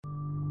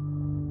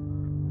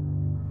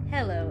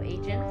Hello,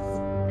 agents,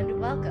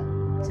 and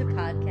welcome to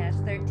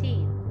Podcast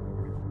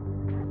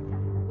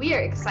 13. We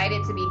are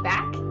excited to be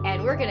back,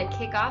 and we're going to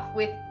kick off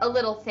with a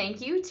little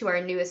thank you to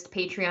our newest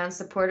Patreon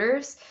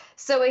supporters.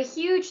 So a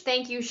huge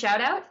thank you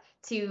shout out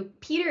to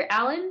Peter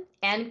Allen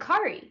and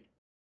Kari.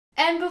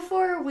 And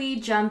before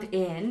we jump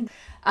in,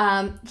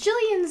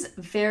 Jillian's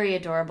very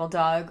adorable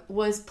dog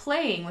was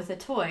playing with a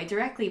toy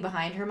directly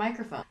behind her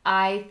microphone.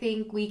 I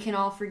think we can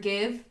all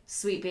forgive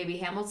sweet baby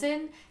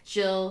Hamilton.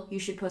 Jill, you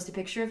should post a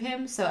picture of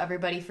him so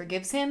everybody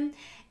forgives him.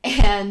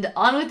 And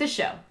on with the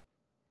show.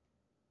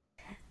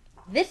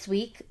 This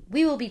week,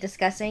 we will be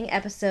discussing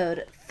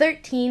episode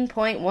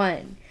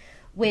 13.1,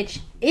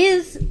 which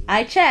is,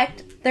 I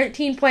checked,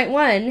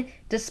 13.1,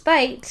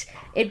 despite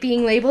it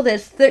being labeled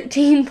as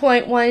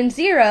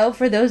 13.10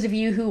 for those of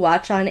you who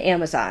watch on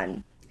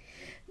Amazon.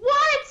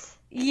 What?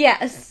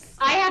 Yes.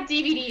 I have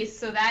DVDs,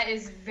 so that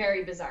is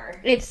very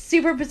bizarre. It's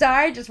super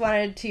bizarre. Just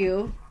wanted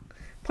to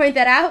point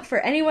that out for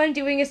anyone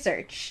doing a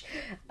search.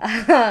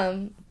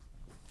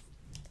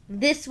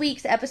 This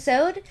week's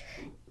episode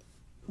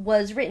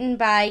was written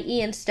by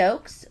Ian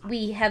Stokes.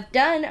 We have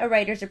done a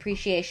writer's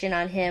appreciation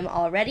on him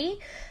already.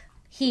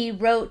 He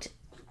wrote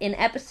an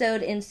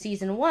episode in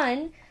season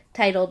 1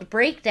 titled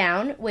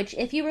Breakdown, which,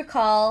 if you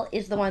recall,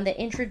 is the one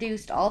that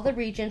introduced all the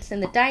regents in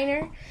the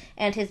diner,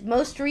 and his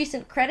most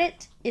recent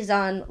credit is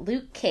on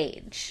Luke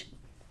Cage.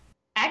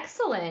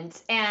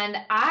 Excellent. And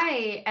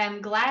I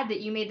am glad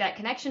that you made that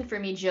connection for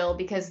me, Jill,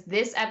 because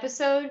this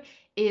episode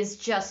is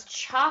just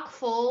chock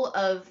full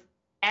of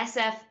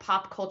SF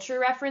pop culture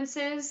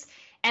references.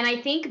 And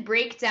I think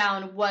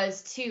Breakdown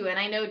was too. And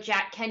I know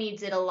Jack Kenny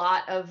did a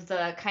lot of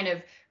the kind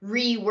of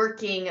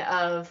reworking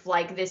of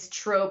like this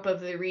trope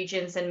of the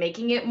regents and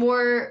making it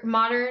more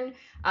modern.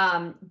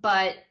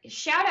 But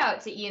shout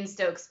out to Ian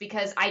Stokes,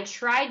 because I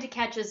tried to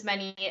catch as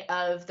many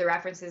of the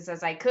references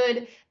as I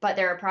could, but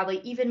there are probably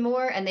even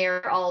more, and they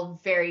are all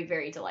very,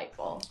 very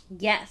delightful.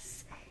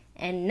 Yes.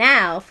 And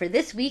now for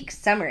this week's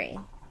summary.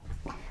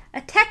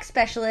 A tech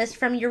specialist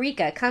from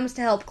Eureka comes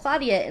to help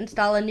Claudia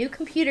install a new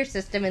computer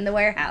system in the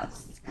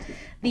warehouse.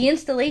 The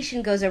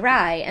installation goes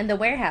awry, and the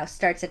warehouse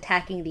starts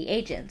attacking the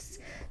agents.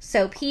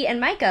 So Pete and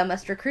Micah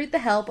must recruit the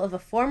help of a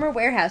former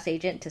warehouse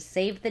agent to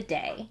save the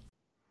day.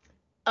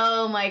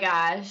 Oh my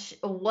gosh,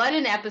 what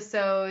an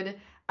episode.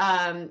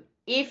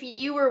 If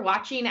you were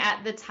watching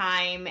at the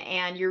time,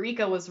 and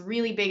Eureka was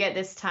really big at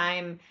this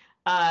time,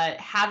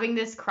 having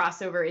this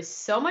crossover is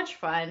so much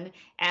fun,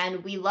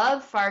 and we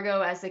love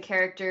Fargo as a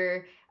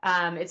character.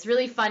 It's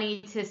really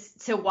funny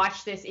to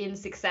watch this in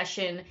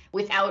succession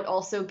without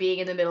also being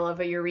in the middle of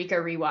a Eureka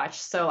rewatch.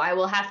 So I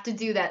will have to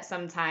do that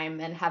sometime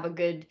and have a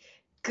good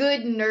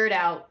nerd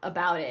out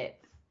about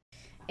it.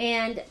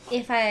 And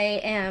if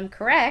I am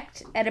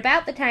correct, at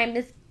about the time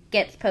this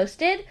gets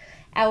posted,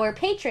 our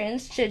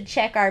patrons should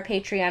check our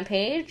Patreon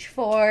page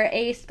for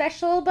a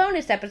special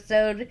bonus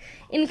episode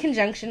in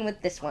conjunction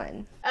with this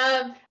one.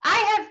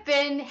 I have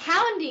been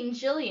hounding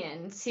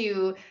Jillian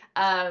to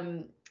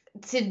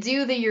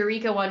do the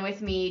Eureka one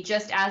with me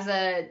just as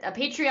a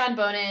Patreon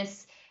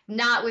bonus,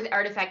 not with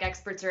artifact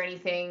experts or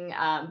anything,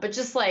 but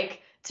just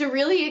like to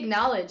really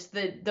acknowledge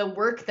the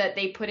work that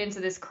they put into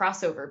this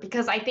crossover,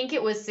 because I think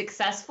it was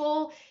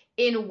successful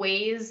in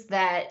ways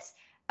that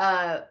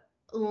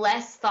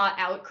less thought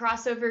out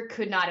crossover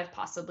could not have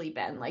possibly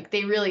been. Like,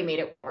 they really made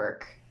it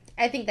work.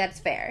 I think that's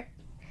fair.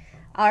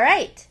 All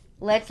right,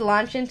 let's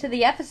launch into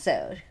the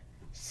episode.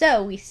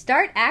 So we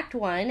start Act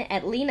 1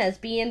 at Lena's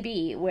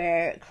B&B,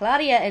 where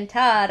Claudia and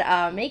Todd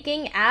are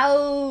making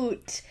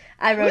out.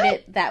 I wrote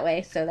it that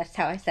way, so that's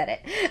how I said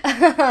it.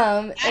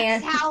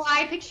 That's how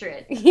I picture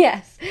it.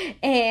 Yes.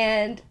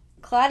 And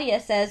Claudia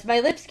says,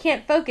 "My lips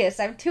can't focus.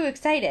 I'm too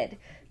excited."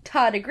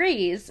 Todd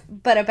agrees,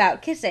 but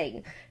about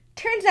kissing.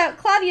 Turns out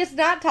Claudia's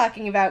not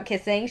talking about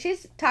kissing.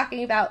 She's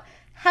talking about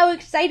how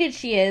excited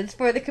she is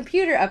for the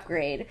computer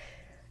upgrade,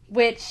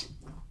 which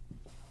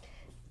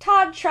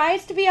Todd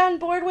tries to be on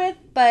board with,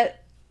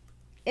 but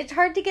it's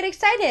hard to get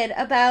excited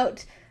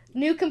about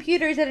new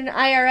computers at an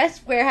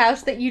IRS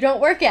warehouse that you don't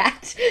work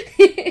at.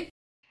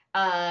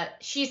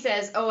 She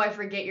says, "Oh, I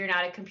forget you're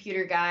not a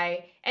computer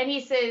guy." And he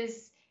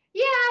says,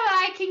 "Yeah,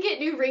 I can get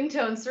new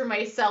ringtones for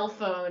my cell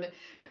phone,"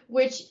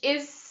 which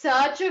is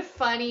such a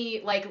funny,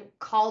 like,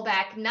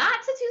 callback, not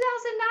to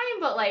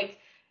 2009, but like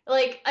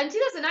in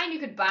 2009 you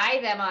could buy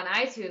them on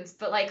iTunes,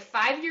 but like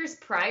 5 years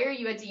prior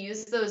you had to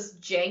use those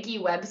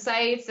janky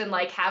websites and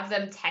like have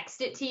them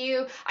text it to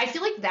you. I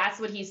feel like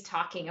that's what he's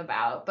talking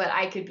about, but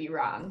I could be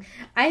wrong.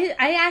 I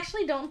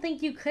actually don't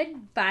think you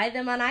could buy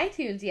them on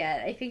iTunes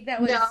yet. I think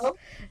that was...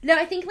 No,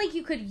 I think like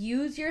you could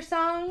use your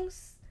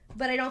songs,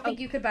 but I don't think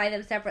you could buy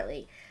them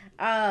separately.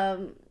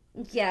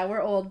 Yeah,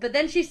 we're old. But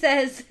then she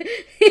says,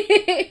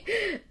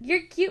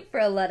 "You're cute for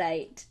a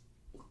Luddite."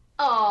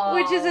 Aww.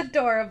 Which is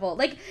adorable.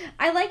 Like,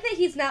 I like that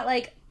he's not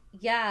like,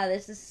 "Yeah,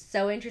 this is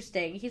so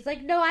interesting." He's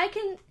like, "No, I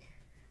can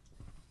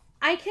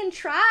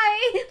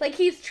try." Like,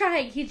 he's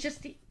trying. He's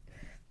just...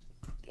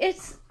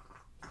 It's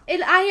an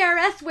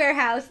IRS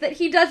warehouse that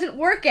he doesn't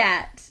work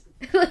at.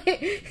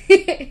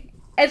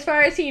 As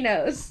far as he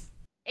knows.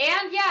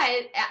 And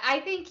yeah,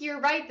 I think you're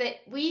right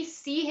that we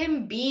see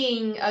him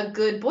being a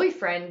good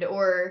boyfriend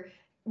or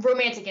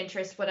romantic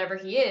interest, whatever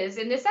he is,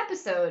 in this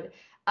episode.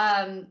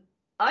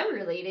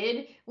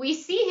 Unrelated, we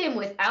see him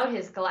without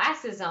his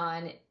glasses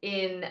on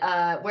in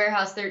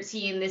Warehouse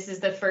 13. This is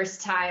the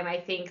first time I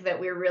think that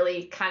we're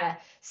really kind of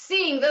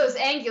seeing those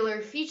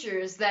angular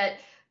features that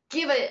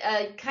give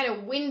a kind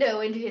of window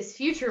into his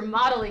future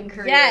modeling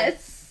career.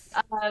 Yes.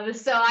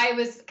 So I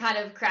was kind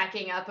of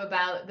cracking up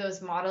about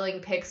those modeling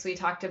pics we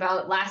talked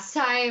about last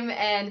time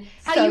and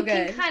how So you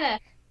good. can kind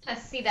of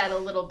see that a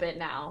little bit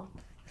now.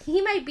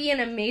 He might be an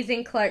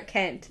amazing Clark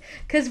Kent.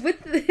 Because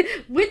with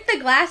the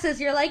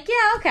glasses, you're like,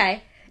 yeah,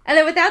 okay. And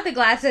then without the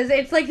glasses,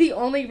 it's like the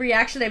only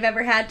reaction I've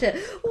ever had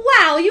to,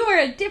 wow, you are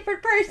a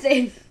different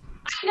person.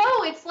 I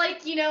know, it's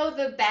like, you know,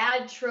 the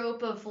bad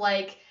trope of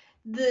like,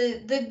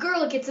 the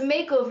girl gets a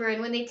makeover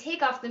and when they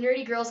take off the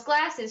nerdy girl's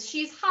glasses,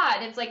 she's hot.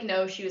 And it's like,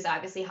 no, she was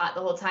obviously hot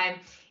the whole time.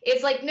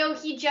 It's like, no,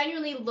 he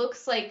genuinely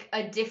looks like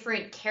a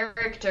different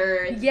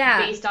character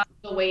based on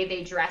the way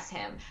they dress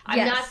him.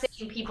 I'm not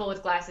saying people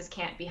with glasses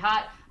can't be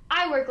hot.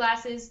 I wear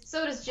glasses,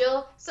 so does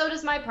Jill, so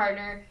does my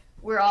partner.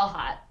 We're all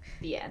hot.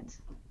 The end.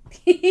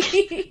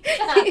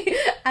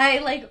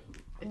 I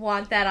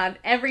want that on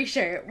every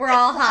shirt. We're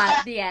all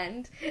hot. The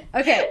end.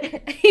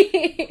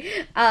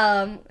 Okay.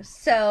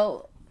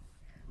 So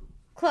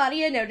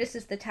Claudia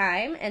notices the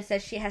time and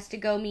says she has to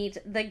go meet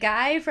the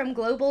guy from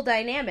Global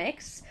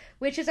Dynamics,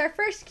 which is our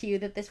first cue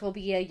that this will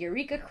be a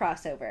Eureka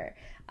crossover,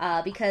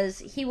 because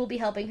he will be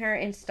helping her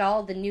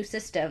install the new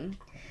system.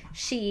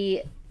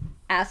 She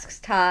asks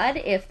Todd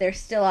if they're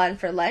still on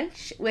for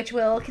lunch, which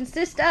will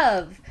consist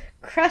of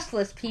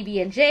crustless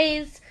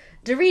PB&Js,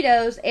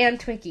 Doritos, and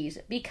Twinkies,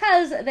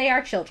 because they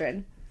are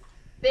children.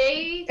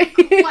 They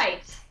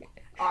quite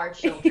are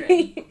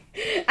children.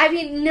 I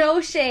mean,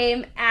 no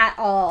shame at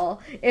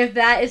all if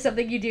that is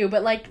something you do,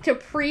 but to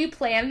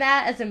pre-plan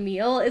that as a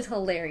meal is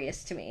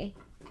hilarious to me.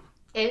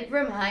 It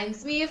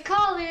reminds me of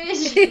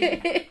college.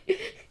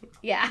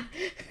 Yeah.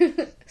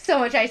 So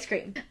much ice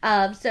cream.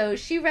 So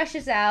she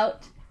rushes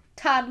out.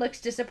 Todd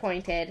looks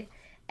disappointed.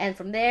 And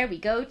from there, we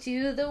go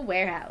to the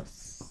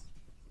warehouse.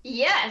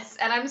 Yes,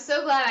 and I'm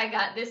so glad I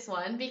got this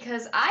one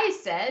because I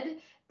said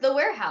the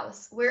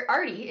warehouse where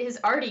Artie is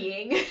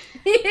artying.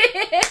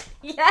 Yes.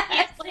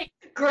 It's like,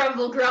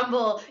 grumble,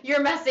 grumble,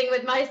 you're messing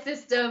with my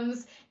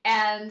systems.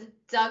 And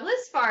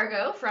Douglas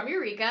Fargo from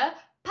Eureka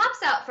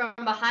pops out from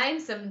behind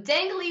some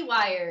dangly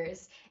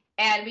wires.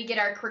 And we get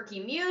our quirky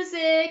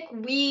music.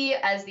 We,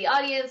 as the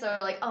audience, are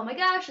like, oh my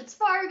gosh, it's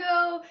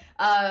Fargo.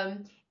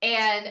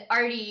 And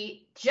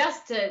Artie,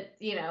 just to,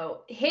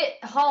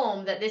 hit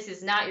home that this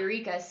is not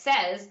Eureka,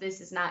 says this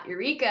is not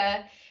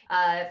Eureka.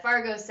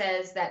 Fargo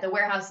says that the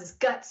warehouse's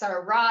guts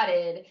are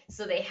rotted,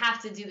 so they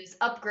have to do this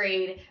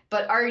upgrade.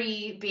 But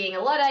Artie, being a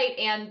Luddite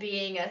and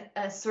being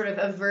a sort of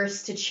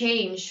averse to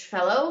change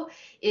fellow,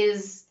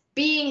 is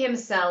being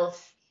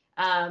himself.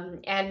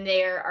 And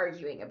they're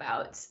arguing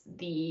about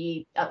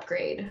the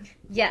upgrade.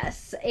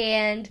 Yes,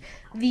 and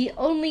the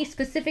only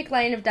specific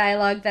line of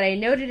dialogue that I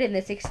noted in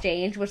this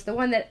exchange was the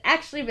one that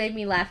actually made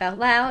me laugh out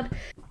loud.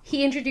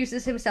 He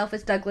introduces himself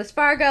as Douglas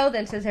Fargo,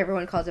 then says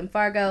everyone calls him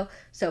Fargo,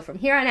 so from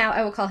here on out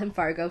I will call him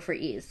Fargo for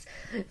ease.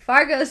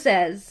 Fargo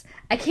says,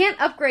 I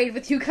can't upgrade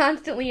with you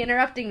constantly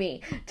interrupting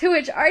me, to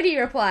which Artie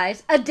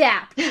replies,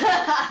 adapt.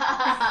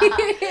 Yes,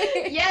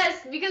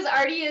 because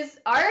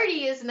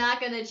Artie is not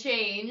going to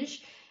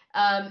change.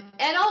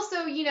 And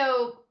also,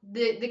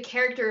 the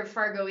character of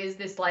Fargo is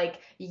this,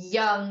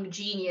 young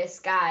genius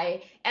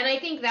guy. And I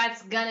think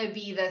that's gonna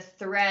be the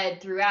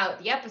thread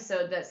throughout the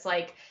episode that's,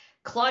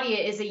 Claudia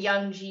is a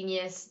young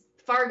genius,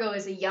 Fargo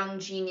is a young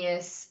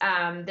genius.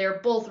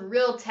 They're both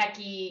real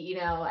techie,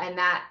 and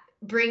that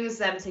brings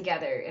them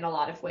together in a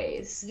lot of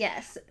ways.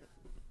 Yes.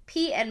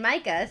 Pete and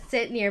Micah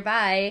sit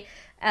nearby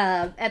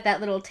at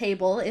that little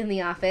table in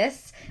the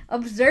office,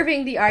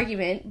 observing the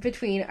argument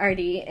between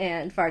Artie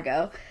and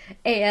Fargo.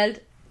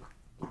 And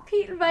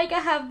Pete and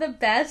Micah have the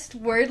best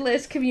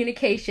wordless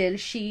communication.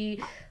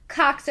 She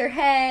cocks her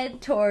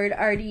head toward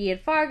Artie and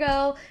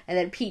Fargo, and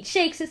then Pete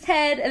shakes his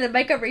head, and then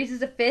Micah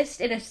raises a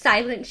fist in a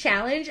silent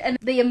challenge, and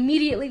they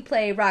immediately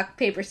play rock,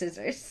 paper,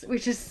 scissors,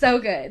 which is so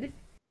good.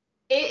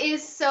 It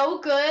is so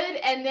good,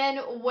 and then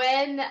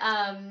when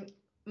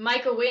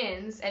Micah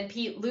wins and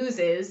Pete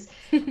loses,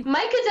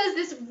 Micah does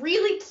this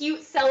really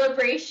cute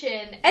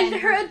celebration. And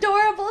her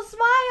adorable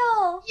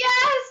smile!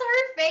 Yes,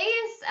 her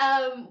face!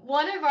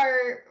 One of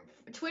our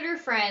Twitter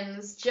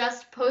friends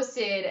just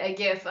posted a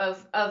gif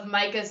of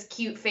Micah's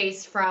cute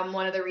face from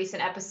one of the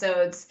recent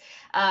episodes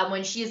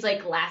when she's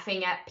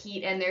laughing at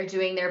Pete and they're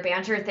doing their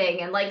banter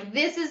thing, and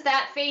this is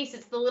that face.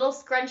 It's the little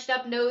scrunched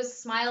up nose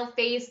smile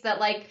face that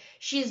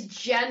she's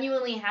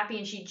genuinely happy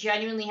and she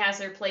genuinely has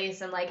her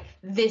place, and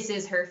this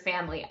is her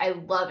family. I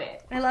love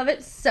it. I love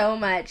it so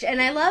much.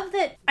 And I love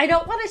that, I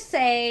don't want to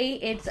say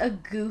it's a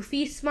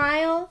goofy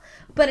smile,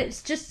 but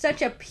it's just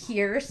such a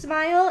pure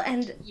smile.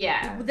 And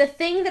yeah, the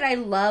thing that I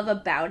love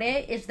about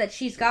it is that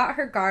she's got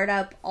her guard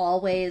up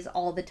always,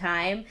 all the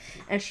time,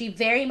 and she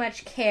very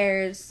much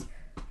cares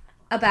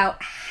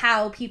about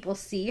how people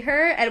see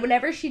her. And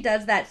whenever she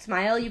does that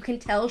smile, you can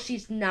tell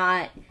she's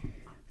not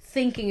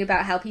thinking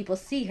about how people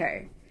see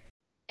her.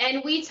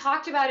 And we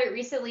talked about it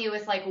recently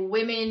with like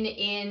women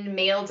in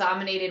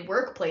male-dominated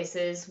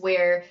workplaces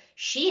where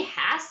she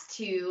has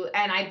to,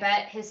 and I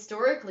bet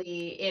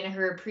historically in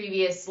her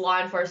previous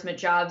law enforcement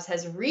jobs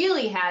has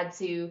really had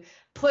to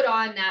put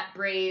on that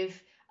brave,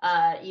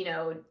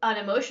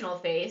 unemotional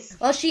face.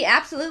 Well, she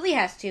absolutely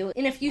has to.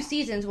 In a few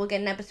seasons, we'll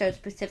get an episode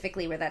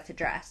specifically where that's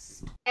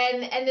addressed.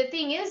 And the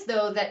thing is,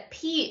 though, that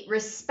Pete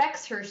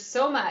respects her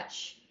so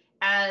much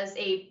as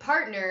a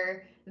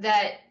partner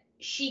that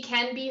she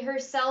can be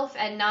herself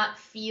and not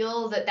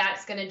feel that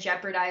that's going to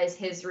jeopardize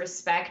his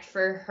respect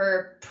for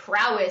her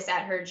prowess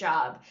at her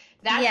job.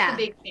 That's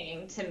the big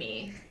thing to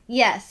me.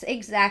 Yes,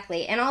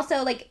 exactly. And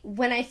also, like,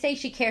 when I say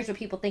she cares what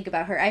people think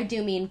about her, I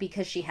do mean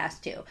because she has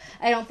to.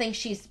 I don't think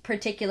she's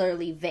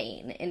particularly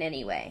vain in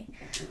any way.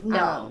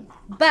 No.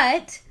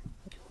 But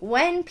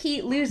when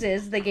Pete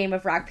loses the game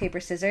of rock, paper,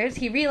 scissors,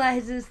 he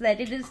realizes that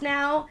it is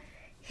now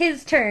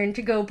his turn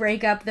to go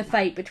break up the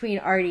fight between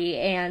Artie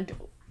and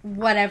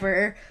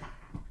whatever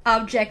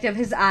object of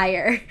his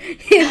ire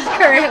is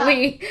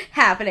currently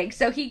happening.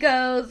 So he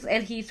goes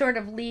and he sort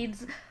of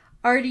leads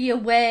Artie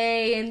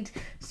away and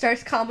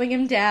starts calming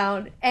him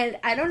down. And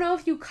I don't know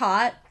if you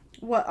caught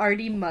what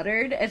Artie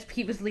muttered as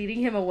Pete was leading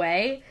him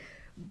away,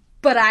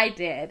 but I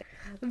did.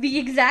 The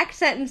exact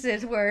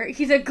sentences were,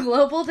 he's a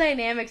global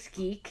dynamics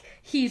geek,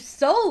 he's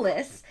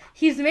soulless,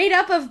 he's made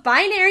up of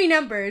binary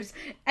numbers,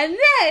 and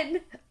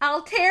then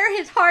I'll tear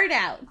his heart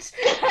out.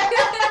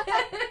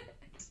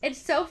 It's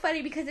so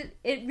funny because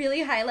it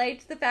really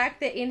highlights the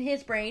fact that in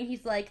his brain,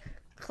 he's like,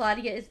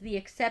 Claudia is the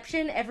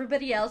exception.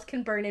 Everybody else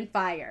can burn in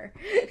fire.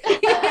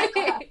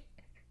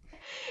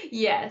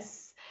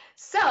 Yes.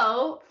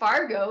 So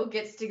Fargo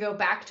gets to go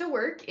back to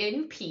work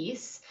in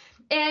peace,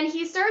 and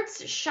he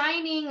starts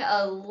shining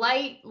a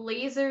light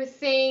laser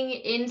thing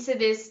into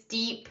this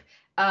deep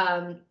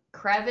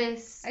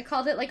crevice. I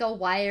called it like a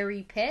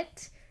wiry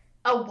pit.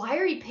 A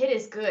wiry pit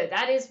is good.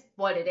 That is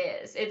what it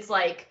is. It's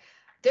like,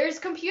 there's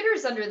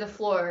computers under the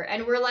floor,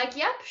 and we're like,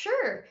 yep,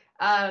 sure.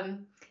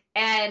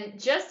 And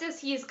just as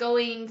he's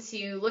going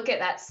to look at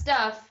that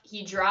stuff,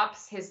 he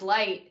drops his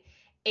light,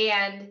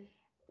 and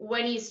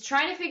when he's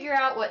trying to figure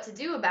out what to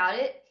do about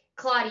it,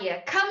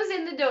 Claudia comes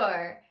in the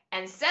door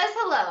and says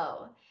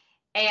hello.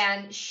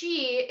 And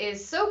she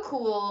is so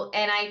cool,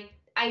 and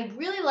I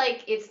really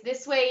like it's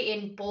this way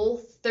in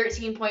both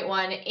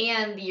 13.1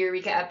 and the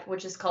Eureka ep,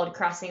 which is called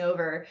Crossing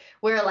Over,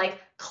 where like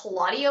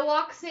Claudia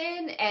walks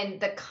in and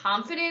the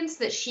confidence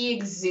that she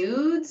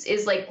exudes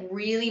is like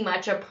really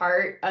much a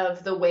part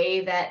of the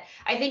way that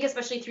I think,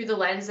 especially through the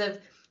lens of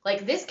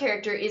like this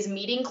character is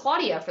meeting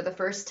Claudia for the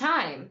first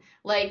time.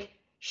 Like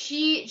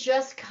she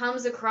just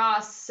comes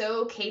across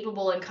so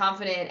capable and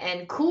confident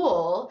and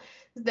cool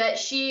that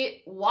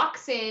she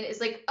walks in,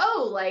 is like,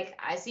 oh, like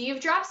I see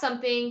you've dropped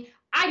something.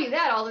 I do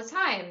that all the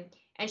time.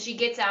 And she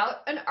gets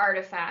out an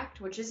artifact,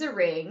 which is a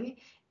ring,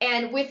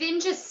 and within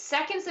just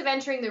seconds of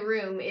entering the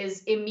room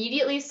is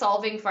immediately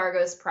solving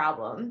Fargo's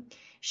problem.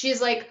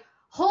 She's like,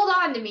 hold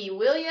on to me,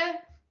 will ya?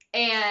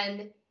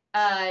 And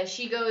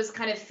she goes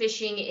kind of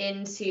fishing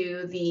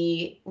into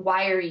the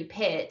wiry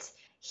pit.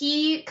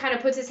 He kind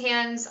of puts his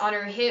hands on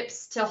her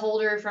hips to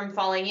hold her from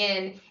falling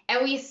in,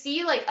 and we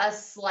see like a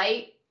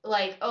slight,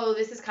 like, oh,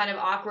 this is kind of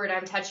awkward.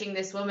 I'm touching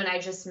this woman I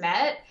just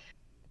met.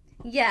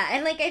 Yeah,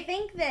 and, like, I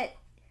think that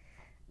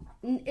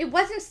it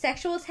wasn't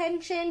sexual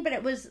tension, but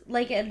it was,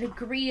 like, a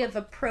degree of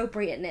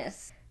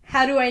appropriateness.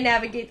 How do I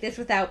navigate this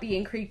without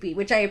being creepy?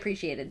 Which I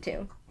appreciated,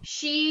 too.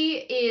 She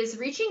is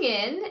reaching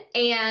in,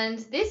 and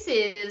this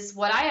is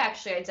what I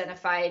actually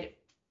identified,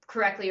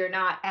 correctly or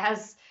not,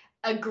 as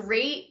a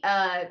great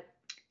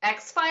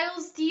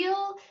X-Files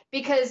deal,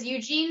 because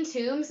Eugene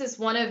Toombs is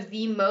one of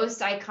the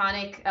most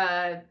iconic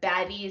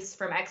baddies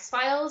from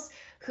X-Files,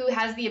 who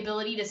has the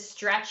ability to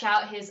stretch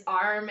out his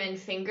arm and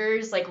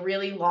fingers like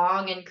really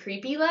long and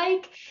creepy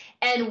like.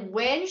 And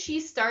when she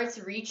starts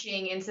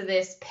reaching into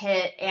this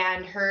pit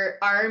and her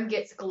arm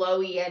gets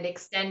glowy and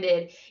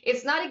extended,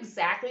 it's not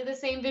exactly the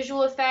same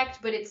visual effect,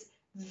 but it's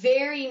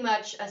very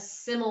much a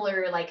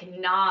similar like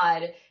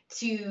nod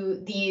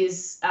to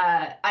these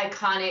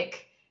iconic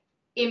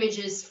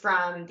images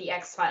from the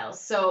X-Files.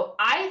 So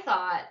I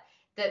thought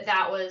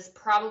that was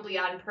probably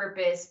on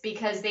purpose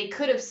because they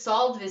could have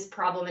solved this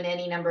problem in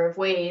any number of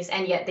ways,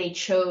 and yet they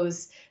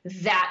chose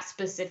that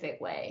specific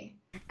way.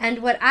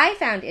 And what I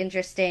found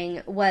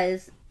interesting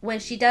was when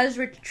she does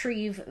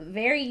retrieve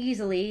very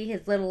easily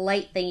his little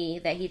light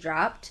thingy that he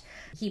dropped,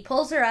 he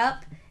pulls her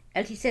up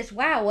and he says,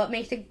 wow, what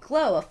makes it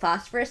glow? A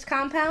phosphorus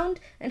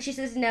compound? And she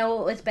says, no,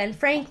 it was Ben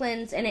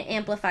Franklin's and it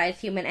amplifies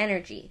human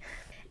energy.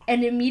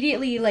 And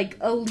immediately, like,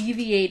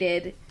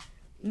 alleviated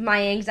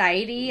my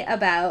anxiety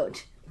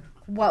about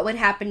what would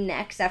happen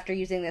next after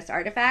using this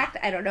artifact.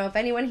 I don't know if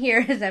anyone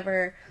here has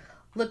ever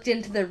looked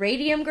into the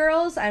Radium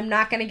Girls. I'm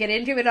not going to get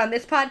into it on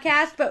this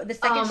podcast, but the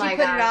second she put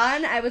it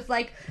on, I was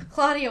like,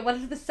 Claudia, what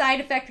is the side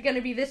effect going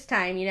to be this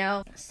time, you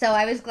know? So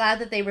I was glad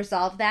that they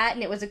resolved that,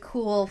 and it was a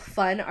cool,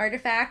 fun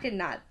artifact and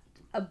not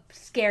a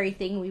scary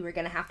thing we were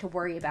going to have to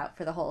worry about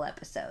for the whole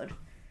episode.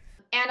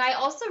 And I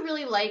also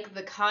really like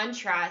the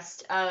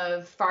contrast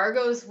of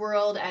Fargo's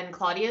world and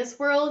Claudia's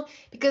world,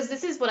 because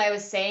this is what I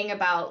was saying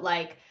about,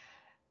 like,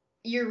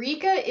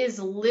 Eureka is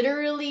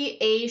literally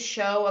a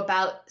show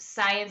about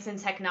science and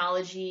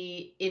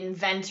technology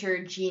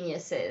inventor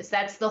geniuses.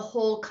 That's the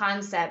whole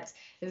concept,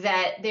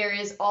 that there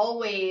is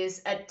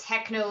always a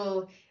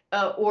techno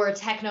or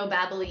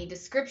techno-babbly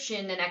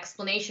description and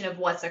explanation of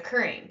what's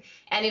occurring.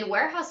 And in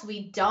Warehouse,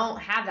 we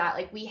don't have that.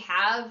 Like, we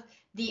have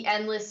the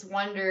endless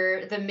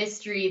wonder, the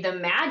mystery, the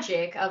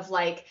magic of,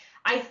 like,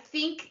 I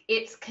think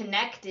it's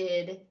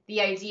connected,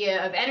 the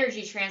idea of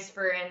energy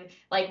transfer, and,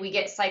 like, we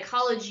get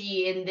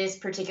psychology in this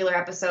particular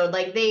episode.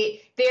 Like,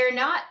 they're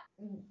not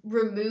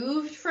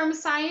removed from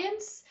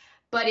science,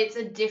 but it's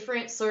a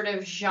different sort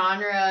of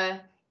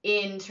genre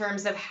in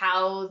terms of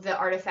how the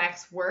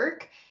artifacts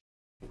work.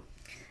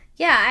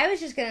 Yeah, I was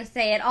just going to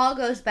say it all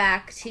goes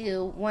back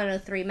to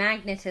 103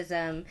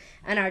 magnetism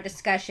and our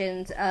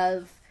discussions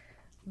of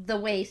the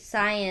way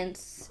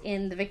science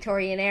in the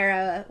Victorian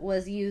era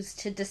was used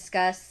to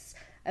discuss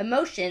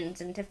emotions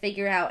and to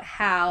figure out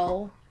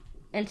how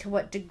and to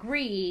what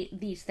degree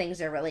these things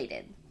are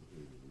related.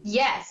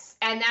 Yes,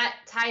 and that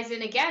ties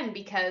in again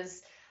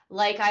because,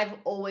 like I've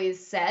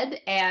always said,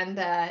 and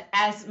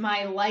as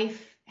my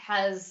life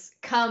has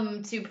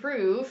come to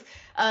prove,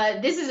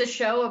 this is a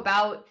show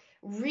about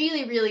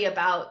really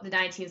about the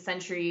 19th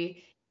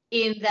century,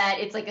 in that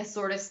it's like a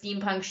sort of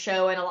steampunk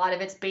show, and a lot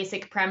of its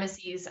basic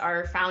premises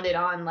are founded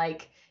on,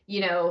 like, you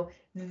know,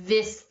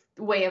 this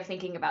way of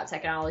thinking about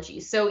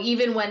technology. So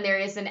even when there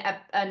is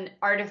an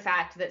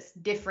artifact that's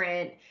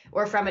different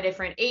or from a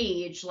different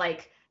age,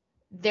 like,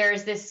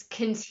 there's this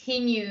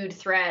continued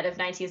thread of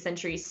 19th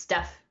century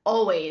stuff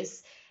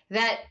always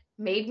that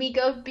made me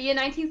go be a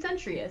 19th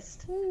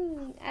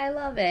centuryist. I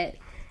love it.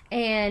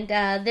 And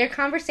their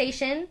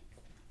conversation,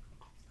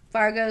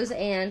 Fargo's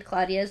and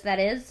Claudia's, that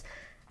is,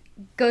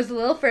 goes a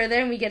little further,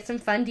 and we get some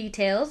fun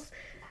details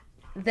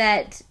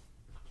that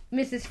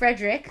Mrs.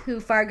 Frederick,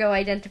 who Fargo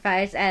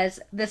identifies as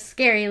the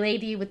scary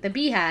lady with the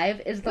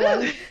beehive, is the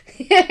one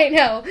I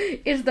know,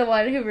 is the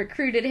one who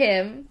recruited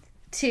him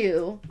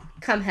to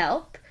come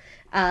help.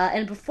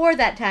 And before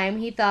that time,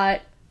 he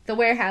thought the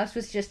warehouse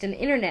was just an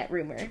internet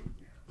rumor.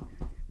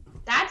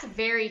 That's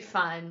very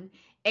fun.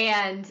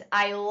 And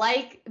I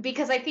like,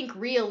 because I think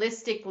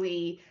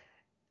realistically,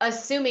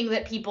 assuming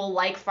that people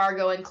like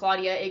Fargo and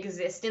Claudia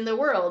exist in the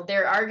world,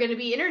 there are going to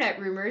be internet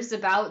rumors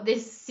about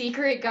this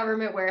secret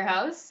government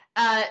warehouse.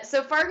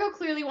 So Fargo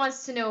clearly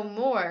wants to know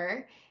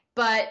more,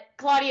 but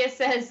Claudia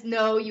says,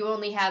 no, you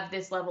only have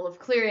this level of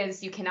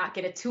clearance. You cannot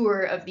get a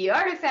tour of the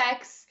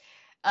artifacts.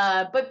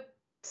 But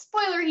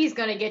spoiler, he's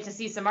going to get to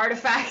see some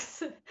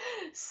artifacts.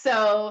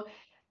 So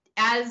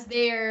as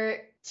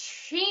they're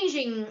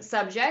changing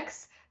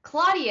subjects,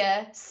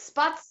 Claudia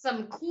spots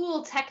some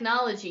cool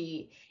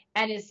technology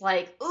and is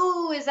like,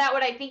 ooh, is that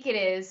what I think it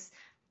is?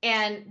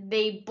 And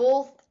they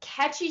both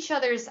catch each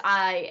other's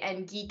eye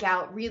and geek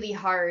out really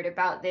hard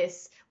about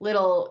this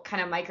little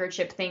kind of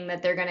microchip thing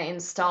that they're going to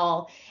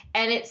install.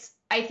 And it's,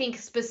 I think,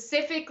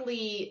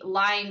 specifically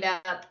lined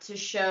up to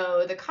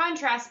show the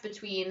contrast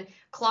between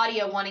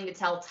Claudia wanting to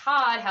tell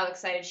Todd how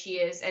excited she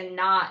is and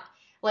not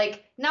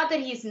that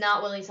he's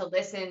not willing to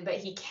listen, but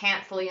he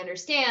can't fully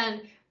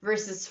understand,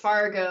 versus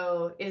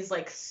Fargo is,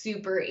 like,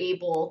 super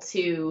able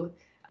to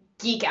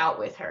geek out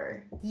with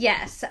her.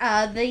 Yes,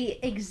 the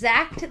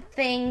exact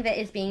thing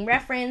that is being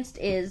referenced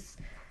is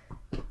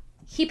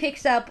he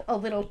picks up a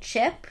little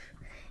chip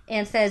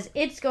and says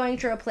it's going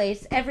to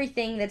replace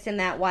everything that's in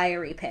that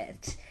wiry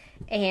pit.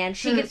 And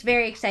she gets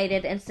very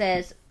excited and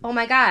says, oh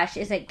my gosh,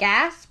 is it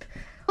GASP?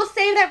 We'll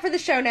save that for the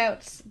show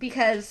notes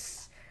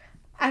because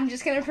I'm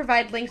just going to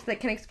provide links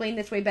that can explain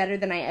this way better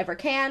than I ever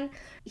can.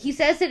 He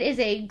says it is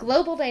a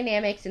global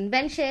dynamics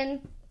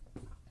invention,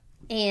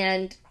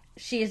 and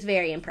she is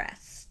very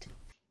impressed.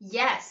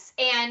 Yes,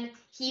 and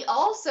he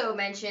also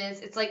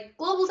mentions it's like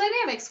global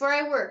dynamics where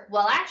I work.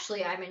 Well,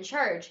 actually, I'm in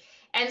charge.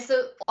 And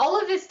so all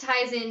of this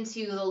ties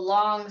into the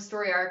long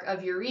story arc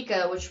of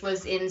Eureka, which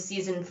was in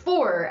season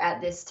 4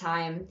 at this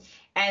time.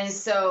 And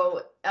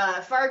so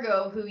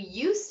Fargo, who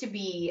used to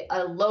be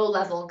a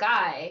low-level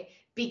guy,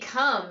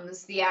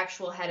 becomes the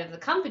actual head of the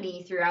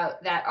company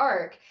throughout that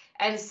arc.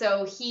 And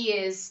so he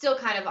is still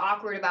kind of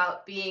awkward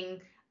about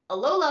being a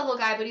low-level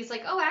guy, but he's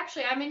like, oh,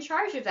 actually, I'm in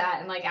charge of that.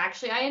 And, like,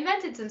 actually, I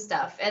invented some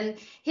stuff. And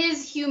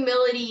his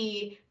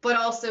humility, but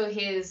also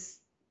his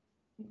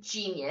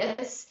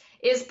genius,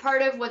 is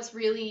part of what's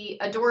really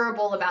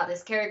adorable about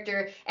this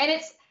character. And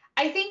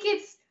I think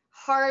it's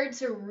hard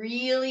to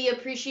really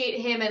appreciate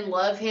him and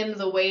love him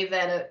the way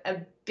that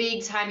a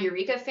big-time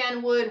Eureka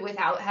fan would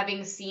without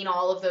having seen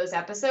all of those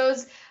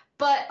episodes.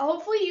 But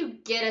hopefully you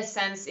get a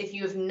sense, if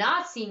you have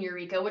not seen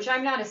Eureka, which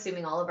I'm not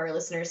assuming all of our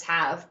listeners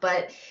have,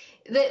 but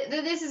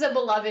this is a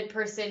beloved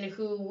person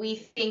who we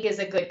think is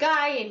a good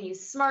guy, and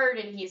he's smart,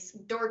 and he's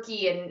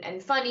dorky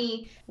and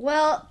funny.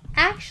 Well,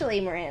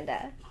 actually,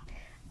 Miranda,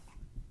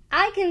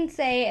 I can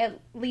say, at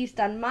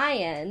least on my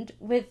end,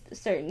 with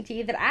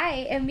certainty, that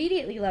I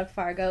immediately loved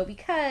Fargo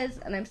because,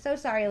 and I'm so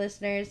sorry,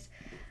 listeners,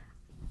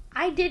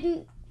 I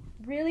didn't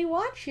really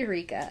watch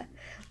Eureka.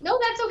 No,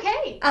 that's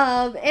okay.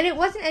 And it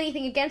wasn't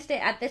anything against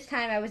it. At this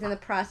time, I was in the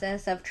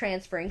process of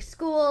transferring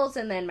schools,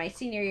 and then my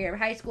senior year of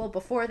high school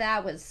before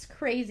that was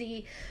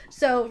crazy.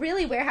 So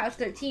really, Warehouse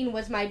 13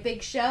 was my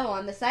big show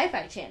on the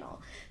Sci-Fi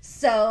Channel.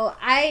 So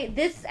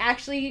this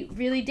actually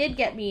really did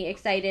get me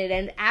excited,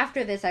 and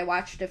after this, I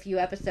watched a few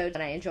episodes,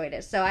 and I enjoyed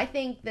it. So I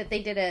think that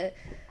they did a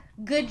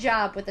good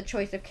job with the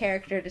choice of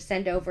character to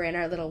send over in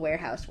our little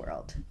warehouse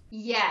world.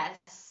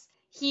 Yes.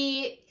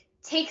 He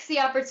takes the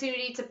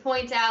opportunity to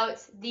point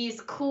out these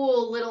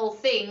cool little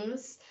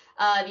things,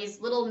 these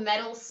little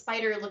metal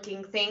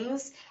spider-looking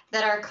things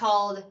that are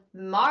called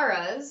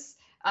Maras.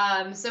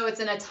 So it's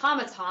an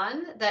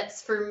automaton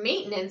that's for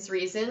maintenance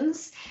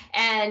reasons.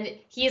 And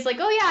he's like,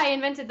 oh yeah, I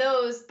invented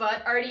those,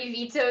 but Artie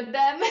vetoed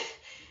them.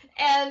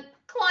 And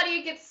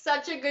Claudia gets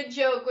such a good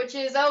joke, which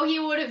is, oh, he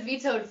would have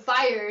vetoed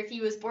fire if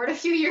he was born a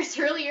few years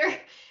earlier.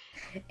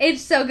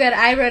 It's so good.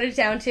 I wrote it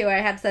down too.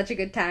 I had such a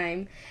good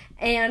time.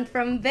 And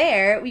from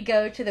there, we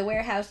go to the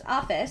warehouse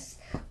office,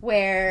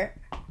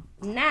 where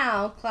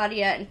now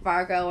Claudia and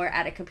Fargo are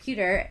at a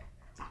computer.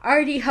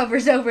 Artie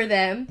hovers over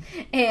them,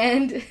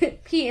 and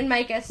Pete and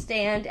Micah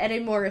stand at a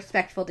more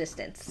respectful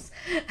distance.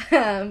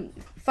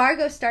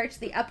 Fargo starts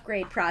the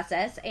upgrade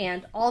process,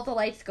 and all the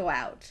lights go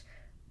out.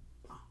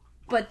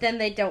 But then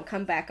they don't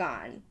come back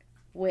on,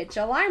 which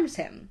alarms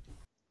him.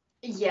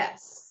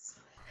 Yes.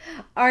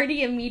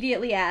 Artie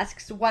immediately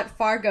asks what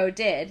Fargo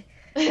did.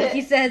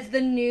 He says the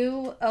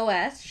new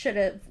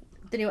the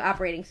new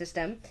operating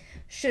system,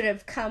 should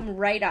have come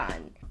right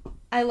on.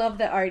 I love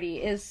that Artie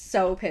is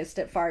so pissed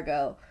at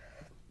Fargo.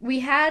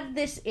 We had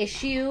this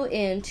issue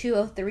in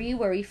 203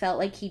 where we felt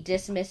like he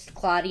dismissed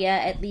Claudia,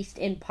 at least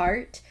in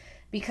part,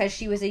 because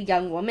she was a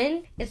young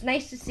woman. It's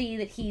nice to see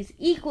that he's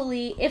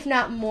equally, if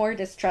not more,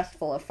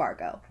 distrustful of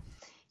Fargo.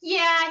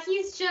 Yeah,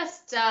 he's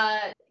just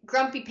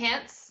grumpy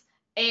pants,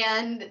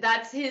 and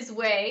that's his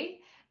way.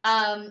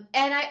 And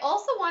I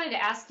also wanted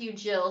to ask you,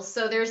 Jill,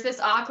 so there's this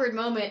awkward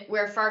moment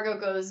where Fargo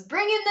goes,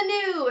 bring in the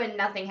new, and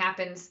nothing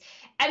happens.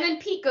 And then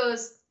Pete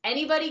goes,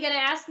 anybody gonna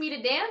ask me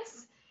to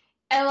dance?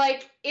 And,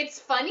 like, it's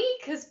funny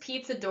because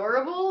Pete's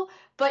adorable,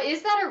 but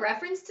is that a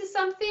reference to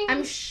something?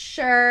 I'm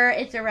sure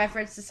it's a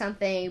reference to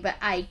something, but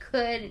I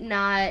could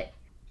not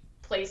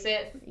place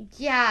it.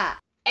 Yeah.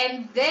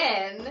 And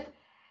then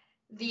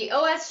the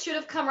OS should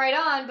have come right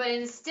on, but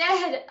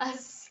instead a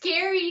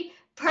scary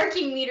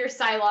parking meter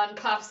Cylon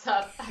pops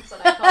up. That's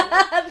what I call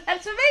it.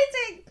 That's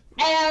amazing.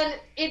 And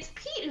it's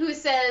Pete who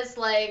says,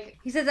 like...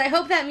 He says, I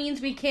hope that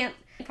means we can't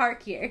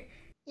park here.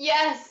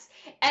 Yes.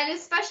 And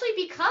especially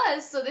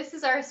because, so this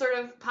is our sort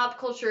of pop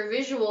culture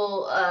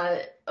visual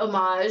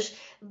homage,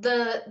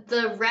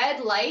 the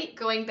red light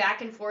going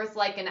back and forth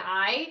like an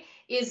eye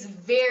is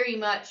very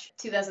much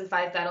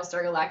 2005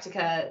 Battlestar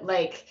Galactica.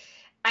 Like,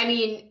 I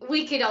mean,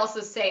 we could also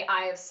say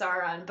Eye of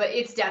Sauron, but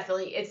it's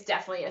definitely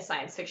a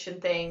science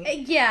fiction thing.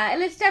 Yeah,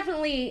 and it's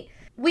definitely,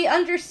 we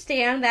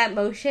understand that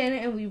motion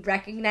and we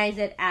recognize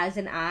it as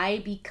an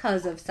eye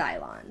because of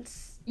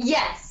Cylons.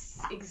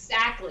 Yes,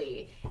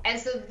 exactly. And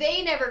so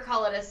they never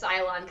call it a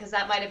Cylon because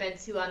that might have been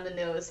too on the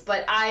nose,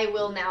 but I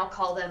will now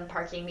call them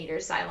parking meter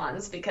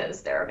Cylons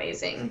because they're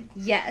amazing.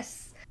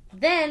 Yes.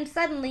 Then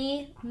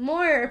suddenly,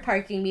 more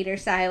parking meter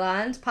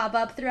Cylons pop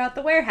up throughout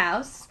the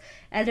warehouse,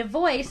 and a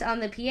voice on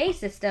the PA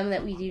system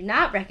that we do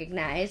not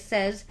recognize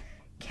says,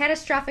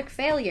 catastrophic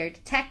failure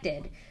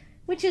detected,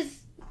 which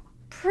is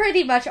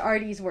pretty much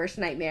Artie's worst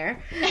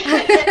nightmare.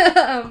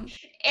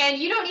 And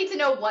you don't need to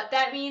know what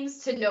that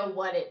means to know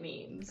what it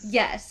means.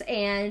 Yes,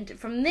 and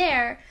from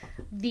there,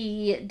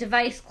 the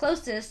device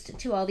closest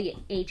to all the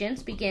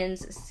agents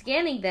begins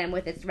scanning them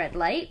with its red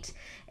light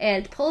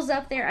and pulls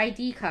up their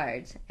ID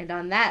cards. And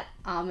on that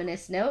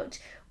ominous note,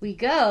 we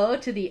go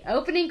to the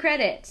opening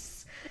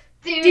credits.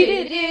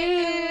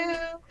 Do-do-do!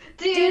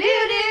 Do-do-do!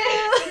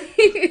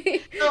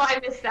 Oh, I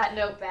missed that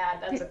note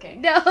bad. That's okay.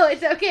 No,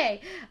 it's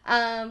okay.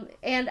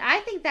 And I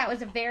think that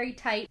was a very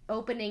tight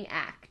opening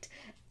act.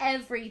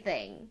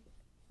 Everything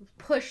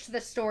pushed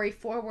the story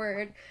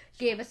forward,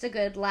 gave us a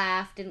good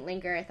laugh, didn't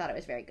linger. I thought it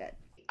was very good.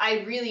 I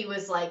really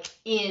was, like,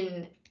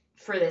 in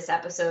for this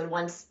episode.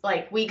 Once,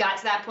 like, we got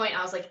to that point,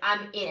 I was like,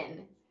 I'm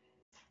in.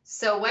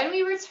 So when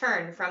we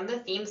return from the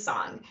theme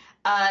song,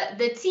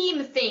 the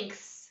team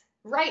thinks,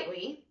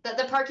 rightly, that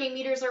the parking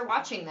meters are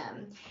watching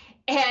them.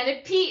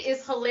 And Pete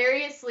is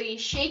hilariously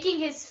shaking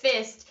his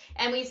fist,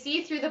 and we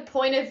see through the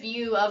point of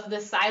view of the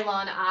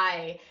Cylon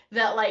eye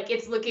that, like,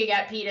 it's looking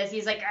at Pete as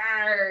he's like,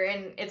 arr,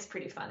 and it's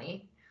pretty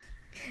funny.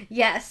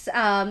 Yes.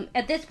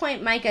 At this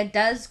point, Micah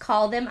does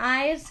call them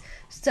eyes.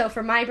 So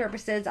for my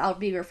purposes, I'll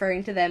be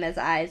referring to them as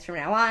eyes from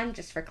now on,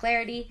 just for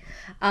clarity.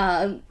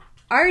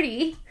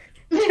 Artie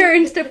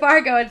turns to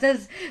Fargo and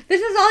says,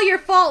 "This is all your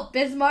fault,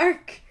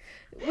 Bismarck."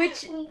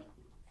 Which,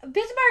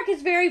 Bismarck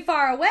is very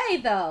far away,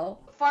 though.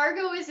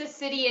 Fargo is a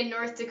city in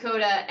North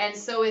Dakota, and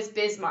so is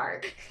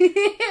Bismarck.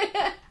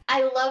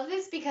 I love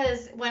this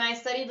because when I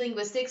studied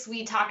linguistics,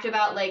 we talked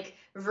about, like,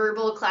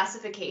 verbal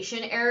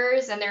classification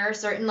errors, and there are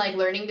certain, like,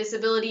 learning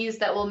disabilities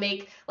that will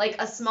make,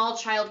 like, a small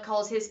child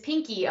calls his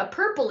pinky a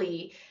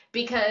purpley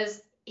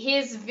because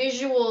his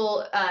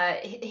visual,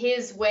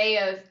 his way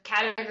of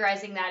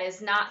categorizing that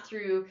is not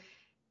through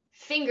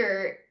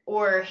finger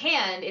or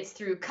hand, it's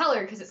through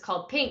color because it's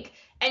called pink.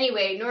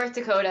 Anyway, North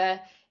Dakota,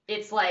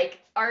 it's like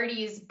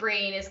Artie's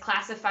brain is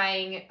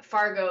classifying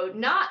Fargo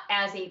not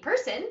as a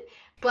person,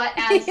 but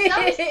as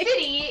some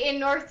city in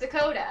North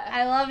Dakota.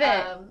 I love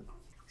it.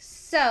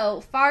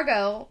 So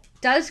Fargo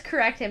does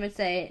correct him and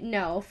say,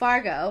 "No,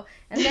 Fargo,"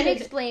 and then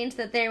explains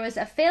that there was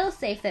a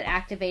failsafe that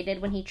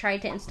activated when he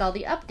tried to install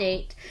the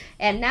update,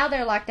 and now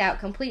they're locked out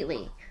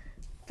completely.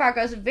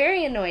 Fargo's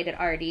very annoyed at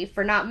Artie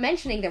for not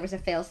mentioning there was a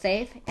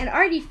failsafe, and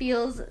Artie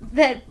feels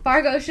that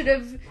Fargo should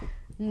have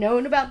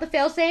known about the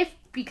failsafe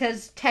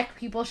because tech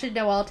people should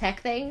know all tech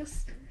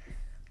things.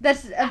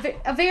 That's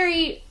a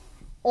very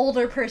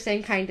older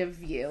person kind of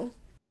view.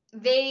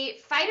 They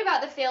fight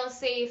about the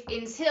failsafe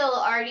until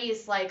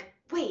Artie's like,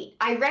 "Wait,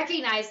 I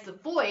recognize the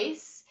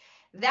voice.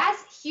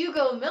 That's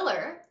Hugo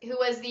Miller, who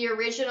was the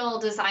original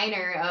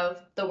designer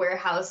of the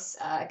warehouse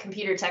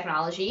computer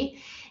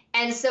technology."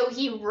 And so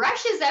he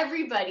rushes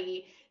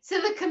everybody to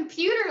the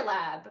computer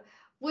lab,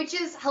 which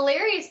is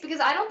hilarious because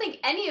I don't think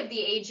any of the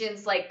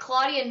agents, like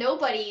Claudia,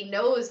 nobody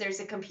knows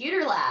there's a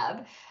computer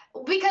lab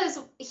because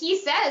he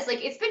says,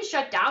 like, it's been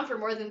shut down for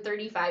more than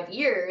 35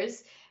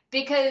 years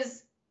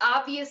because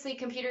obviously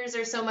computers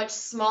are so much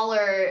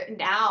smaller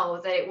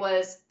now that it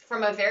was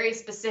from a very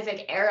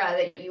specific era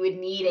that you would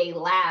need a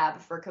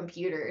lab for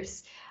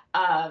computers.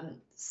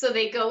 So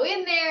they go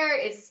in there,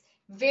 it's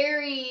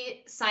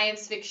very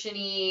science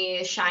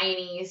fiction-y,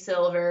 shiny,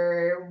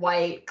 silver,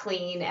 white,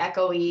 clean,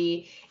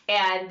 echoey.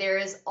 And there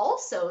is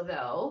also,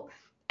 though,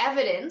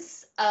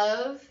 evidence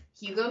of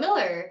Hugo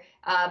Miller.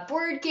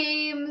 Board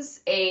games,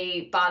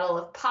 a bottle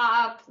of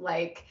pop,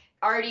 like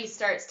Artie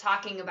starts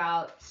talking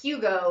about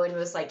Hugo and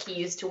was like, he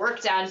used to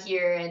work down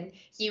here and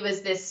he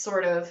was this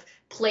sort of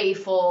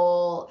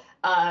playful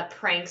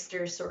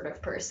prankster sort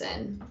of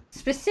person.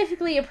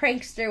 Specifically a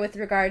prankster with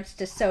regards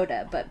to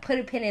soda, but put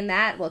a pin in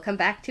that. We'll come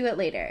back to it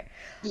later.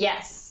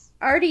 Yes.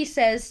 Artie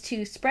says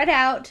to spread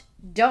out,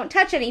 don't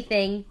touch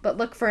anything, but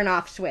look for an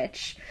off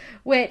switch,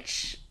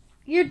 which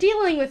you're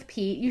dealing with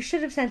Pete. You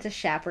should have sent a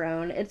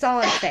chaperone. It's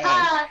all I'm saying.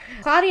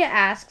 Claudia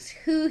asks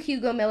who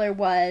Hugo Miller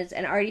was,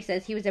 and Artie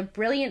says he was a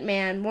brilliant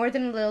man, more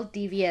than a little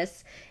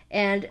devious,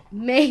 and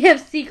may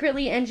have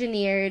secretly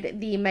engineered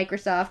the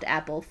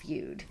Microsoft-Apple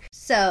feud.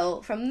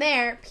 So, from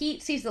there,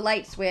 Pete sees the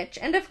light switch,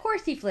 and of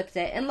course he flips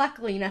it, and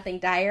luckily nothing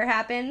dire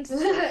happens.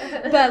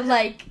 But,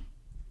 like,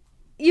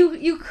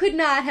 you could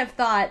not have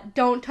thought,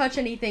 don't touch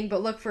anything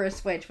but look for a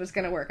switch was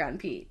going to work on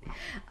Pete.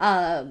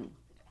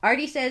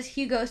 Artie says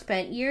Hugo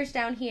spent years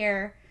down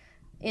here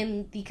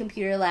in the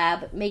computer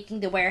lab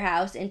making the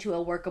warehouse into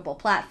a workable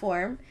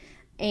platform,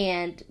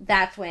 and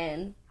that's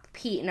when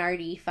Pete and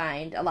Artie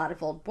find a lot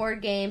of old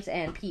board games,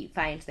 and Pete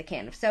finds the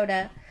can of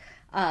soda.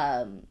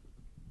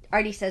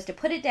 Artie says to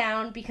put it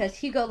down because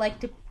Hugo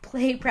liked to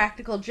play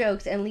practical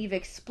jokes and leave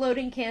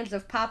exploding cans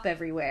of pop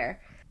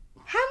everywhere.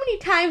 How many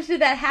times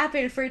did that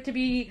happen for it to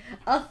be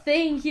a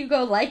thing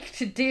Hugo liked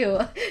to do?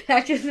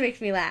 That just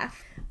makes me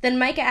laugh. Then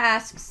Micah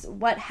asks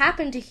what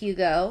happened to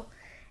Hugo,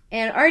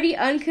 and Artie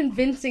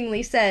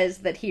unconvincingly says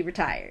that he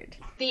retired.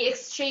 The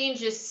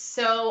exchange is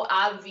so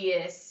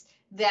obvious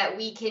that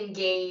we can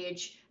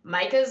gauge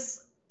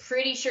Micah's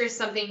pretty sure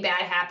something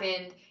bad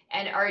happened,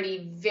 and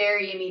Artie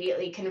very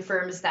immediately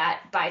confirms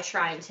that by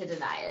trying to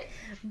deny it.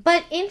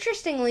 But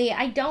interestingly,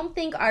 I don't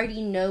think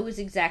Artie knows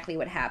exactly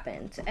what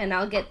happened, and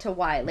I'll get to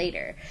why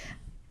later.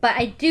 But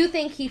I do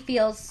think he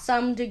feels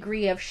some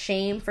degree of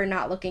shame for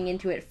not looking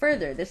into it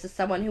further. This is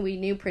someone who we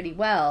knew pretty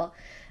well,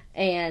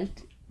 and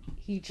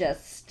he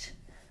just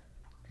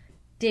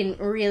didn't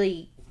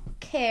really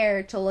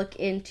care to look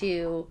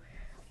into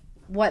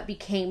what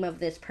became of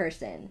this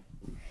person.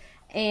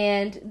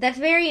 And that's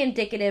very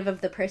indicative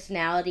of the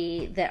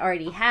personality that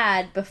Artie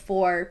had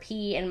before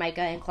P and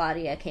Micah and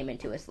Claudia came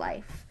into his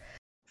life.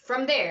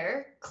 From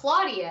there,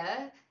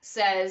 Claudia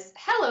says,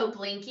 "Hello,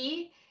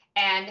 Blinky,"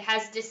 and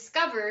has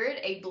discovered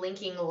a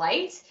blinking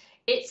light.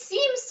 It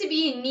seems to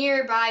be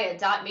nearby a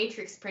dot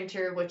matrix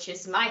printer, which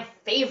is my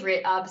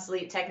favorite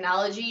obsolete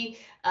technology.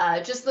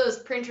 Just those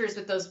printers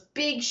with those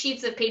big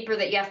sheets of paper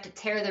that you have to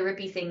tear the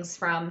rippy things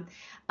from.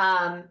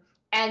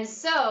 And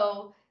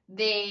so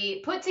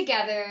they put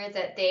together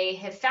that they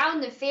have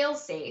found the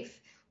failsafe,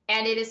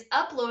 and it is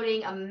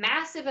uploading a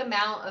massive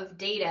amount of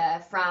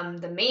data from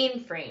the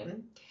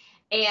mainframe.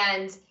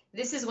 And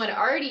this is when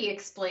Artie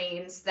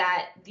explains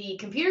that the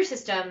computer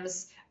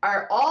systems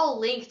are all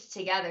linked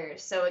together.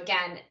 So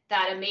again,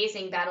 that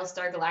amazing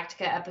Battlestar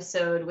Galactica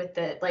episode with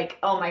the, like,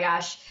 oh my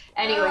gosh.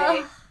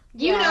 Anyway,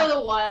 you know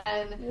the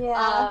one.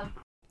 Yeah.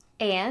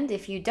 And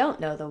if you don't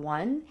know the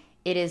one,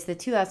 it is the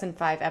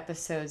 2005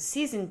 episode,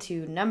 Season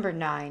 2, Number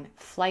 9,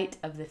 Flight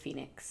of the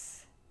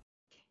Phoenix.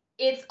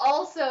 It's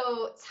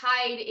also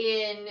tied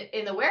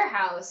in the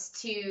warehouse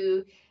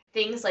to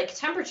things like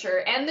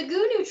temperature and the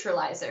goo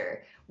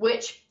neutralizer,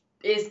 which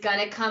is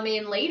gonna come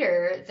in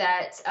later,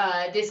 that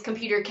this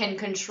computer can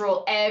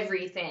control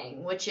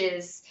everything, which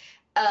is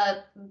a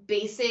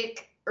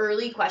basic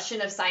early question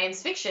of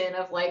science fiction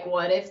of, like,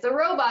 what if the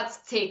robots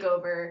take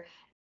over?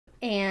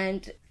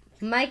 And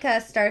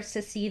Micah starts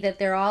to see that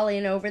they're all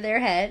in over their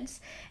heads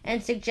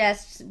and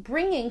suggests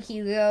bringing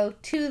Hugo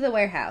to the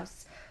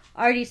warehouse.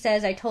 Artie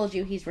says, I told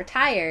you he's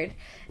retired.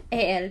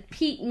 And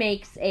Pete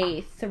makes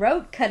a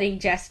throat-cutting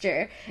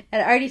gesture.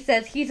 And Artie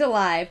says, he's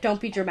alive,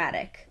 don't be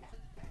dramatic.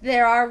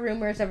 There are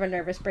rumors of a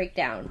nervous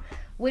breakdown,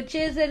 which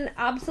is an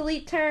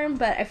obsolete term,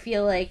 but I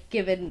feel like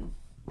given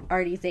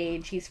Artie's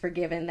age, he's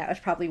forgiven. That was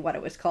probably what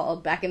it was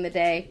called back in the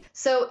day.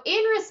 So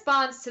in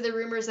response to the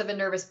rumors of a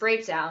nervous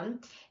breakdown,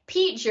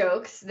 Pete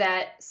jokes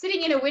that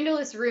sitting in a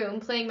windowless room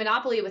playing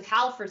Monopoly with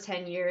Hal for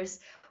 10 years,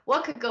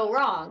 what could go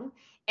wrong?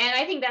 And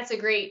I think that's a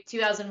great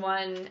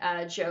 2001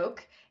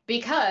 joke,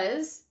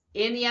 because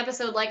in the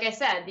episode, like I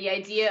said, the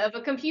idea of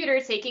a computer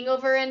taking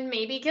over and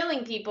maybe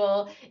killing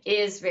people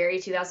is very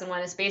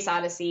 2001: A Space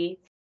Odyssey.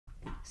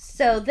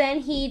 So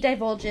then he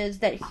divulges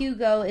that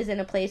Hugo is in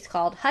a place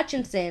called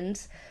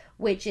Hutchinson's,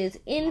 which is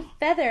in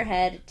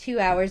Featherhead, 2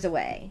 hours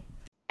away.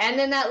 And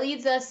then that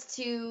leads us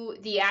to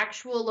the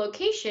actual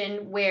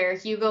location where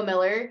Hugo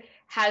Miller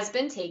has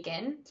been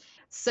taken.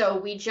 So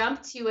we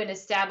jump to an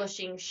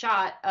establishing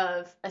shot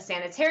of a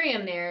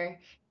sanitarium there,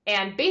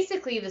 and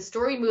basically the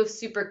story moves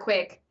super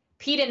quick.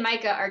 Pete and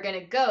Micah are going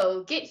to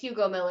go get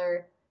Hugo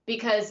Miller,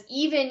 because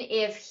even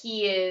if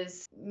he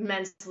is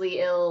mentally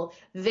ill,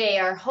 they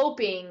are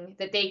hoping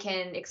that they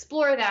can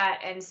explore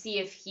that and see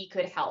if he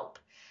could help.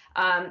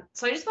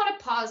 So I just want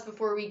to pause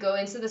before we go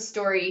into the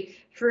story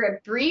for a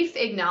brief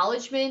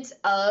acknowledgement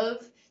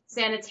of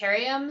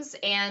sanitariums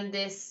and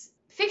this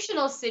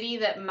fictional city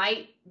that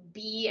might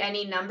be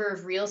any number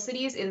of real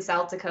cities in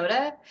South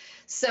Dakota.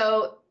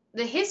 So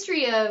the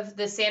history of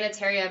the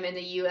sanitarium in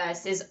the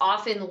U.S. is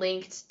often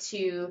linked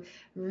to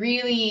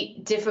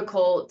really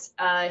difficult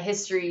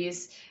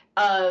histories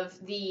of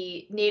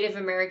the Native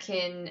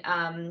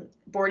American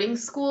boarding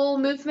school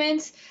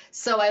movement.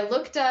 So I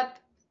looked up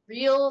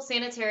real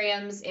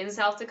sanitariums in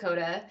South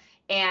Dakota,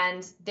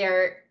 and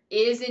there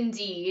is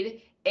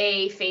indeed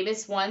a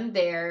famous one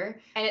there,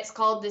 and it's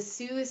called the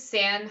Sioux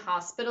San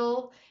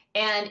Hospital,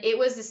 and it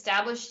was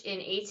established in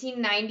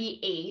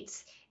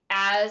 1898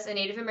 as a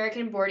Native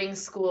American boarding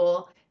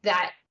school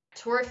that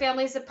tore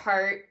families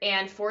apart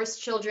and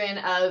forced children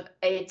of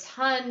a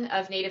ton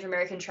of Native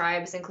American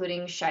tribes,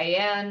 including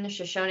Cheyenne,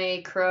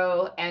 Shoshone,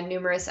 Crow, and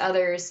numerous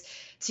others,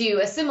 to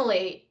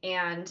assimilate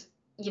and,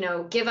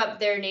 give up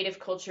their native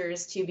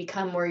cultures to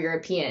become more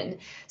European.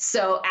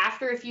 So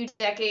after a few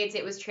decades,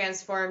 it was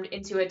transformed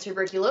into a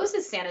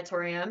tuberculosis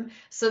sanatorium.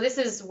 So this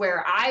is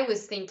where I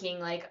was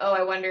thinking, like, oh,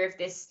 I wonder if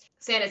this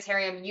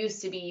sanitarium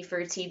used to be for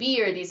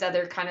TB or these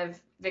other kind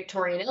of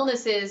Victorian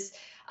illnesses.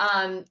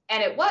 And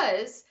it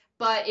was,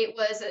 but it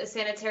was a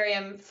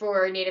sanitarium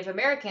for Native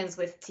Americans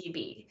with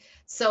TB.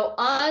 So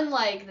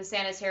unlike the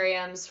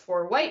sanitariums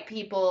for white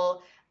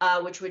people,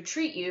 which would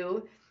treat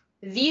you,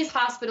 these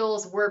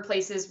hospitals were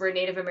places where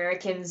Native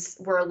Americans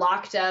were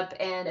locked up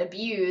and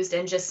abused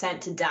and just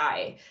sent to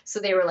die. So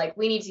they were like,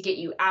 we need to get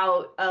you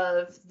out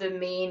of the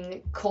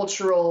main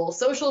cultural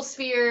social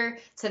sphere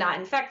to not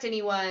infect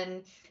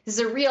anyone. This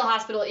is a real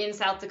hospital in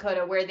South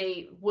Dakota where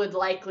they would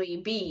likely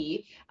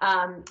be,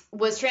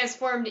 was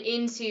transformed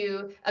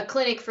into a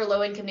clinic for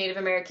low-income Native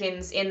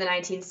Americans in the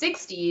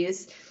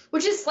 1960s,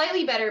 which is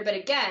slightly better, but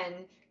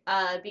again,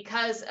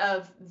 because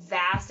of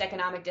vast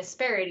economic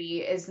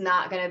disparity, is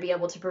not going to be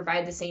able to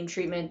provide the same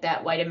treatment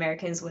that white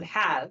Americans would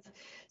have.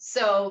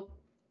 So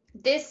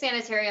this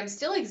sanitarium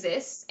still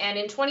exists, and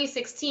in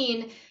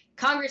 2016,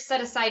 Congress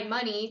set aside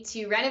money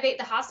to renovate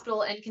the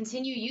hospital and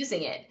continue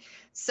using it.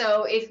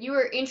 So if you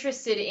are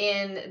interested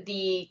in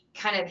the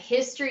kind of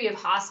history of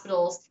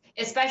hospitals,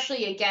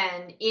 especially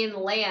again in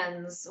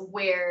lands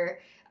where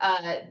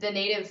the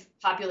Native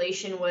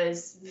population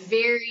was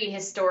very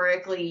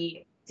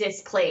historically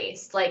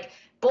displaced, like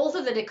both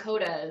of the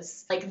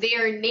Dakotas, like they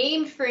are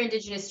named for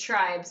indigenous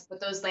tribes, but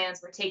those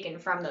lands were taken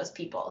from those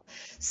people.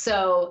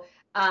 So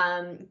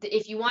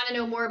if you want to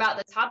know more about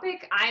the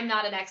topic, I'm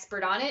not an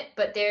expert on it,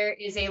 but there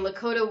is a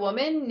Lakota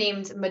woman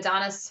named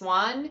Madonna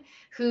Swan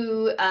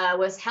who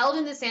was held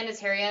in the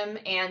sanitarium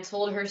and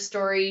told her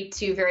story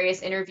to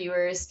various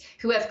interviewers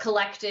who have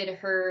collected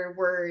her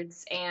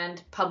words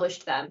and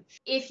published them.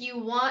 If you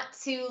want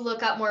to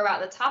look up more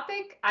about the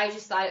topic, I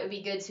just thought it would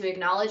be good to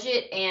acknowledge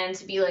it and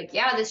to be like,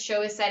 yeah, this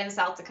show is set in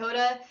South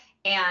Dakota,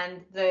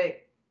 and the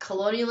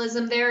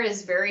colonialism there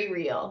is very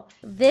real.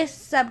 This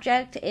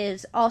subject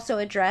is also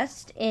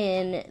addressed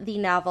in the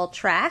novel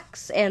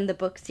Tracks and the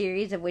book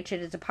series of which it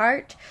is a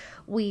part.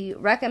 We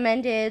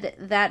recommended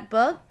that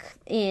book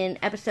in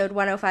episode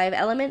 105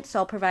 Elements, so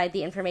I'll provide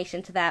the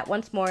information to that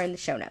once more in the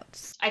show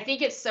notes. I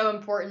think it's so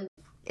important.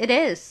 It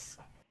is.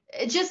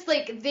 Just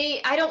like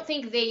I don't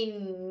think they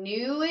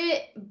knew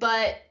it,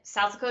 but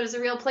South Dakota is a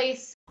real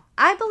place.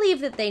 I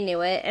believe that they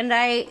knew it, and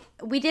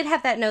we did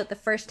have that note the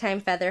first time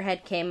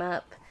Featherhead came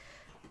up,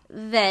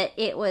 that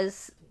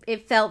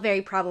it felt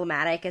very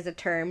problematic as a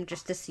term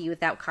just to see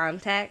without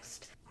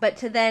context. But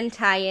to then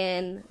tie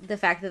in the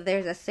fact that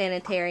there's a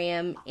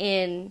sanitarium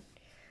in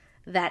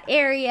that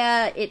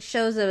area, it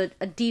shows a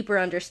deeper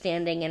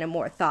understanding and a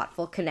more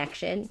thoughtful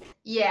connection.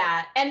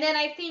 Yeah, and then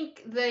I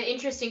think the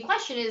interesting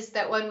question is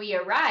that when we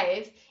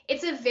arrive,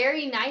 it's a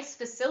very nice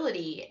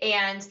facility,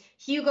 and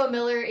Hugo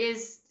Miller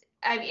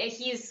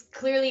he's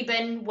clearly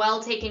been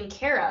well taken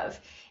care of.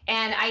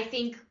 And I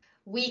think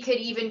we could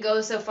even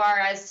go so far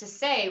as to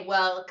say,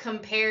 well,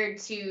 compared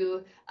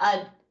to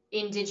an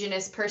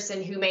indigenous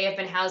person who may have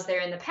been housed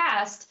there in the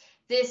past,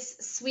 this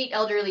sweet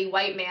elderly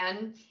white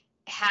man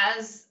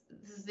has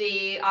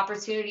the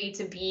opportunity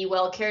to be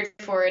well cared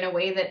for in a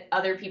way that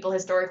other people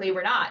historically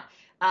were not.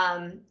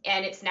 And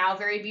it's now a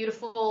very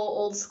beautiful,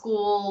 old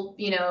school,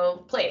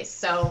 place.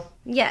 So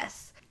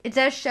yes, it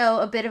does show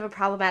a bit of a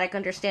problematic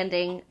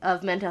understanding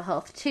of mental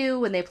health too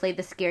when they play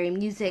the scary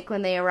music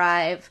when they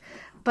arrive.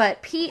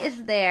 But Pete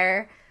is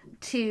there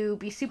to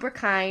be super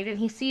kind, and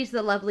he sees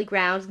the lovely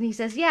grounds, and he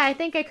says, yeah, I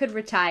think I could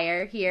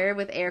retire here,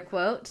 with air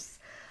quotes.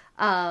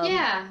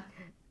 Yeah.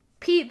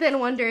 Pete then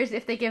wonders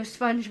if they give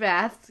sponge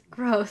baths.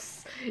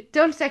 Gross.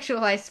 Don't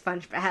sexualize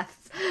sponge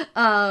baths.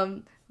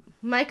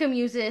 Micah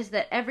muses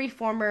that every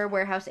former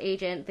warehouse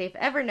agent they've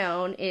ever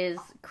known is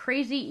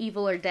crazy,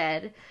 evil, or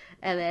dead.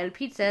 And then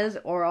Pete says,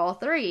 or all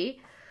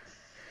three.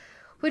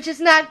 Which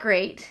is not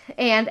great.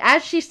 And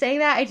as she's saying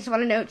that, I just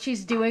want to note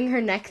she's doing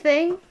her neck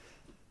thing.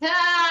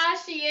 Ah,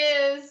 she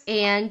is.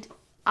 And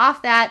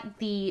off that,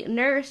 the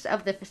nurse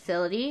of the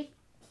facility,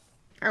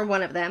 or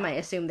one of them, I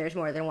assume there's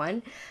more than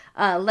one,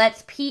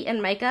 lets Pete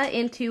and Micah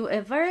into a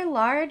very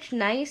large,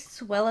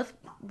 nice,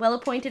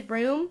 well-appointed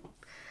room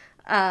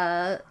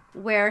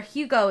where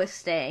Hugo is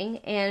staying,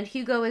 and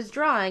Hugo is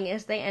drawing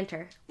as they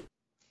enter.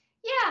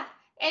 Yeah,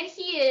 and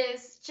he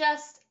is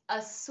just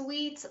a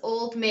sweet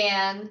old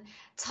man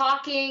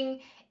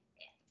talking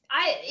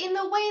in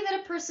the way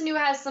that a person who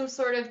has some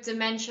sort of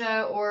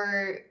dementia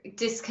or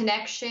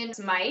disconnection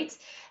might.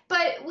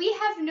 But we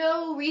have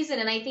no reason,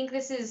 and I think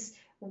this is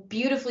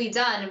beautifully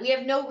done, we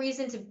have no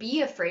reason to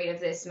be afraid of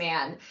this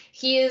man.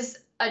 He is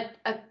a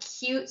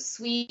cute,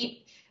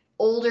 sweet,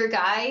 older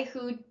guy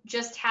who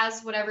just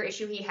has whatever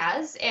issue he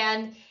has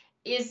and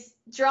is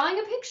drawing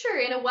a picture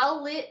in a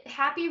well-lit,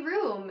 happy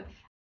room.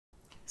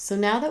 So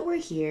now that we're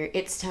here,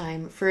 it's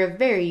time for a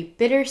very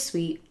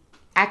bittersweet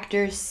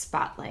actor's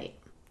spotlight.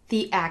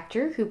 The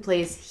actor who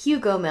plays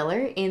Hugo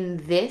Miller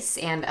in this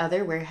and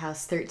other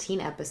Warehouse 13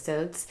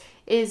 episodes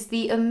is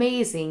the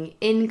amazing,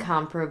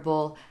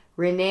 incomparable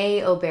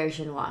René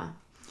Auberjonois.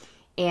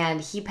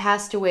 And he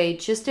passed away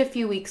just a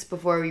few weeks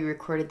before we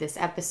recorded this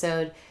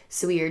episode,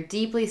 so we are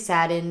deeply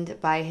saddened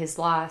by his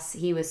loss.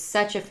 He was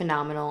such a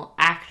phenomenal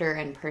actor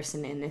and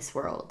person in this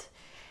world.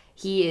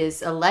 He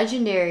is a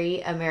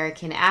legendary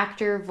American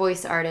actor,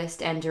 voice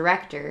artist, and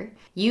director.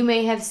 You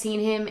may have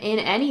seen him in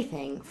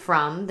anything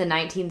from the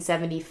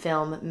 1970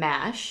 film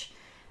MASH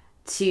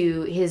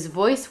to his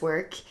voice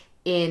work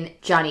in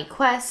Jonny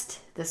Quest,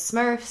 The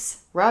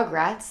Smurfs,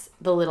 Rugrats,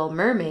 The Little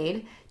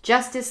Mermaid,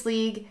 Justice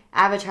League,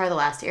 Avatar: The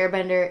Last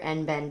Airbender,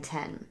 and Ben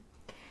 10.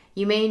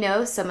 You may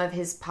know some of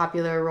his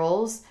popular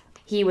roles.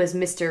 He was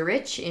Mr.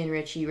 Rich in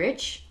Richie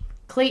Rich,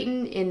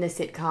 Clayton in the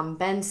sitcom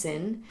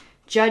Benson,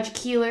 Judge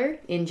Keeler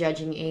in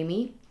Judging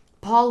Amy,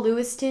 Paul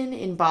Lewiston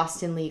in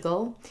Boston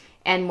Legal,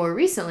 and more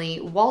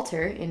recently,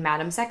 Walter in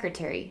Madam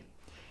Secretary.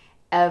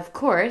 Of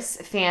course,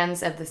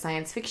 fans of the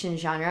science fiction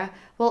genre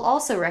will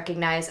also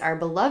recognize our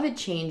beloved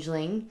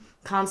changeling,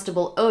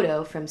 Constable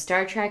Odo from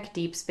Star Trek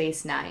Deep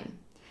Space Nine.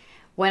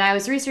 When I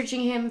was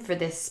researching him for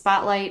this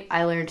spotlight,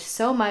 I learned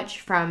so much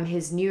from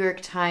his New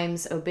York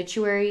Times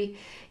obituary,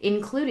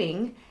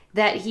 including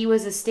that he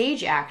was a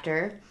stage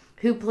actor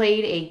who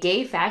played a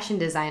gay fashion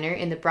designer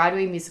in the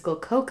Broadway musical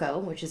Coco,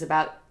 which is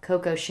about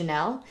Coco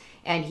Chanel,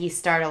 and he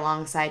starred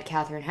alongside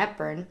Katharine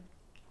Hepburn.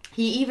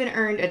 He even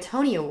earned a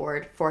Tony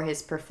Award for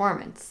his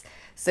performance.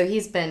 So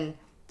he's been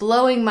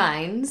blowing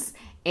minds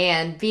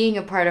and being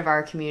a part of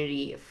our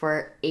community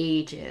for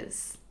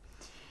ages.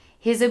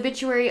 His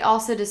obituary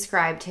also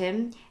described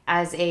him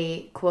as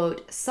a,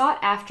 quote,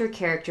 sought-after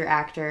character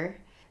actor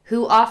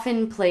who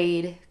often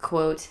played,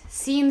 quote,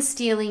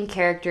 scene-stealing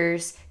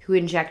characters who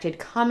injected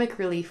comic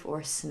relief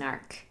or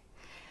snark.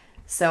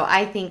 So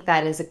I think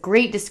that is a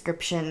great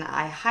description.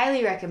 I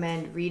highly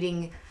recommend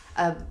reading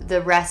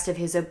the rest of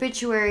his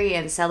obituary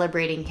and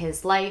celebrating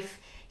his life.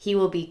 He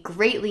will be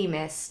greatly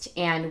missed,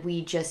 and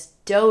we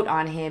just dote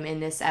on him in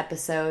this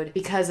episode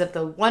because of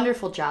the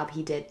wonderful job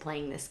he did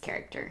playing this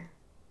character.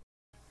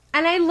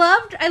 And I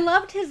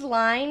loved his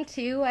line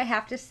too, I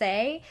have to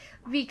say,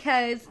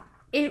 because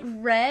it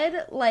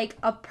read like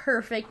a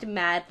perfect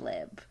Mad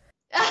Lib.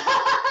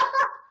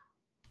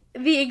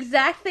 The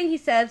exact thing he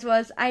says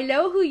was, "I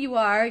know who you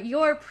are.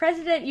 You're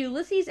President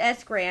Ulysses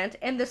S. Grant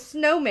and the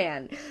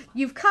Snowman.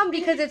 You've come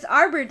because it's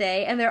Arbor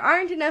Day and there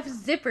aren't enough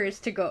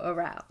zippers to go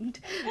around."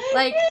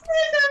 Like,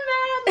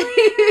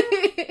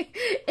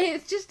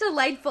 it's just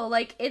delightful.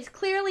 Like, it's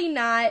clearly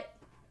not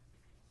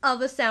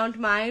of a sound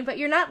mind, but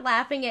you're not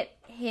laughing at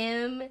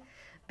him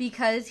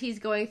because he's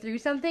going through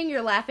something.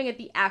 You're laughing at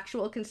the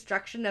actual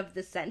construction of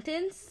the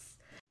sentence.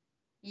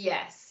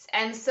 Yes.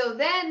 And so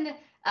then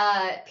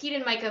Pete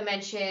and Micah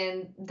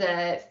mention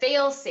the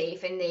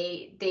fail-safe, and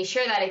they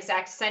share that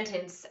exact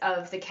sentence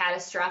of the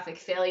catastrophic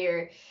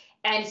failure.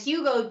 And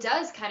Hugo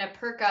does kind of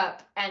perk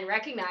up and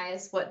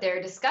recognize what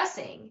they're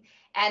discussing.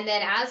 And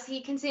then as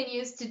he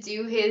continues to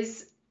do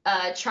his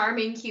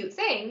charming, cute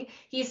thing,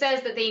 he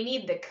says that they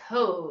need the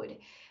code,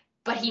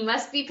 but he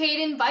must be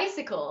paid in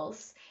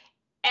bicycles.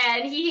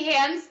 And he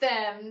hands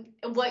them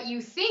what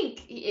you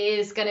think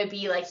is going to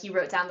be like he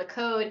wrote down the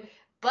code,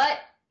 but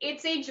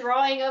it's a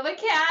drawing of a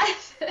cat.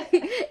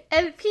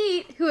 And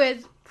Pete, who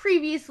has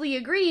previously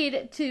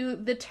agreed to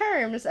the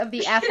terms of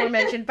the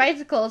aforementioned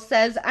bicycles,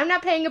 says, "I'm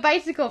not paying a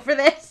bicycle for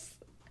this."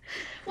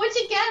 Which,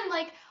 again,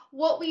 like,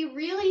 what we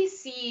really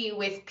see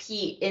with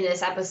Pete in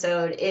this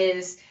episode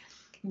is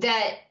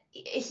that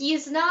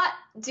he's not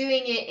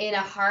doing it in a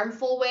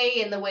harmful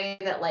way, in the way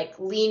that, like,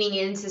 leaning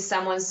into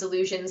someone's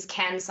delusions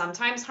can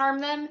sometimes harm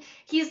them.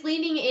 He's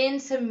leaning in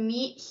to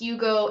meet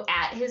Hugo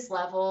at his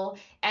level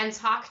and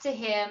talk to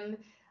him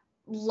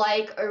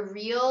like a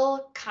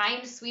real,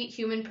 kind, sweet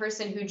human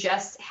person who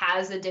just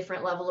has a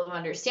different level of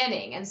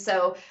understanding. And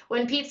so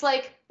when Pete's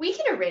like, "We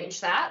can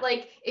arrange that.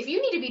 Like, if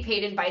you need to be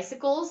paid in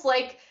bicycles,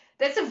 like,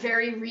 that's a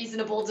very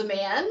reasonable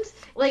demand."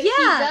 Like,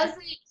 yeah.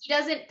 he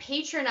doesn't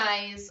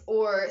patronize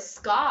or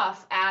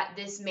scoff at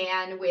this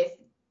man with,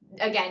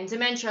 again,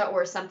 dementia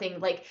or something.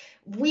 Like,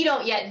 we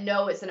don't yet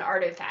know it's an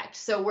artifact,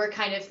 so we're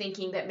kind of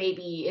thinking that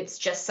maybe it's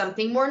just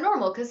something more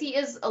normal because he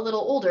is a little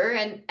older,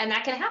 and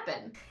that can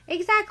happen.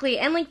 Exactly.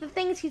 And, like, the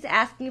things he's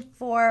asking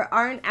for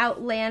aren't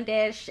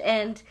outlandish,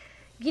 and,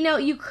 you know,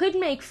 you could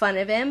make fun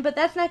of him, but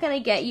that's not going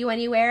to get you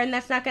anywhere, and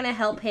that's not going to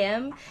help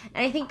him.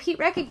 And I think Pete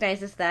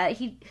recognizes that.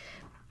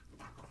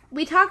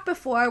 We talked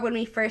before when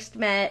we first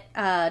met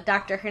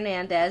Dr.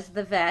 Hernandez,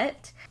 the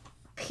vet.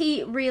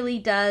 Pete really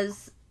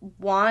does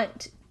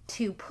want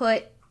to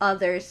put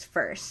others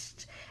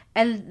first.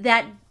 And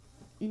that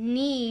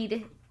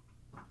need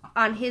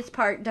on his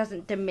part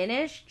doesn't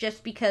diminish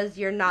just because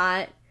you're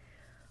not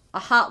a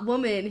hot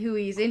woman who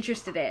he's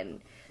interested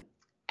in.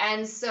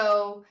 And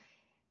so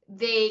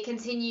they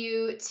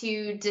continue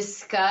to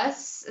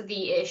discuss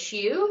the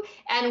issue.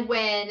 And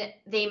when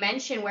they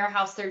mention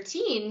Warehouse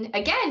 13,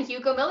 again,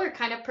 Hugo Miller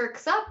kind of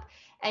perks up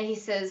and he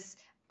says,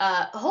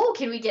 "Oh,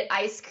 can we get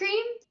ice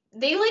cream?"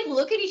 They, like,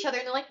 look at each other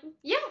and they're like,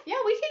 yeah,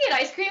 we can get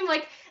ice cream.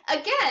 Like,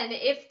 again,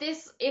 if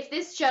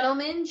this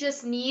gentleman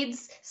just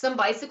needs some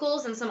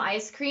bicycles and some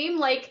ice cream,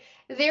 like,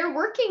 they're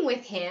working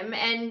with him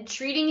and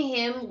treating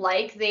him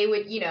like they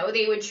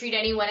would treat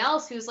anyone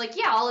else who's like,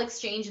 "Yeah, I'll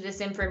exchange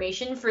this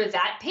information for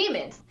that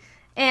payment."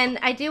 And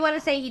I do want to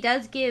say he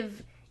does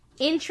give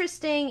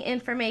interesting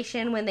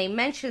information when they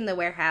mention the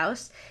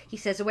warehouse. He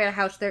says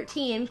Warehouse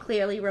 13,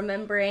 clearly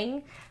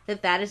remembering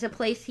that is a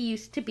place he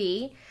used to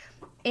be.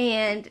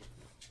 And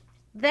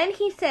then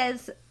he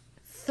says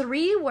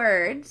 3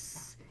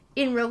 words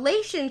in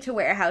relation to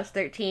Warehouse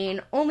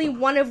 13, only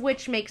one of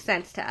which makes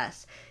sense to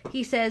us.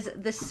 He says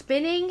the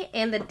spinning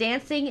and the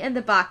dancing and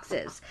the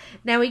boxes.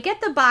 Now, we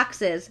get the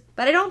boxes,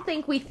 but I don't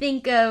think we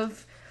think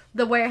of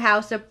the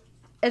warehouse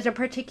as a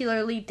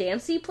particularly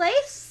dancey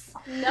place.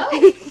 No,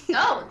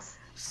 don't.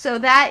 So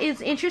that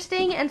is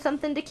interesting and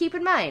something to keep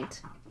in mind.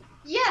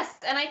 Yes,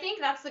 and I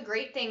think that's the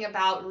great thing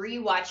about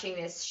rewatching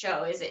this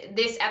show, is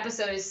this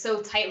episode is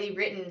so tightly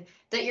written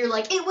that you're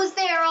like, it was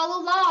there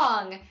all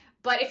along.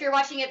 But if you're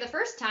watching it the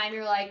first time,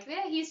 you're like,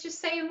 yeah, he's just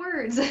saying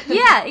words.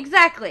 Yeah,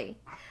 exactly.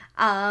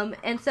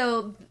 And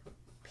so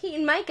Pete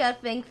and Micah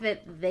think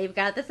that they've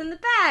got this in the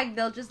bag.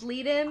 They'll just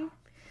lead him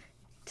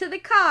to the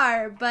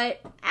car.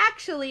 But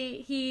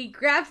actually, he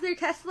grabs their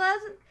Teslas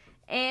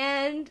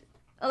and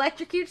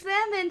electrocutes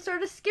them and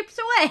sort of skips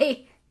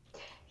away.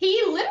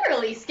 He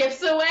literally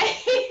skips away.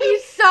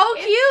 He's so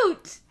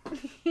cute.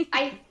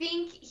 I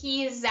think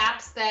he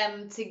zaps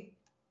them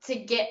to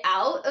get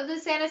out of the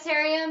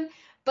sanitarium,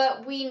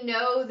 but we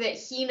know that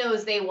he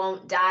knows they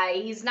won't die.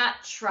 He's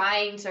not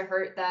trying to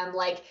hurt them.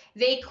 Like,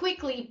 they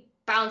quickly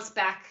bounce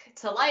back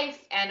to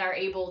life and are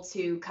able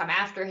to come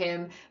after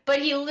him,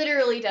 but he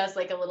literally does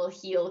like a little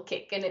heel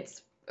kick, and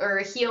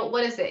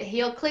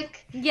heel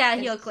click? Yeah,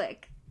 heel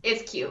click.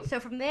 It's cute. So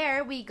from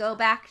there, we go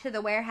back to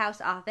the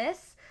warehouse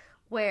office,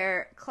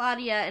 where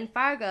Claudia and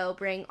Fargo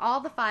bring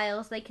all the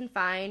files they can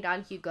find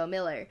on Hugo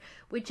Miller,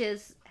 which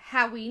is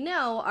how we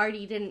know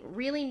Artie didn't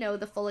really know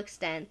the full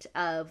extent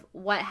of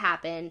what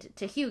happened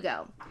to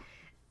Hugo.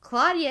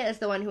 Claudia is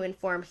the one who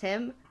informs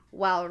him,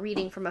 while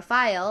reading from a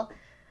file,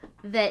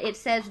 that it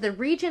says the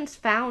regents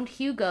found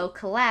Hugo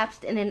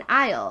collapsed in an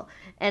aisle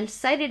and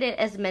cited it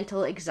as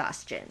mental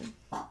exhaustion.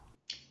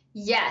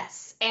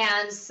 Yes,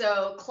 and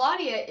so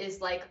Claudia is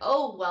like,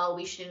 oh, well,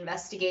 we should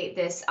investigate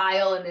this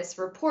aisle in this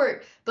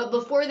report. But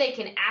before they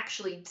can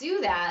actually do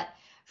that,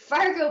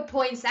 Fargo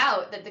points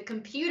out that the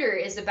computer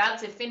is about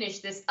to finish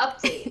this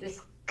update.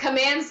 This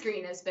command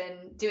screen has been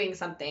doing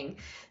something.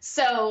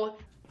 So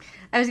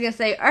I was going to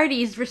say,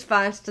 Artie's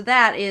response to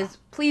that is,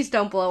 please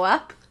don't blow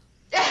up.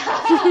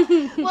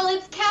 Well,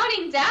 it's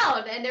counting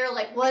down, and they're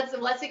like, what's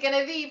it going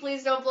to be?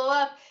 Please don't blow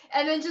up.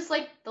 And then just,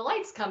 like, the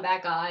lights come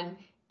back on.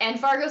 And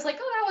Fargo's like,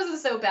 oh, that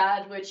wasn't so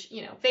bad, which,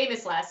 you know,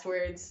 famous last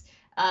words.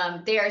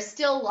 They are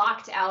still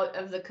locked out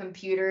of the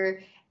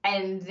computer.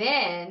 And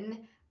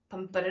then,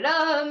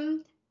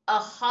 a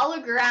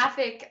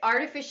holographic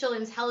artificial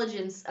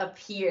intelligence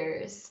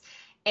appears.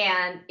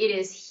 And it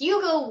is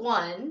Hugo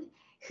 1,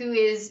 who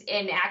is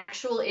an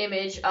actual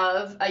image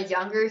of a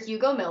younger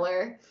Hugo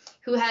Miller,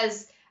 who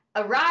has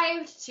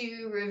arrived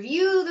to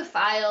review the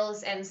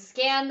files and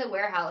scan the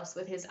warehouse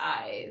with his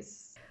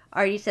eyes.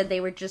 Artie said they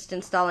were just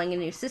installing a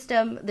new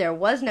system. There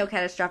was no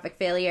catastrophic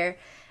failure.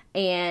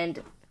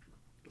 And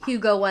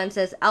Hugo 1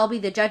 says, I'll be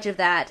the judge of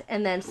that,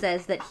 and then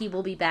says that he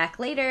will be back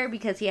later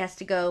because he has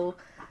to go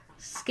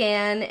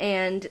scan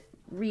and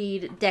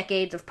read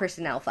decades of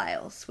personnel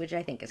files, which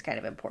I think is kind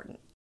of important.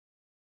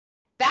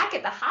 Back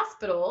at the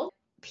hospital,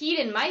 Pete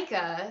and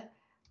Micah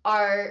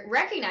are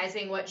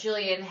recognizing what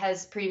Jillian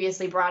has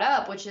previously brought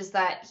up, which is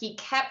that he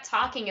kept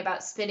talking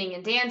about spinning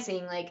and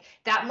dancing, like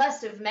that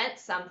must have meant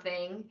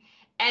something.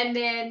 And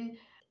then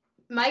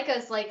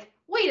Micah's like,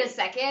 wait a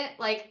second,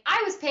 like,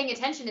 I was paying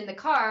attention in the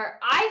car.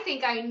 I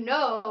think I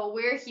know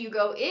where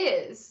Hugo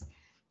is.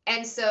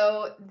 And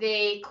so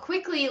they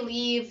quickly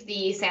leave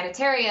the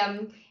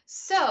sanitarium.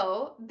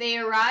 So they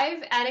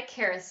arrive at a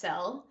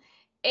carousel,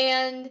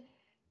 and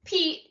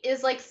Pete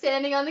is, like,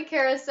 standing on the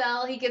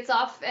carousel. He gets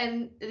off,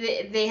 and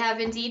they have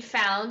indeed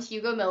found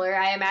Hugo Miller.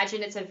 I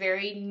imagine it's a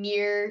very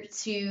near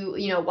to,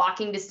 you know,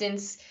 walking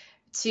distance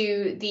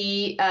to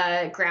the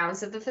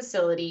grounds of the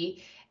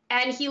facility.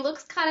 And he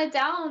looks kind of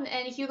down,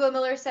 and Hugo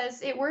Miller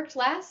says, it worked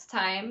last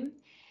time.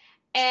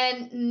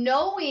 And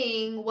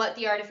knowing what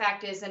the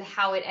artifact is and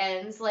how it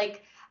ends,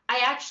 like,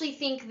 I actually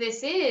think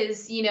this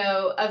is, you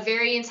know, a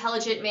very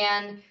intelligent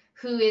man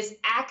who is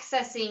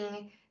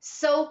accessing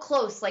so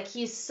close, like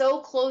he's so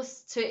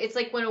close to, it's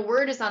like when a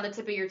word is on the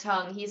tip of your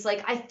tongue, he's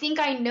like, I think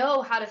I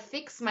know how to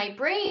fix my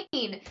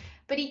brain,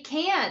 but he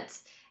can't.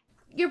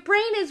 Your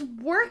brain is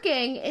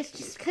working, it's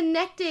just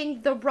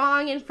connecting the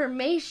wrong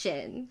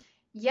information.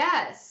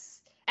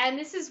 Yes. And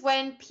this is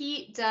when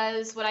Pete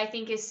does what I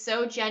think is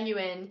so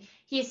genuine.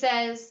 He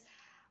says,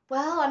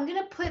 well, I'm going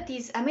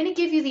to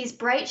give you these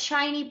bright,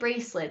 shiny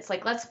bracelets.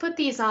 Like, let's put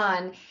these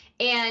on.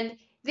 And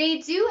they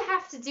do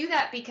have to do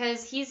that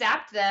because he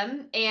zapped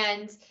them,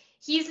 and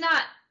he's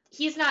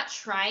not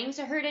trying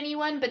to hurt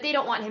anyone, but they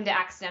don't want him to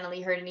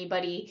accidentally hurt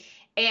anybody.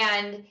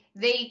 And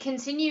they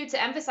continue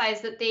to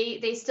emphasize that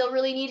they still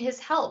really need his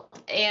help.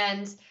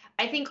 And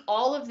I think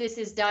all of this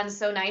is done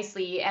so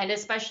nicely, and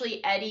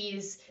especially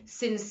Eddie's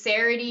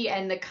sincerity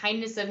and the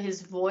kindness of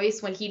his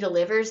voice when he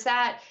delivers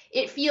that,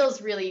 it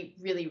feels really,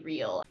 really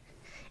real.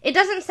 It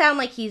doesn't sound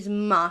like he's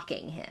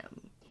mocking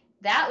him.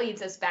 That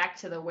leads us back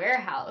to the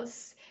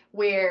warehouse,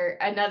 where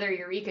another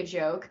Eureka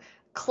joke,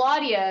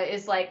 Claudia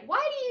is like,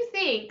 why do you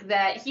think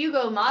that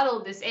Hugo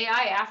modeled this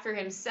AI after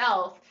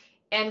himself?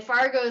 And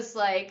Fargo's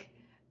like,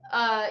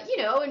 you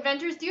know,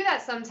 inventors do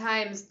that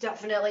sometimes.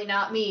 Definitely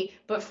not me.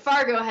 But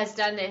Fargo has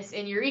done this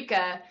in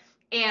Eureka.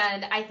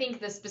 And I think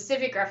the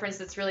specific reference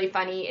that's really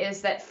funny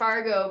is that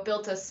Fargo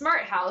built a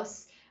smart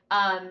house,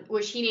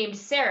 which he named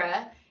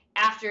Sarah,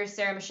 after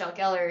Sarah Michelle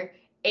Gellar.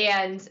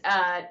 And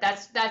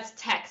that's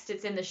text.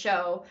 It's in the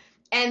show.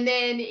 And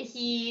then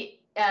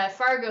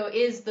Fargo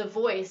is the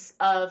voice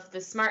of the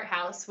smart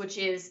house, which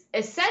is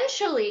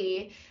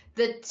essentially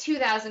the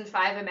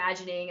 2005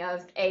 imagining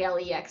of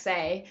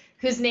Alexa,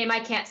 whose name I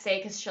can't say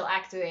because she'll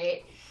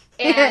activate.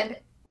 And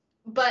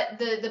but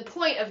the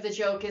point of the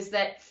joke is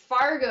that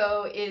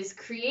Fargo is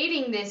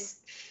creating this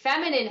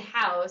feminine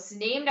house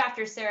named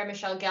after Sarah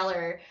Michelle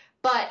Gellar,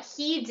 but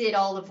he did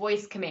all the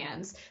voice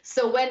commands.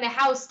 So when the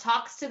house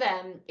talks to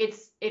them,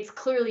 it's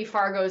clearly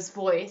Fargo's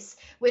voice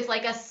with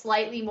like a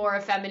slightly more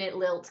effeminate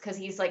lilt, because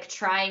he's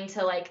trying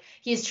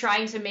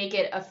to make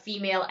it a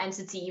female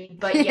entity,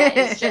 but yet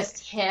it's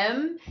just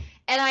him.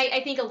 And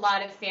I think a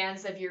lot of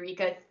fans of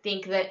Eureka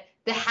think that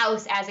the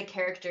house as a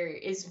character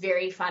is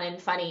very fun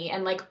and funny,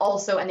 and like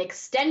also an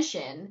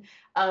extension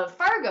of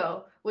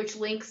Fargo, which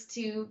links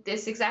to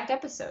this exact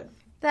episode.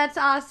 That's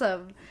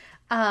awesome.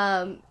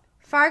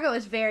 Fargo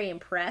is very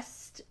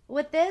impressed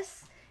with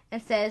this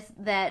and says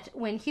that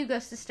when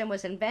Hugo's system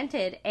was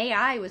invented,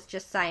 AI was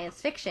just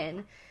science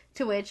fiction,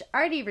 to which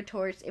Artie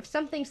retorts, if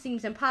something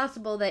seems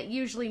impossible, that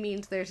usually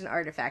means there's an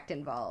artifact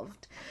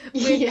involved.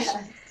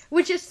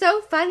 Which is so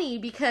funny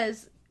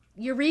because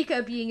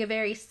Eureka being a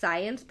very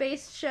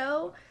science-based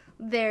show,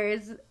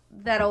 there's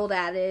that old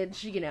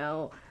adage, you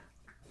know,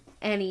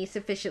 any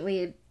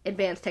sufficiently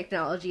advanced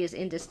technology is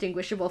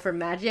indistinguishable from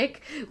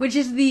magic, which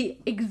is the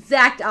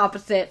exact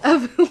opposite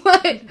of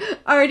what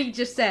Artie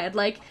just said.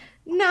 Like,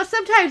 no,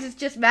 sometimes it's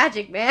just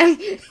magic, man.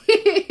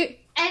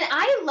 And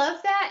I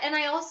love that, and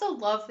I also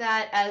love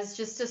that as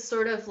just a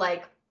sort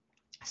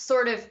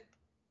of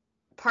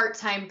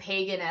part-time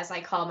pagan, as I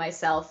call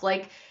myself.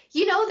 Like,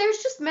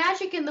 there's just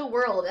magic in the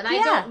world, and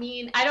I don't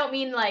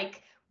mean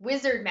like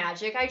wizard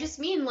magic. I just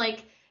mean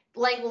like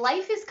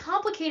life is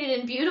complicated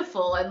and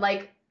beautiful, and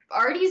like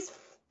Artie's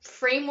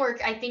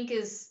framework, I think,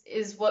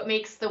 is what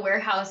makes the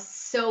warehouse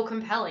so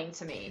compelling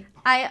to me.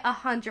 I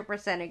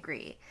 100%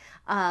 agree.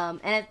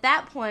 And at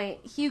that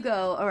point,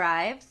 Hugo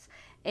arrives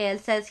and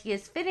says he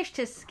has finished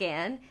his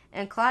scan,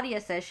 and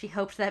Claudia says she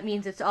hopes that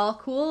means it's all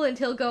cool and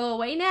he'll go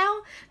away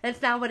now.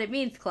 That's not what it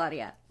means,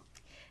 Claudia.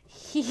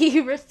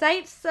 He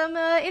recites some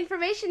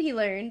information he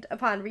learned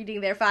upon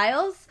reading their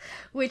files,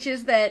 which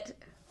is that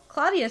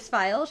Claudia's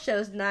file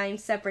shows 9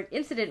 separate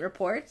incident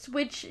reports,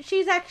 which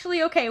she's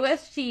actually okay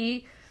with.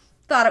 She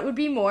thought it would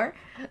be more.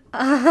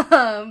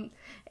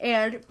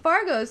 And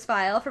Fargo's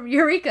file from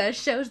Eureka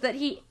shows that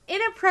he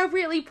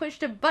inappropriately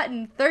pushed a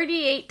button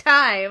 38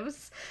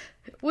 times,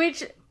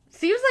 which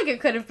seems like it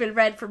could have been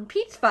read from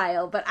Pete's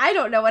file, but I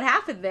don't know what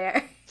happened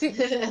there.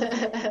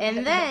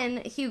 And then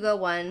Hugo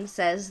 1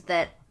 says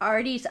that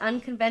Artie's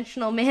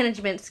unconventional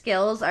management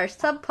skills are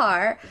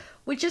subpar,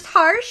 which is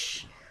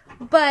harsh,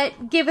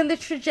 but given the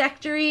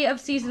trajectory of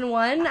season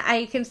 1,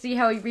 I can see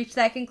how he reached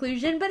that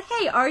conclusion. But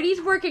hey,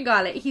 Artie's working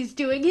on it. He's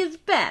doing his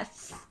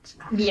best.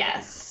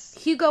 Yes.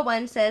 Hugo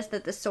 1 says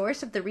that the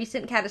source of the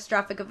recent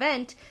catastrophic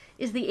event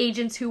is the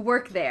agents who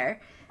work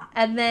there,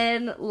 and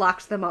then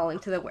locks them all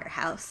into the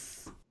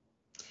warehouse.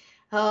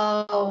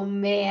 Oh,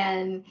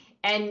 man.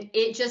 And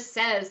it just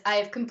says, I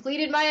have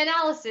completed my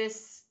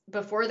analysis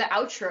before the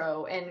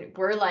outro, and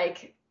we're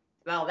like,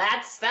 well,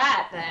 that's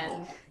that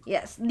then.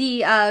 Yes,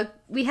 we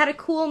had a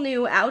cool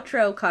new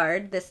outro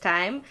card this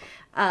time.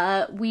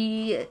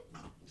 We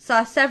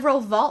saw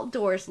several vault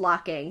doors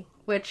locking,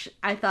 which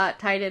I thought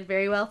tied in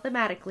very well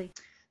thematically.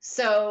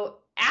 So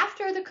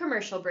after the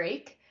commercial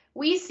break,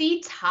 we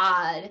see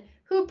Todd,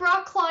 who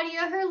brought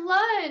Claudia her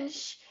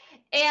lunch,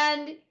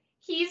 and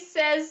he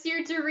says,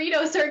 your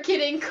Doritos are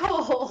getting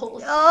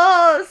cold.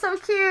 Oh, so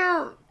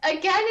cute.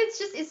 Again,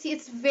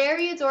 it's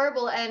very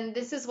adorable, and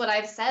this is what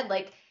I've said,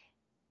 like,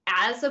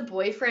 as a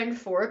boyfriend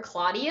for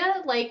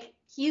Claudia, like,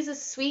 he's a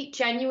sweet,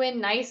 genuine,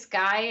 nice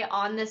guy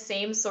on the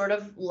same sort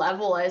of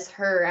level as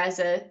her as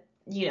a,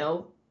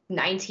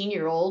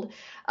 19-year-old.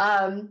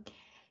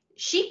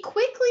 She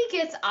quickly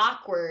gets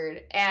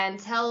awkward and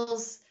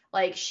tells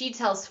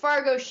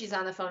Fargo she's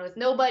on the phone with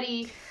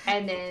nobody,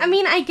 and then... I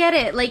mean, I get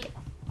it. Like,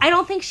 I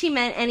don't think she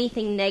meant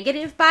anything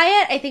negative by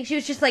it. I think she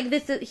was just like,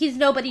 he's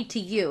nobody to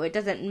you. It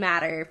doesn't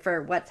matter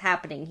for what's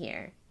happening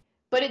here.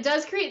 But it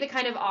does create the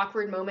kind of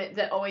awkward moment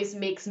that always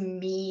makes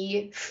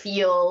me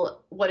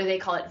feel, what do they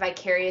call it,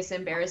 vicarious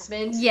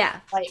embarrassment? Yeah.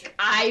 Like,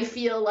 I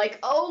feel like,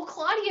 oh,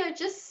 Claudia,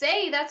 just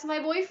say that's my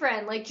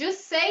boyfriend. Like,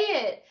 just say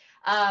it.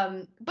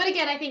 But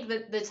again, I think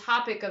that the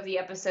topic of the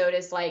episode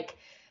is, like,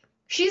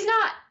 she's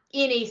not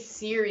in a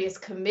serious,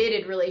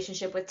 committed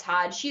relationship with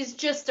Todd. She's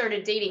just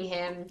started dating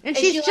him. And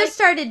she's just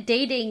started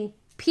dating,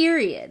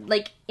 period.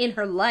 Like, in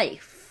her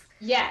life.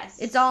 Yes.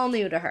 It's all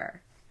new to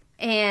her.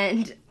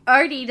 And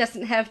Artie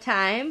doesn't have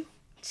time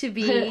to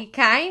be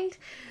kind,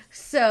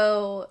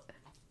 so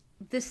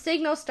the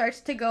signal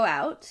starts to go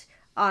out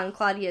on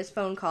Claudia's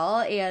phone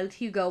call, and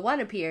Hugo 1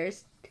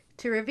 appears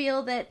to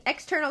reveal that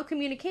external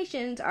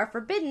communications are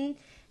forbidden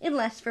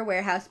unless for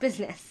warehouse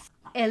business.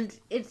 And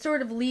it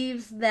sort of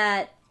leaves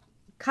that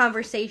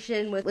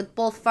conversation with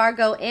both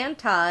Fargo and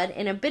Todd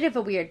in a bit of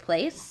a weird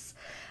place.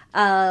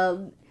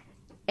 And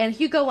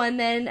Hugo 1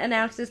 then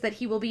announces that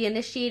he will be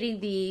initiating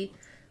the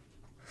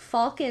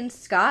Falcon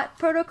Scott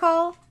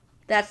protocol.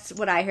 That's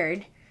what I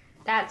heard.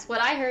 That's what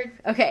I heard.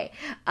 Okay.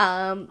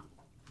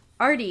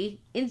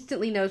 Artie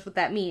instantly knows what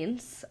that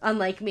means,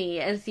 unlike me,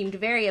 and seemed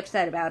very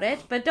upset about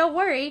it. But don't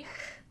worry,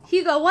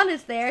 Hugo 1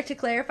 is there to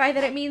clarify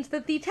that it means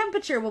that the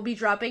temperature will be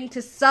dropping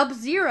to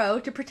sub-zero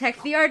to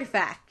protect the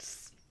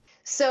artifacts.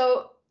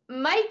 So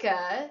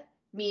Micah,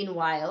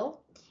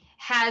 meanwhile,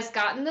 has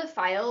gotten the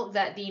file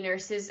that the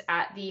nurses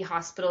at the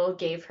hospital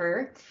gave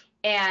her.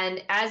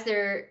 And as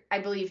they're, I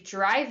believe,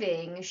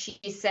 driving, she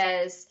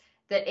says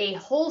that a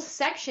whole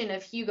section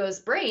of Hugo's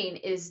brain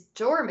is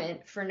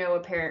dormant for no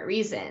apparent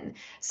reason.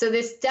 So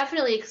this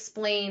definitely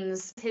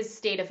explains his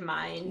state of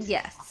mind.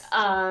 Yes.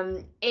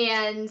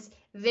 And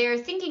they're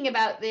thinking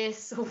about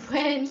this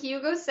when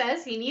Hugo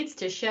says he needs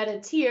to shed a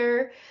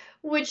tear,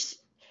 which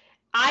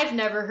I've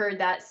never heard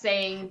that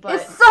saying, but...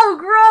 It's so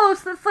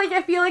gross! That's like,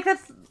 I feel like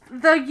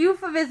the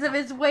euphemism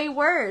is way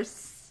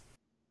worse.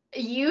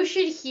 You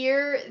should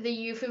hear the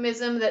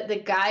euphemism that the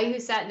guy who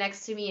sat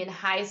next to me in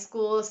high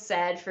school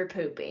said for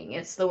pooping.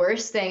 It's the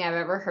worst thing I've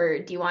ever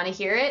heard. Do you want to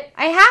hear it?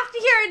 I have to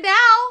hear it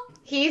now!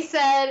 He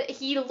said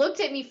he looked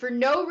at me for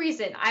no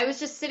reason. I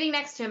was just sitting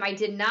next to him. I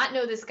did not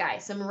know this guy.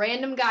 Some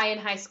random guy in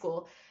high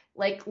school,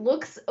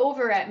 looks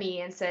over at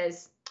me and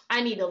says,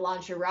 I need to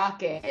launch a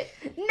rocket.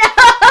 No!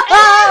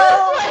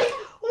 I was like,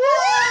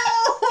 what?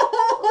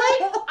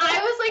 Like,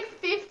 I was like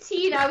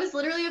 15. I was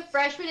literally a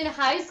freshman in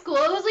high school.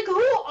 I was like,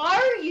 who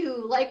are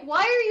you? Like,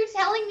 why are you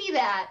telling me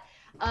that?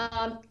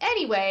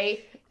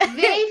 Anyway,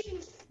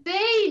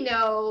 they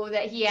know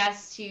that he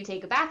has to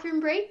take a bathroom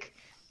break,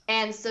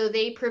 and so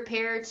they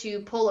prepare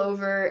to pull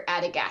over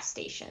at a gas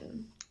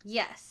station.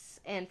 Yes,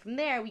 and from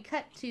there we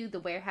cut to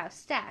the warehouse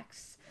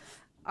stacks.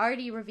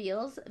 Artie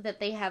reveals that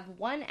they have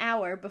 1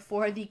 hour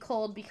before the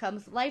cold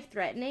becomes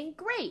life-threatening.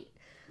 Great.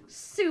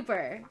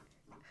 Super.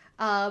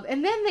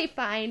 And then they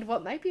find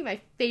what might be my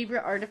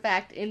favorite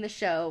artifact in the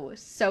show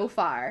so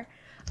far.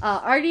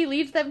 Artie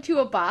leads them to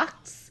a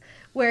box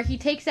where he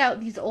takes out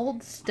these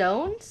old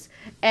stones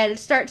and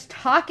starts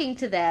talking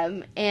to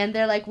them, and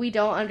they're like, we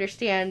don't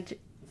understand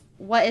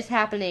what is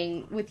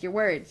happening with your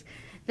words.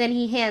 Then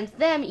he hands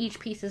them each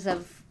pieces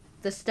of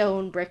the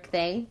stone brick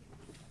thing,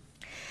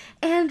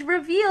 and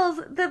reveals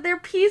that they're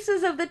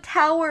pieces of the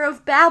Tower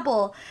of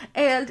Babel,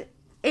 and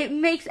it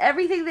makes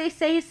everything they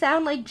say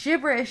sound like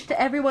gibberish to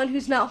everyone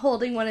who's not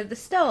holding one of the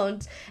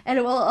stones, and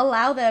it will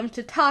allow them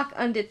to talk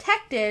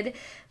undetected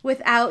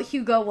without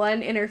Hugo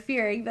One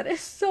interfering. That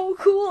is so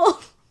cool.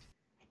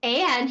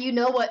 And you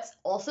know what's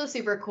also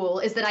super cool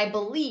is that I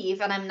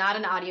believe, and I'm not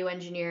an audio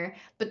engineer,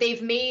 but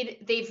they've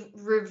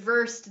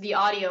reversed the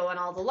audio on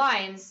all the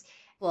lines.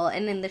 Well,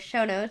 and in the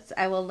show notes,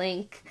 I will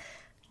link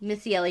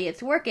Missy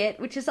Elliott's Work It,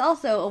 which is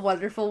also a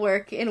wonderful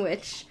work in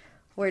which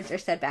words are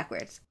said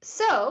backwards.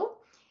 So,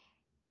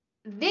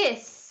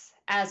 this,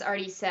 as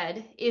Artie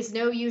said, is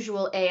no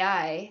usual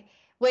AI.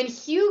 When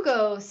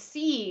Hugo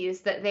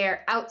sees that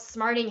they're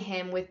outsmarting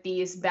him with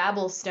these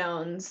Babel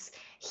stones,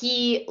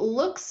 he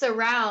looks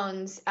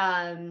around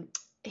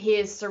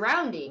his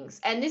surroundings.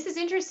 And this is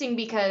interesting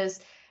because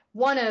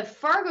one of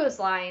Fargo's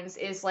lines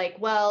is like,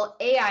 well,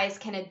 AIs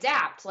can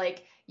adapt.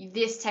 Like,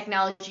 this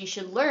technology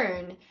should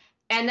learn.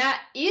 And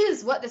that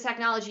is what the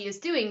technology is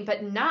doing,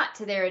 but not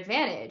to their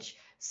advantage.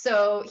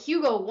 So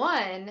Hugo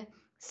One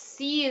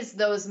sees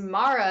those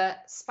Mara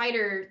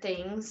spider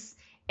things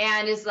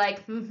and is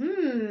like,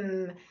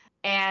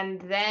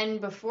 And then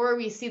before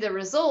we see the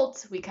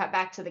result, we cut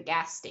back to the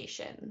gas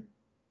station.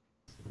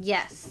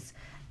 Yes.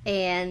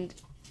 And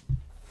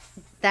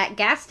that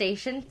gas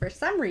station, for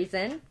some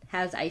reason,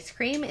 has ice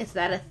cream. Is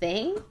that a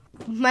thing?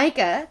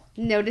 Micah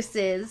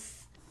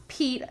notices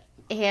Pete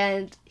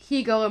and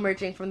Hugo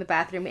emerging from the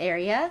bathroom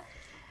area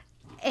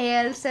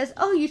and says,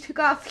 oh, you took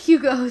off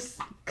Hugo's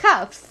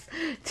cuffs.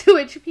 To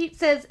which Pete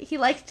says he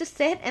likes to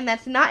sit, and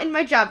that's not in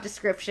my job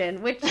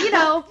description. Which,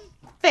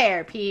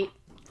 fair, Pete.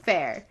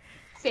 Fair.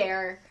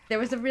 There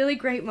was a really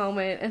great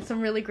moment and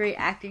some really great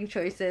acting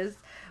choices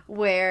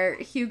where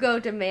Hugo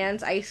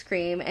demands ice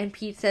cream and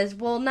Pete says,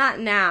 well, not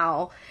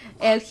now.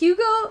 And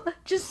Hugo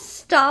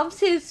just stomps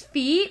his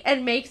feet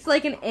and makes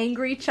like an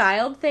angry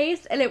child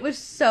face, and it was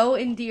so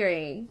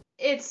endearing.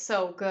 It's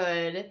so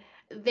good.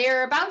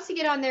 They're about to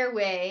get on their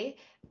way.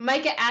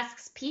 Micah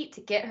asks Pete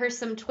to get her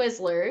some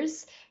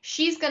Twizzlers.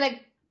 She's gonna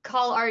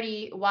call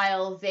Artie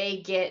while they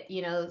get,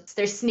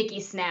 their sneaky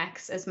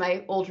snacks, as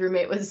my old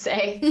roommate would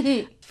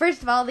say.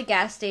 First of all, the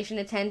gas station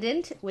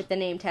attendant with the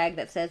name tag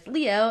that says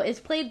Leo is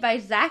played by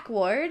Zach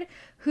Ward,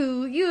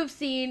 who you have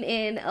seen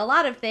in a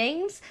lot of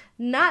things,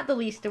 not the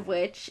least of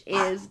which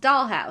is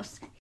Dollhouse.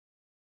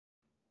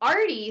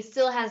 Artie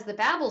still has the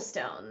Babel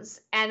stones,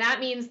 and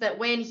that means that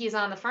when he's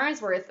on the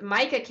Farnsworth,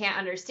 Micah can't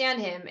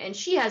understand him, and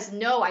she has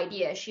no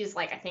idea. She's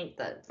like, I think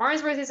the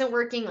Farnsworth isn't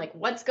working, like,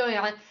 what's going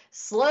on?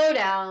 Slow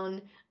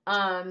down.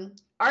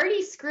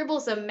 Artie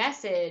scribbles a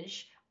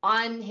message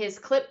on his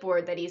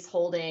clipboard that he's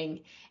holding,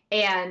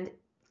 and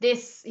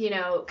this,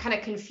 kind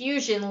of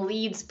confusion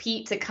leads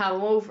Pete to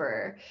come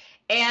over.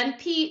 And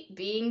Pete,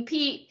 being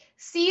Pete,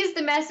 sees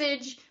the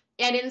message,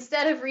 and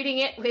instead of reading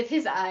it with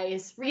his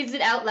eyes, reads it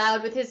out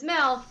loud with his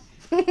mouth.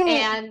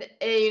 And,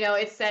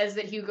 it says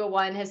that Hugo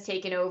One has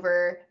taken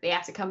over. They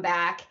have to come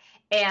back.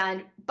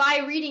 And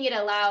by reading it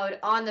aloud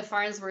on the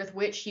Farnsworth,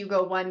 which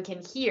Hugo One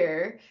can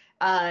hear,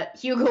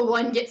 Hugo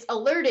One gets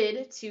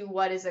alerted to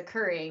what is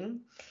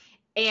occurring.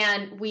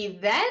 And we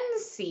then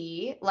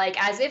see,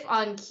 like, as if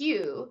on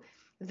cue,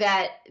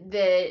 that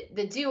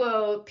the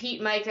duo,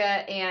 Pete,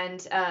 Micah,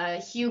 and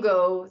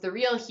Hugo, the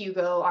real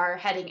Hugo, are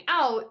heading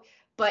out.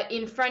 But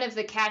in front of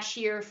the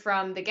cashier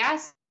from the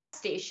gas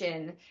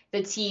station,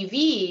 the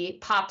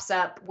TV pops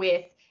up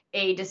with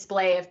a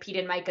display of Pete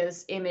and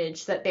Micah's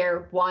image that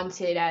they're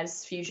wanted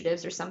as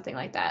fugitives or something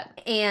like that.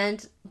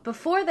 And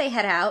before they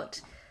head out,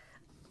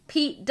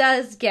 Pete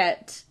does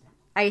get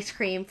ice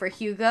cream for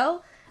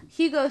Hugo.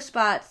 Hugo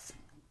spots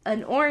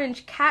an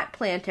orange cat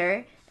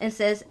planter and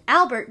says,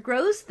 Albert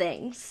grows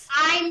things.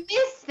 I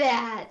missed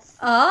that!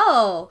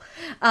 Oh,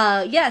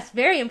 yes,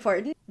 very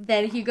important.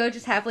 Then Hugo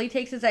just happily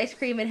takes his ice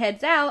cream and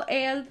heads out,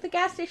 and the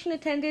gas station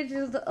attendant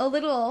is a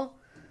little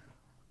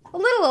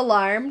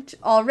alarmed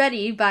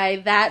already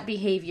by that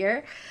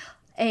behavior,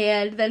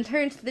 and then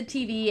turns to the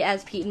TV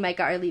as Pete and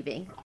Micah are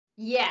leaving.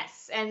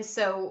 Yes, and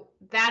so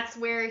that's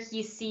where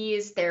he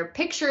sees their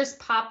pictures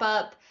pop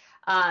up,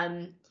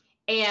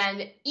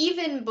 And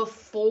even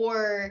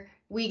before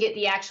we get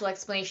the actual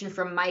explanation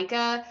from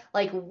Micah,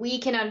 like we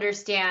can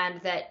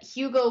understand that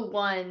Hugo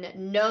 1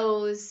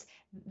 knows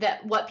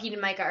that what Pete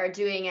and Micah are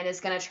doing and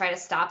is going to try to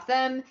stop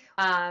them.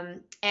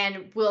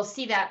 And we'll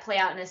see that play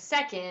out in a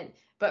second.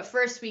 But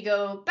first we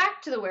go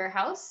back to the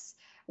warehouse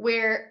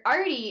where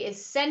Artie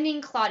is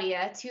sending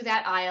Claudia to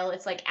that aisle.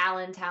 It's like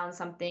Allentown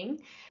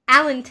something.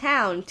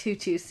 Allentown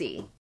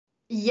 22C.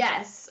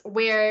 Yes,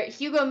 where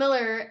Hugo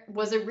Miller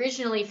was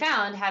originally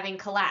found having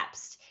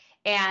collapsed.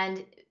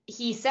 And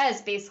he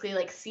says basically,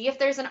 like, see if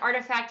there's an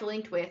artifact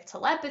linked with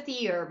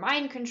telepathy or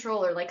mind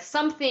control or like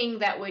something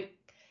that would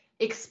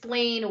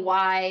explain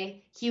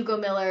why Hugo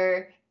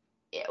Miller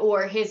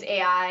or his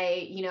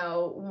AI, you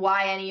know,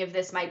 why any of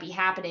this might be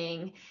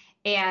happening.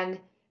 And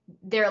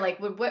they're like,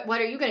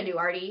 what are you going to do,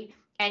 Artie?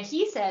 And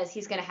he says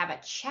he's going to have a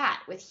chat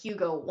with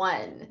Hugo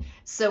 1.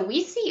 So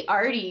we see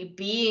Artie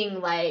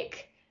being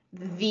like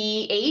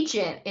the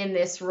agent in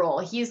this role.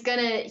 He's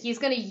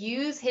gonna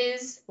use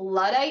his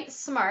Luddite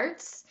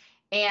smarts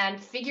and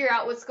figure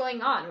out what's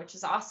going on, which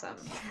is awesome.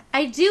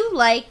 I do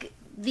like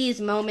these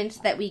moments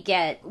that we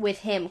get with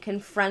him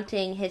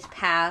confronting his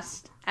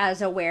past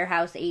as a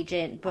warehouse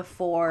agent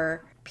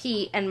before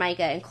Pete and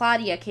Micah and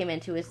Claudia came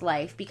into his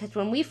life, because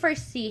when we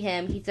first see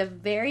him, he's a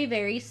very,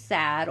 very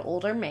sad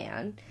older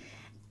man,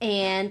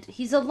 and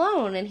he's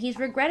alone, and he's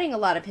regretting a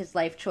lot of his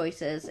life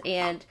choices.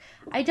 And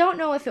I don't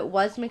know if it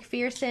was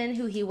McPherson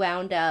who he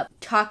wound up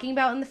talking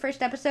about in the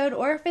first episode,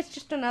 or if it's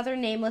just another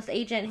nameless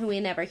agent who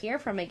we never hear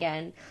from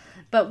again.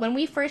 But when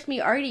we first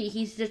meet Artie,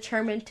 he's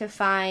determined to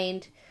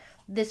find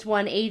this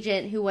one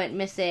agent who went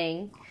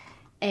missing,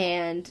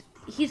 and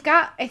he's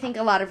got, I think,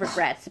 a lot of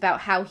regrets about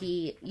how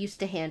he used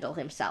to handle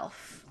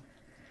himself.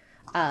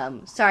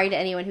 Sorry to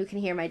anyone who can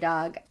hear my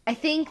dog. I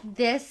think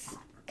this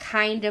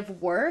kind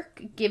of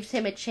work gives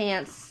him a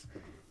chance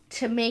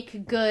to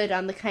make good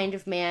on the kind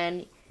of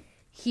man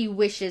he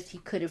wishes he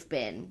could have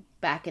been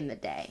back in the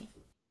day.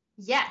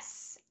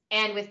 Yes.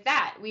 And with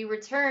that, we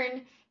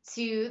return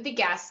to the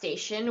gas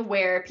station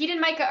where Pete and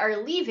Micah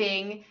are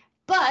leaving,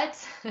 but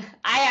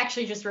I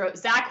actually just wrote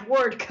Zach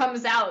Ward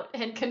comes out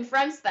and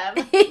confronts them.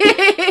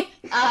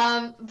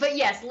 But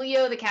yes,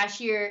 Leo, the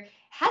cashier,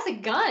 has a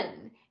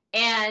gun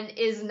and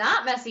is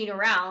not messing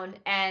around,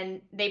 and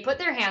they put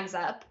their hands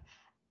up.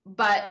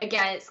 But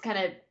again, it's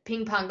kind of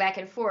ping pong back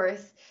and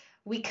forth.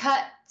 We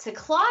cut to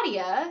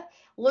Claudia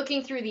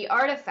looking through the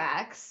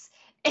artifacts,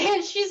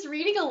 and she's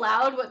reading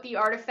aloud what the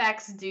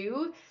artifacts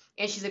do.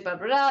 And she's like, blah,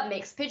 blah, blah,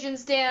 makes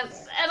pigeons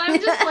dance. And I'm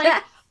just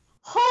like,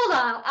 hold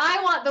on, I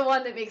want the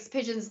one that makes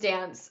pigeons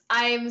dance.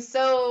 I'm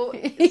so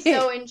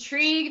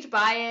intrigued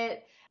by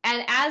it.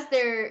 And as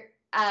they're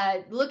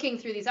looking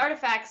through these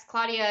artifacts,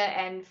 Claudia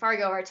and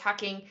Fargo are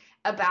talking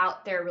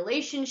about their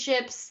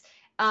relationships.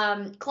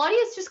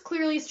 Claudia's just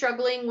clearly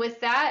struggling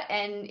with that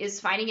and is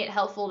finding it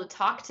helpful to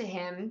talk to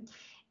him.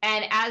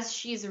 And as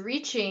she's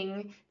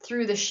reaching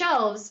through the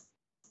shelves,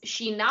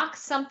 she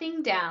knocks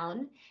something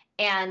down,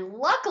 and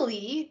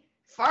luckily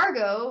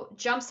Fargo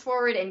jumps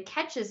forward and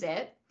catches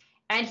it,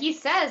 and he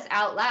says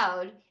out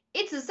loud,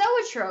 it's a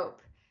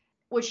zoetrope,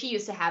 which he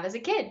used to have as a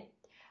kid.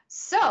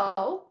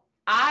 So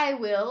I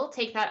will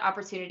take that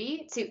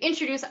opportunity to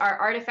introduce our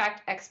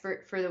artifact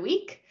expert for the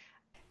week.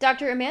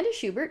 Dr. Amanda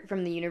Schubert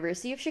from the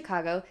University of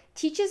Chicago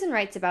teaches and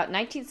writes about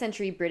 19th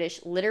century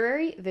British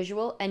literary,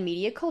 visual, and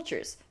media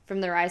cultures,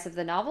 from the rise of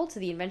the novel to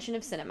the invention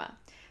of cinema.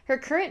 Her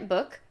current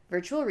book,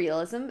 Virtual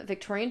Realism,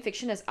 Victorian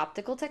Fiction as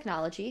Optical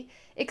Technology,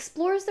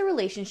 explores the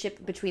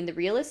relationship between the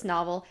realist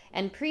novel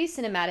and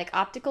pre-cinematic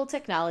optical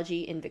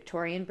technology in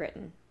Victorian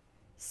Britain.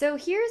 So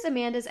here's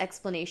Amanda's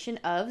explanation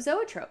of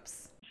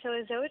zoetropes. So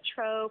a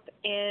zoetrope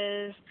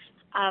is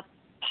a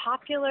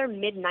popular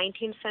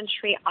mid-19th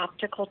century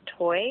optical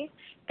toy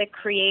that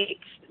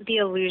creates the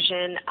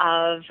illusion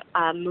of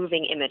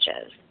moving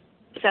images.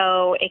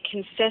 So it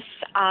consists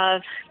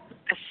of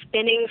a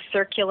spinning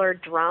circular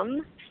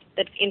drum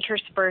that's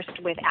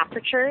interspersed with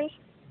apertures.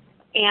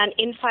 And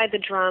inside the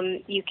drum,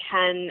 you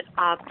can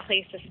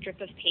place a strip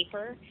of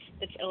paper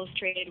that's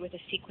illustrated with a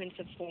sequence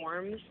of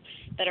forms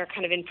that are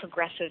kind of in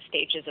progressive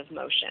stages of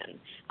motion.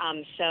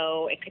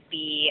 So it could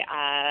be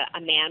a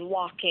man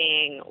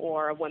walking,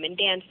 or a woman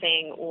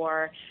dancing,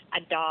 or a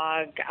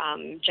dog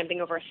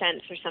jumping over a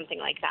fence or something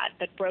like that,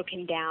 but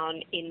broken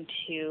down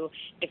into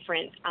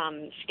different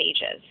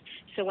stages.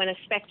 So when a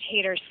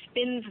spectator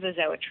spins the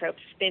zoetrope,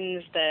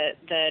 spins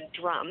the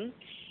drum,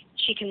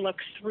 she can look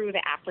through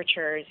the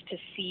apertures to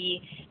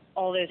see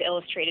all those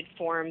illustrated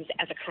forms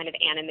as a kind of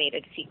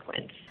animated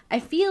sequence. I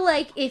feel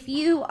like if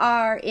you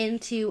are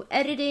into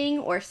editing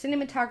or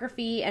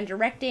cinematography and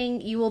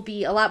directing, you will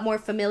be a lot more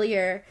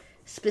familiar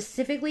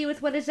specifically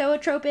with what a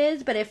zoetrope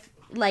is. But if,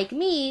 like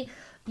me,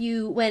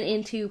 you went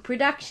into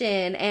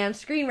production and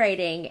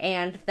screenwriting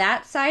and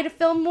that side of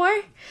film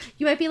more,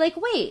 you might be like,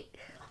 wait,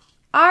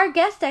 our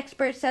guest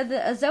expert said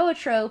that a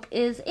zoetrope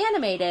is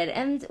animated,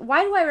 and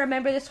why do I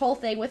remember this whole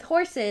thing with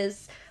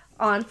horses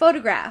on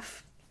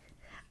photograph?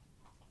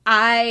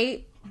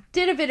 I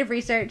did a bit of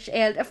research,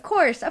 and of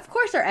course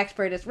our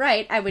expert is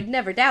right. I would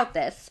never doubt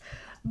this.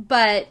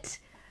 But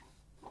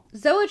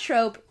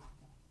Zoetrope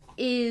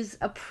is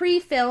a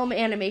pre-film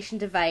animation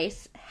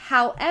device.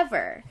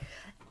 However,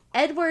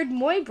 Edward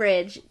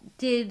Muybridge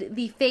did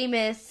the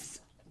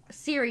famous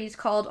series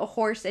called A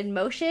Horse in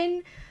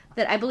Motion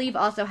that I believe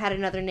also had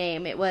another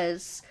name. It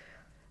was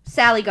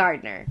Sally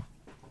Gardner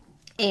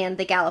and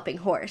the Galloping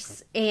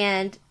Horse.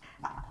 And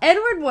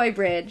Edward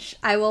Muybridge,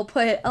 I will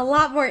put a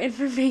lot more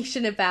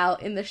information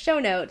about in the show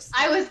notes.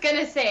 I was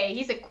gonna say,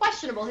 he's a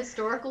questionable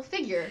historical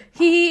figure.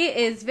 He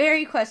is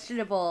very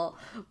questionable,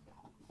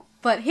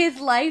 but his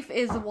life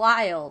is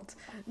wild.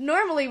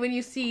 Normally when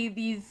you see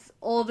these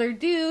older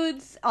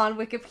dudes on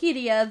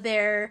Wikipedia,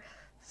 their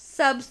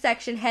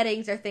subsection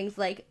headings are things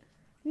like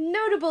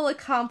notable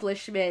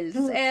accomplishments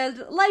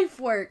and life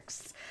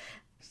works.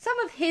 Some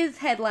of his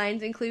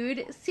headlines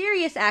include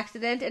serious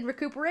accident and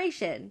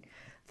recuperation.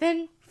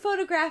 Then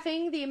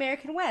photographing the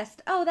American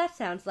West. Oh, that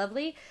sounds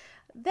lovely.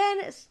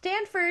 Then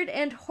Stanford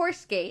and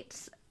horse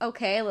gates.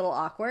 Okay, a little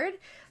awkward.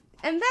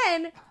 And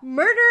then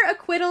murder,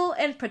 acquittal,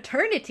 and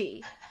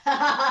paternity.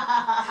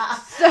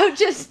 So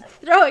just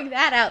throwing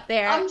that out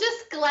there. I'm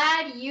just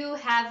glad you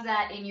have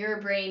that in your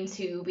brain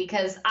too,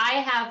 because I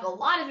have a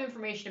lot of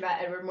information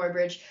about Edward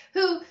Muybridge,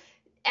 who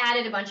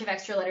added a bunch of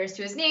extra letters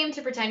to his name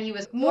to pretend he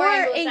was more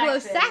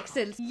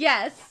Anglo-Saxons.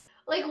 Yes.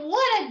 Like,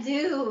 what a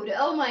dude.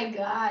 Oh my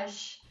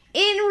gosh.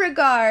 In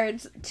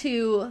regards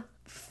to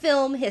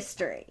film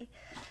history,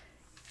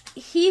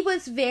 he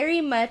was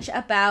very much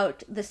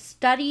about the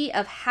study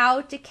of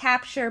how to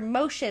capture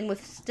motion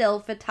with still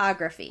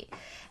photography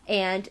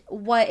and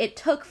what it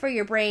took for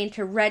your brain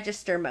to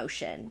register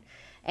motion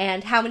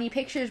and how many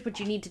pictures would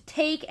you need to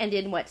take and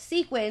in what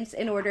sequence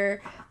in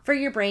order for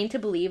your brain to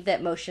believe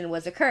that motion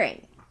was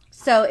occurring.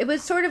 So it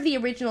was sort of the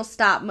original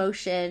stop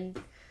motion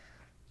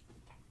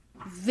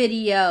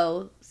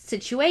video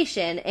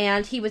situation,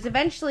 and he was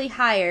eventually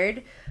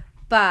hired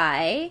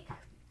by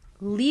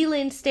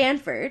Leland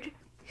Stanford,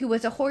 who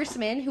was a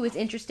horseman who was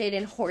interested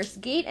in horse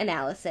gait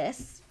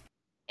analysis.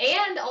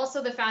 And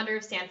also the founder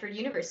of Stanford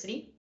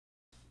University.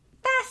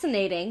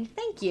 Fascinating.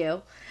 Thank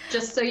you.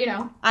 Just so you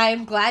know.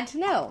 I'm glad to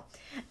know.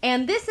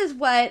 And this is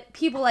what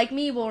people like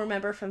me will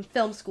remember from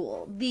film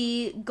school.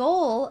 The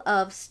goal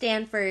of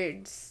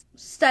Stanford's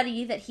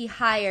study that he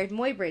hired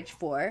Muybridge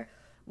for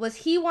was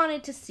he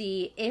wanted to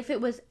see if it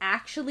was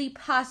actually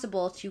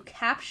possible to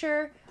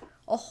capture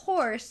a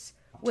horse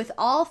with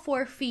all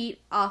 4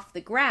 feet off the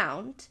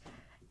ground,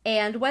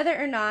 and whether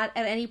or not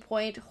at any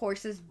point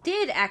horses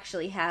did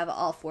actually have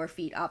all 4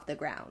 feet off the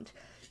ground.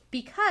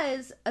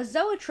 Because a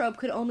zoetrope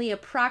could only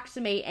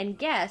approximate and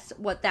guess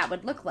what that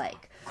would look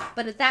like.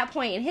 But at that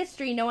point in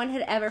history, no one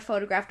had ever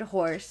photographed a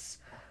horse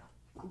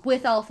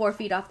with all 4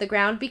 feet off the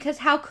ground, because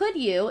how could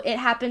you? It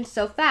happened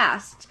so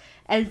fast,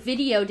 and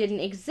video didn't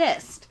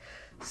exist.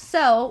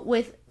 So,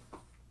 with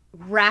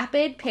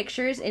rapid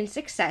pictures in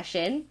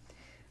succession,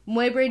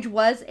 Muybridge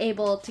was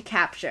able to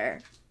capture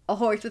a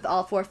horse with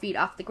all 4 feet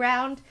off the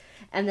ground,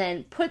 and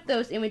then put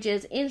those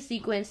images in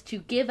sequence to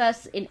give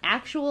us an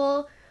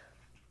actual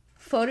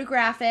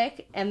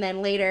photographic, and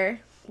then later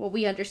what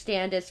we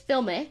understand as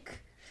filmic,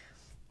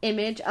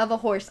 image of a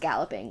horse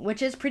galloping,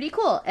 which is pretty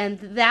cool. And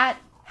that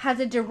has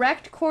a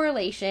direct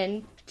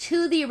correlation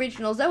to the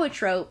original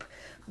zoetrope,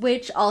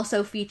 which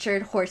also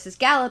featured horses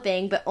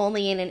galloping, but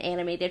only in an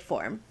animated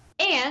form.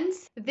 And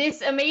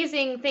this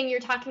amazing thing you're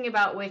talking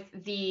about with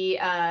the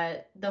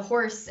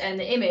horse and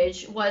the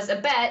image was a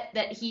bet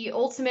that he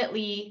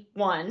ultimately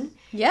won.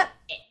 Yep.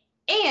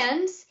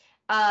 And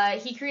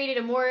he created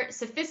a more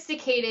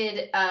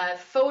sophisticated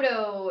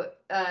photo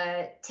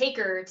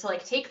taker to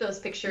take those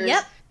pictures.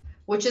 Yep.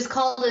 Which is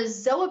called a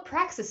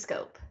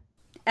zoopraxiscope.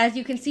 As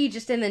you can see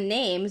just in the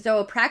name,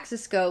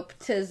 zoopraxiscope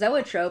to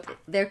zoetrope,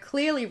 they're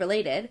clearly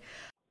related.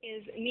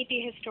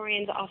 Meet-the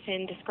historians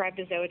often describe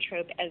the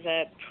zoetrope as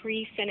a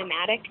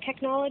pre-cinematic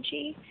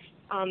technology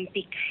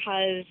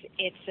because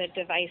it's a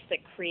device that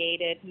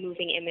created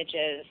moving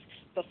images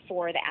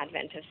before the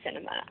advent of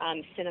cinema.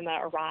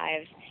 Cinema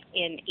arrived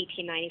in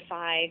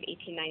 1895,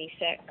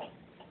 1896,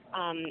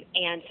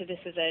 and so this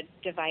is a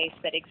device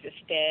that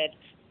existed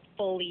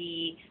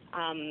fully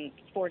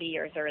 40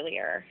 years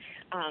earlier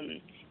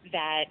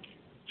that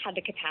had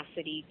the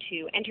capacity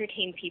to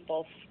entertain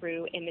people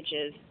through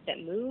images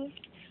that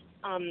moved.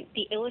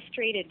 The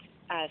illustrated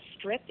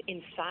strip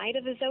inside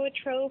of the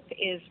zoetrope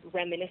is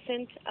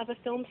reminiscent of a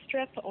film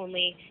strip,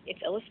 only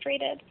it's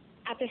illustrated.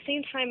 At the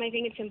same time, I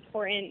think it's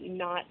important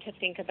not to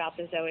think about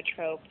the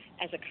zoetrope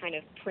as a kind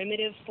of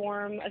primitive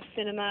form of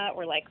cinema,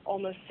 or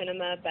almost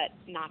cinema, but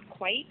not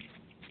quite,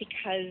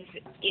 because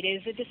it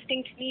is a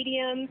distinct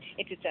medium.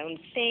 It's its own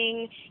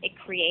thing. It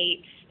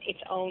creates its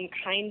own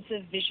kinds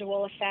of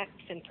visual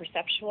effects and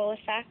perceptual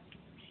effects.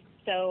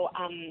 So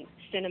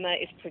cinema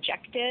is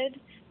projected,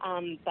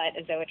 but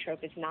a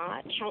zoetrope is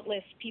not.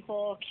 Countless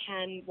people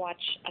can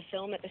watch a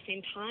film at the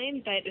same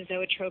time, but a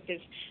zoetrope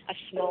is a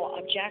small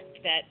object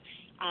that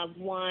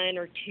 1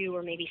 or 2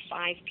 or maybe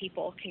 5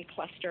 people can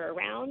cluster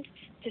around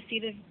to see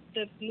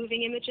the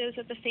moving images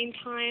at the same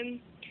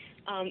time.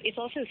 It's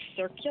also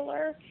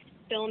circular,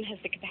 film has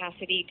the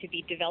capacity to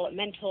be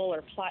developmental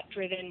or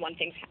plot-driven. One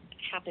thing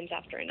happens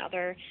after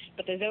another.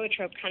 But the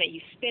zoetrope, kind of,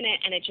 you spin it,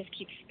 and it just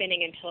keeps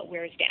spinning until it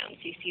wears down.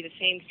 So you see the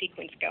same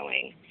sequence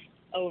going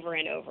over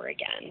and over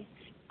again.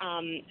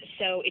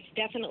 So it's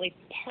definitely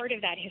part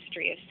of that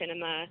history of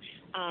cinema,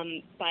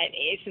 but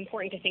it's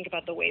important to think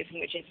about the ways in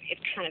which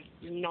it's kind of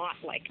not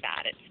like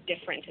that. It's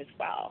different as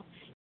well.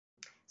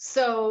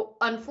 So,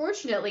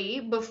 unfortunately,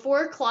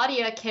 before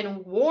Claudia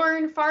can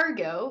warn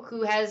Fargo,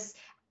 who has,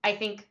 I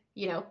think,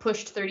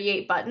 pushed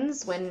 38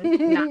 buttons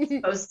when not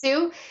supposed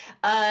to,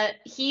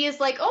 he is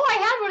like, oh, I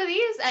had one of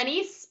these, and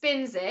he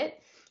spins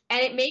it. And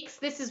it makes,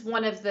 this is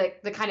one of the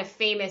kind of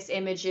famous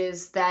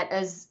images that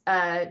as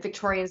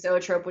Victorian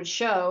zoetrope would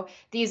show,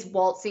 these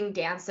waltzing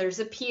dancers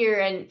appear,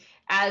 and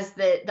as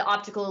the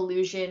optical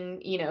illusion,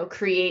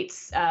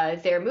 creates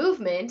their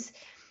movement,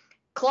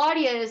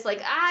 Claudia is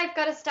like, I've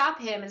got to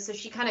stop him. And so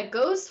she kind of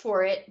goes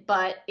for it,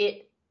 but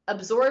it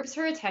absorbs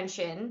her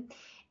attention.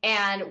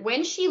 And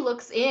when she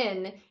looks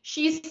in,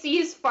 she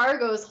sees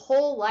Fargo's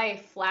whole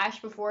life flash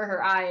before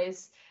her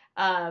eyes.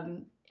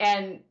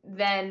 And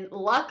then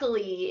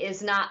luckily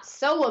is not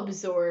so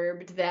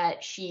absorbed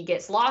that she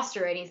gets lost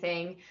or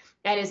anything,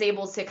 and is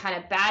able to kind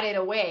of bat it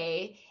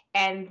away,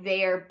 and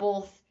they are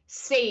both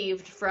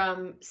saved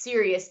from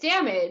serious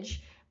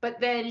damage. But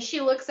then she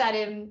looks at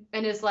him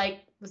and is like,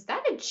 was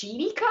that a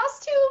genie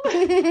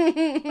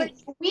costume? But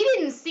we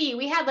didn't see.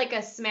 We had like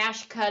a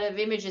smash cut of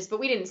images, but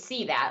we didn't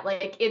see that.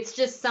 Like, it's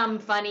just some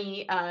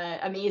funny,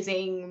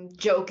 amazing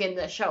joke in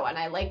the show, and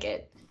I like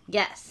it.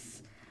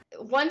 Yes.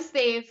 Once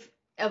they've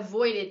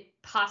avoided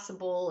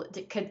possible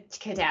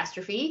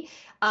catastrophe,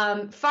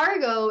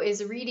 Fargo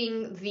is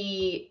reading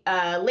the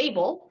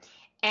label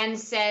and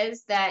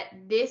says that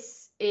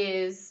this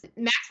is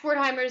Max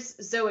Wertheimer's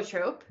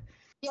zoetrope.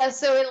 Yeah,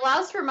 so it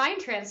allows for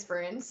mind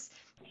transference.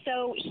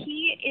 So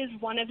he is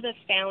one of the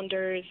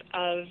founders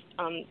of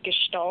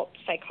Gestalt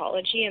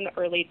psychology in the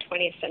early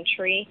 20th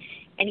century,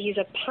 and he's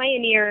a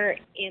pioneer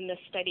in the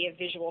study of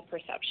visual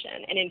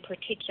perception, and in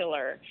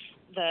particular,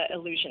 the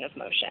illusion of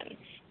motion.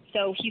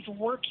 So he's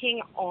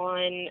working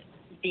on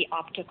the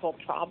optical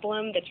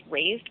problem that's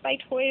raised by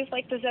toys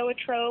like the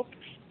zoetrope.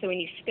 So when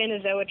you spin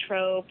a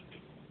zoetrope,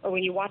 or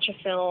when you watch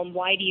a film,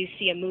 why do you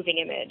see a moving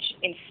image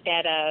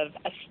instead of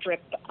a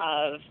strip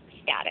of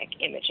static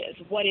images?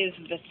 What is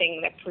the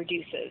thing that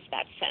produces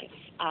that sense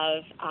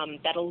of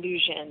that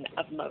illusion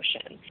of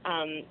motion?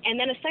 And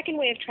then a second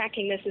way of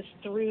tracking this is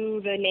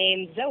through the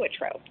name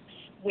zoetrope,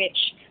 which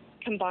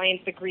combines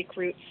the Greek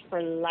roots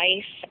for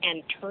life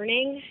and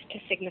turning to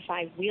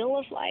signify wheel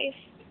of life.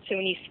 So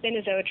when you spin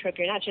a zoetrope,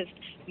 you're not just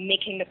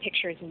making the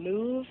pictures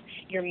move,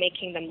 you're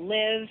making them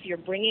live, you're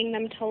bringing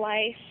them to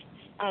life.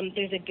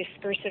 There's a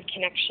discursive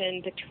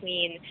connection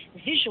between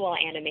visual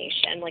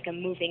animation, like a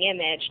moving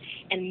image,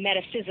 and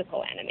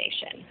metaphysical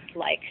animation,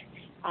 like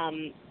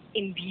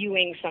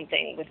imbuing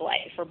something with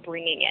life or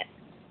bringing it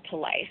to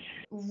life.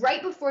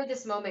 Right before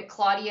this moment,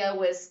 Claudia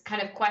was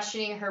kind of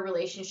questioning her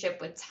relationship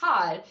with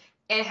Todd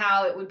and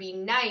how it would be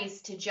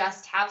nice to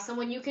just have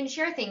someone you can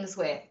share things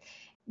with.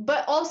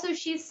 But also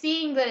she's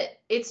seeing that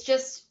it's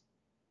just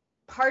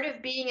part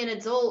of being an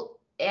adult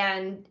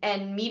and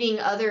meeting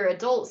other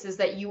adults is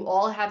that you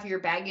all have your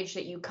baggage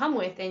that you come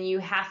with, and you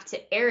have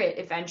to air it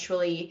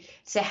eventually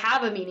to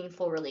have a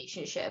meaningful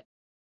relationship.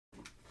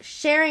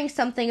 Sharing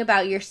something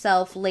about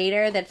yourself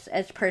later that's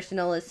as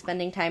personal as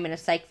spending time in a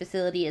psych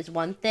facility is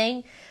one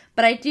thing,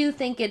 but I do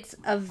think it's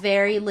a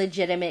very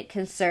legitimate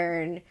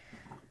concern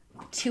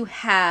to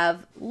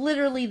have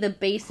literally the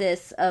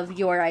basis of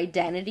your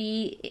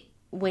identity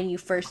when you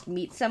first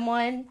meet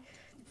someone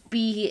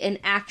be an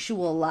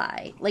actual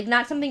lie. Like,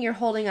 not something you're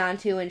holding on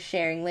to and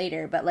sharing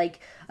later, but like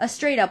a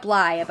straight up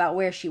lie about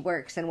where she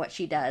works and what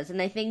she does.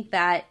 And I think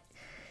that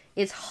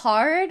is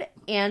hard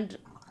and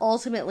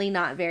ultimately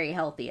not very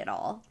healthy at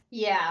all.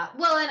 Yeah.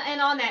 Well, and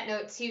on that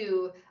note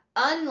too,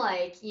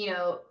 unlike,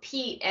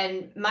 Pete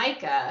and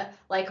Micah,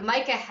 like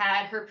Micah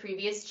had her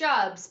previous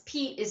jobs.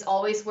 Pete is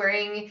always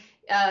wearing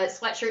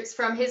sweatshirts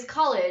from his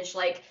college.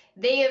 Like,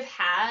 they have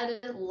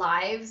had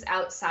lives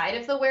outside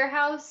of the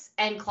warehouse,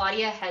 and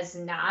Claudia has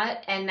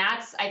not. And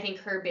that's, I think,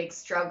 her big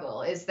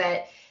struggle, is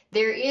that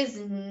there is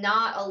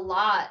not a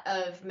lot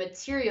of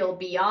material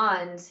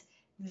beyond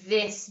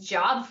this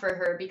job for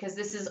her, because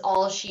this is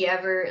all she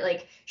ever,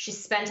 like, she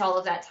spent all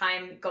of that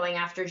time going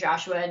after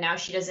Joshua, and now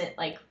she doesn't,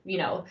 like,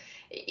 know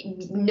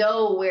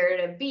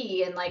where to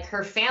be. And like,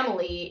 her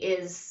family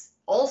is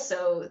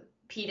also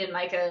Pete and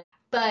Micah.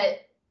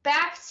 But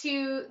back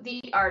to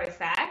the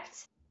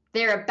artifact.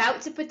 They're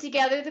about to put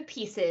together the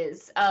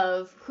pieces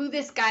of who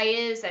this guy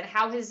is and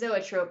how his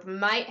zoetrope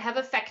might have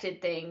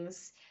affected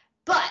things.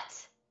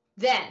 But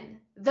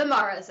then the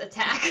Maras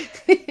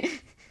attack.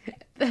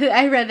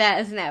 I read that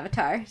as an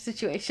Avatar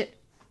situation.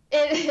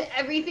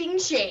 Everything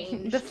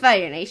changed. The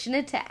Fire Nation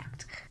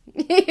attacked.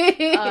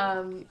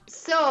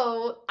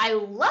 So I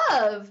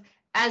love,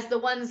 as the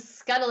one's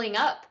scuttling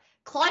up,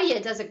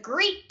 Claudia does a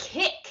great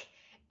kick,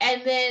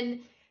 and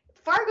then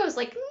Fargo's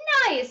like,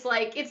 nice,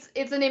 like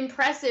it's an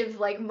impressive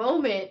like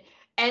moment,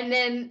 And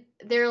then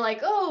they're like,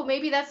 oh,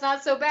 maybe that's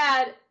not so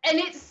bad. And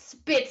it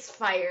spits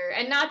fire.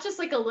 And not just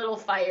like a little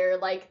fire.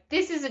 Like,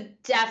 this is a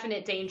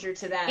definite danger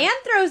to them. And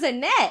throws a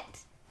net.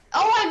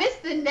 Oh, I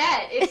missed the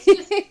net. It's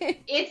just,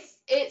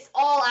 it's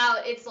all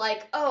out. It's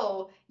like,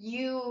 oh,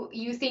 you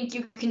think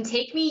you can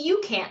take me? You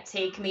can't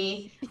take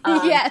me.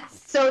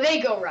 Yes. So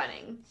they go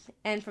running.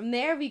 And from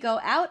there, we go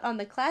out on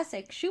the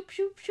classic shoop,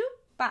 shoop, shoop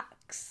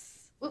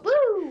box.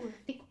 Woo-woo!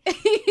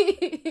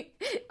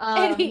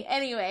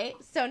 Anyway,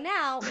 so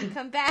now we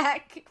come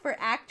back for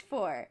Act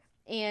 4.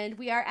 And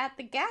we are at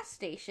the gas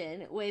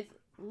station with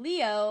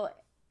Leo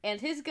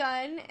and his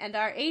gun and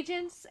our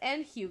agents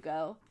and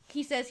Hugo.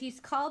 He says he's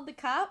called the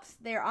cops,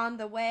 they're on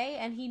the way,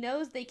 and he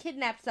knows they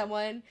kidnapped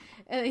someone.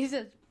 And he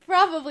says,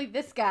 probably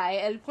this guy,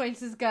 and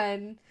points his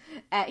gun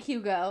at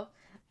Hugo.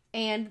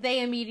 And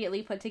they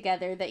immediately put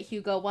together that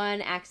Hugo 1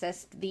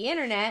 accessed the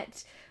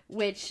internet,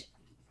 which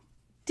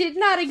did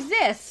not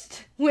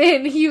exist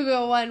when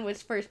Hugo 1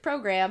 was first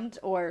programmed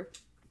or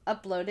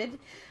uploaded,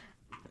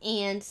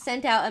 and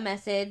sent out a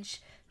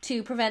message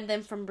to prevent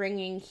them from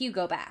bringing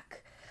Hugo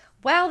back.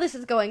 While this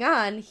is going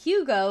on,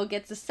 Hugo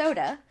gets a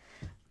soda,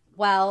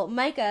 while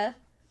Micah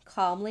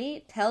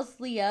calmly tells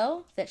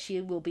Leo that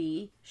she will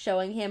be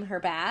showing him her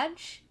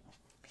badge.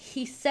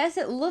 He says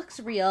it looks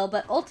real,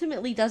 but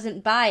ultimately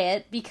doesn't buy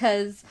it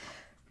because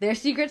they're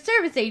Secret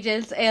Service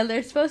agents and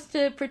they're supposed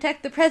to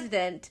protect the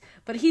president,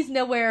 but he's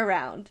nowhere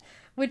around.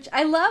 Which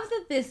I love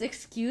that this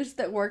excuse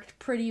that worked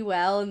pretty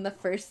well in the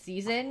first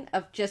season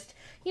of just,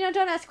 don't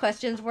ask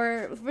questions,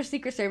 we're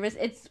Secret Service.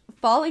 It's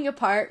falling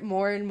apart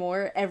more and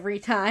more every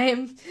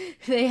time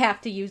they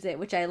have to use it,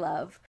 which I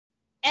love.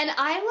 And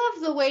I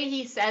love the way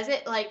he says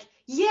it, like,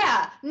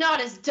 yeah, not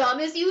as dumb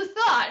as you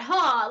thought,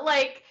 huh?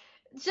 Like,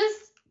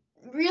 just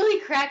really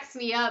cracks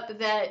me up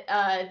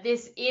that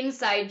this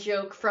inside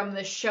joke from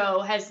the show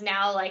has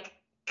now, like,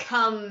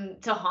 come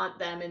to haunt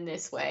them in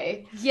this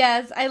way.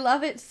 Yes, I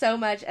love it so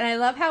much, and I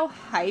love how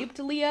hyped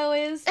Leo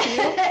is,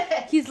 too.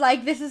 He's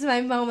like, this is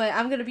my moment,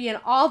 I'm gonna be in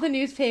all the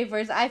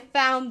newspapers, I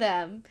found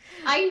them.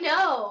 I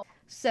know.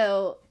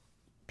 So,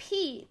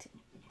 Pete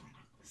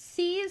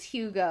sees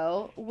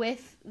Hugo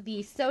with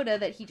the soda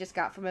that he just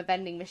got from a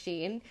vending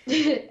machine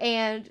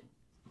and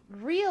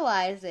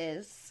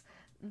realizes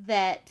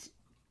that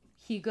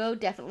Hugo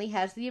definitely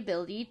has the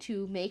ability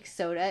to make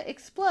soda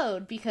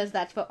explode because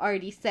that's what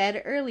Artie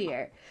said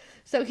earlier.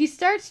 So he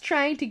starts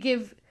trying to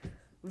give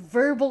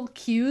verbal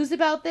cues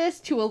about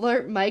this to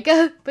alert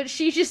Micah, but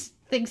she just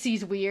thinks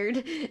he's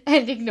weird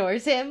and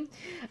ignores him.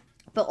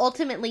 But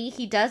ultimately,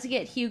 he does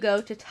get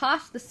Hugo to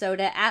toss the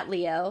soda at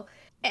Leo.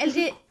 And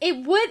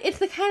it's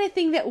the kind of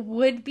thing that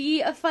would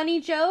be a funny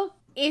joke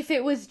if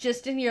it was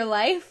just in your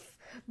life,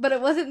 but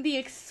it wasn't the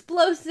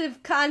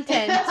explosive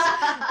content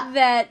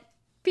that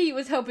Pete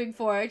was hoping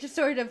for. It just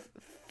sort of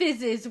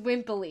fizzes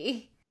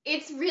wimpily.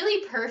 It's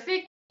really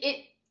perfect.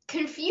 It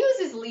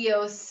confuses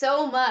Leo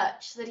so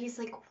much that he's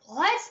like,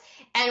 what?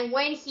 And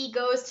when he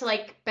goes to,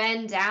 like,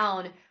 bend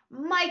down,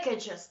 Micah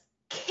just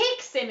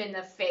kicks him in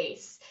the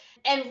face.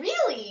 And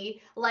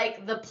really,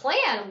 like, the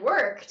plan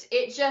worked.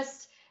 It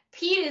just...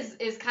 Pete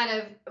is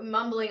kind of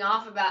mumbling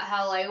off about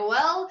how, like,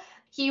 well,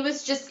 he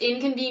was just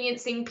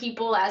inconveniencing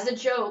people as a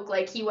joke.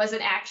 Like, he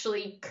wasn't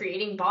actually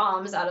creating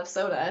bombs out of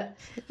soda.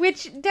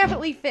 Which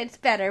definitely fits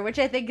better, which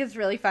I think is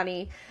really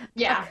funny.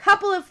 Yeah. A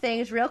couple of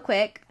things real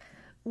quick.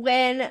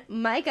 When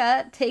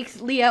Micah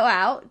takes Leo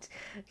out,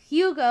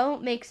 Hugo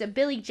makes a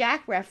Billy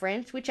Jack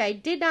reference, which I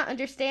did not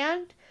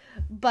understand,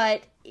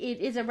 but it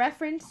is a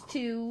reference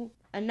to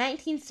a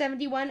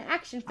 1971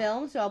 action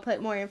film, so I'll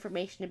put more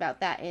information about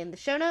that in the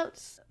show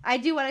notes. I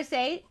do want to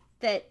say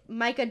that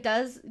Micah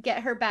does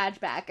get her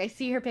badge back. I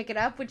see her pick it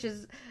up, which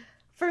is,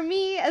 for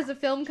me, as a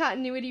film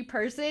continuity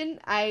person,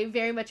 I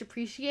very much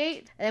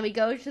appreciate. And then we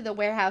go to the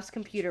warehouse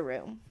computer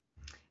room,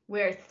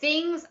 where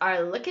things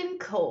are looking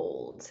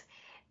cold.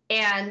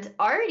 And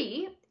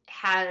Artie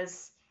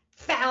has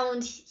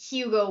found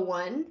Hugo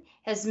 1,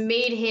 has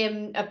made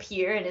him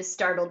appear and is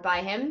startled by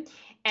him.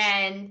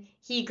 And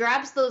he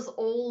grabs those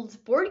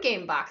old board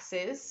game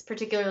boxes,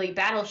 particularly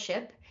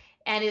Battleship,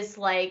 and is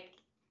like,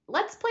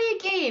 let's play a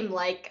game.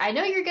 Like, I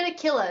know you're going to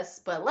kill us,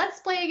 but let's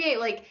play a game.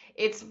 Like,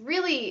 it's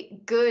really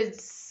good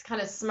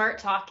kind of smart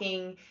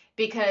talking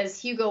because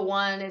Hugo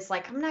 1 is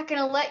like, I'm not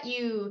going to let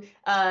you,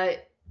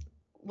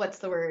 what's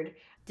the word?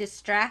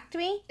 Distract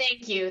me?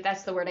 Thank you.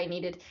 That's the word I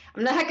needed.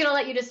 I'm not going to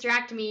let you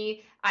distract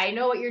me. I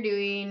know what you're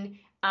doing.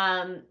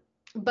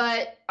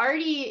 But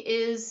Artie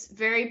is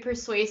very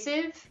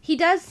persuasive. He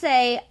does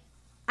say,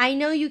 I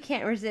know you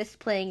can't resist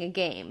playing a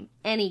game,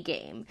 any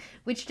game,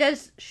 which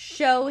does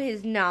show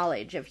his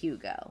knowledge of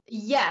Hugo.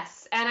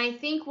 Yes, and I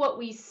think what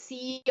we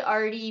see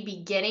Artie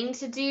beginning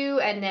to do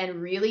and then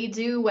really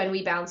do when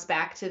we bounce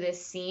back to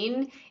this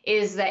scene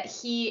is that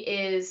he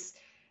is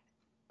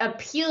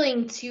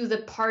appealing to the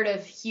part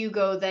of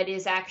Hugo that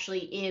is actually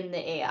in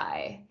the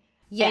AI.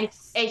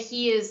 Yes. And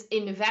he is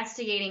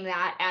investigating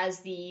that as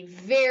the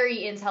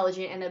very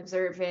intelligent and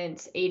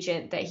observant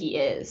agent that he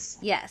is.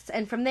 Yes,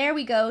 and from there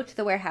we go to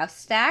the warehouse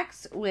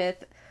stacks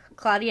with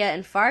Claudia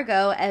and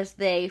Fargo as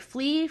they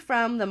flee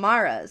from the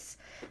Maras.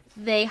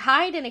 They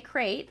hide in a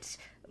crate,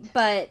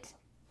 but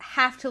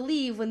have to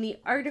leave when the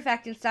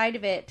artifact inside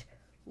of it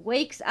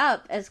wakes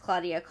up, as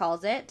Claudia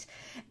calls it.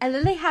 And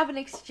then they have an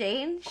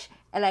exchange,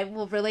 and I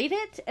will relate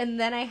it, and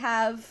then I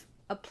have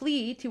a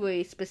plea to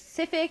a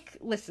specific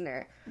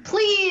listener.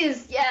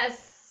 Please,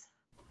 yes.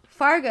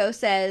 Fargo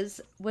says,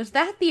 "Was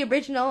that the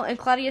original?" And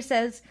Claudia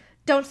says,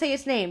 "Don't say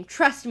his name.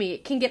 Trust me,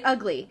 it can get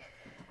ugly."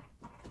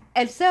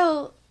 And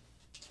so,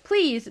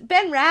 please,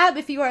 Ben Rabb,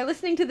 if you are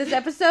listening to this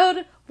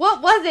episode,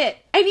 what was it?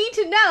 I need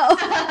to know,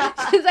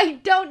 because I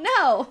don't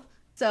know.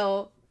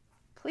 So,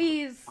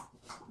 please,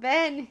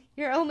 Ben,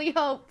 your only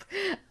hope.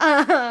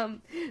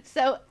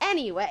 So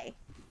anyway,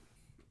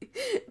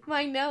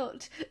 my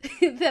note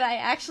that I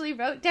actually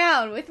wrote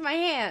down with my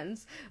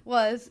hands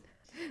was,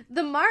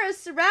 "The Maras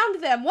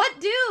surround them. What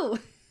do?"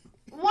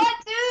 What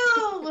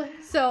do?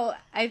 So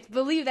I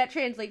believe that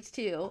translates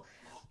to,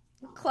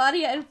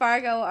 Claudia and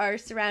Fargo are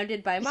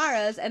surrounded by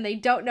Maras and they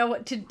don't know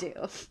what to do.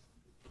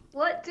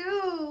 What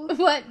do?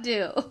 What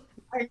do?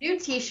 Our new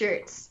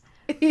t-shirts.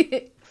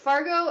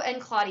 Fargo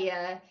and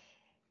Claudia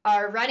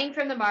are running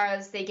from the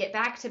Maras. They get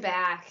back to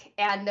back,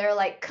 and they're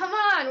like, "Come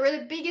on, we're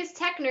the biggest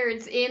tech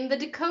nerds in the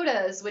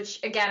Dakotas,"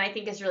 which, again, I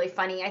think is really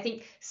funny. I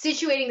think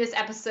situating this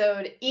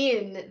episode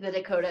in the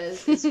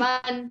Dakotas is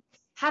fun.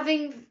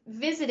 Having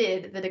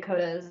visited the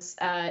Dakotas,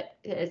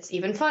 it's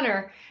even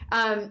funner.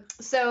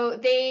 So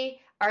they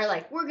are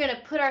like, "We're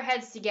gonna put our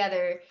heads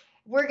together.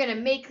 We're gonna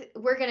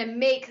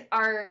make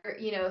our,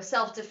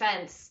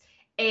 self-defense."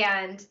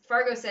 And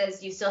Fargo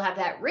says, "You still have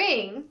that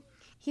ring."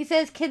 He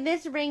says, "Can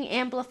this ring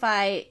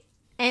amplify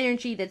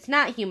energy that's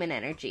not human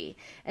energy?"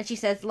 And she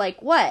says,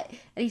 "Like what?"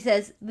 And he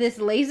says, "This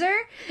laser?"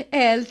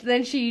 And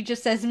then she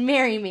just says,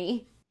 "Marry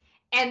me."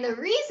 And the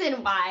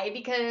reason why,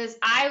 because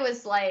I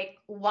was like,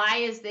 why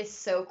is this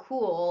so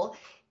cool,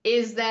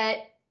 is that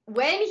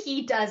when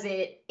he does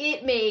it,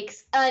 it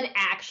makes an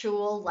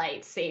actual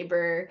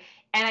lightsaber.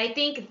 And I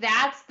think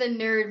that's the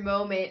nerd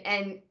moment.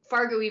 And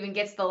Fargo even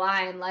gets the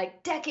line,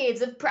 like,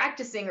 decades of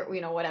practicing, or,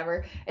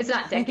 whatever. It's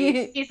not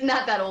decades. He's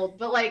not that old,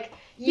 but, like,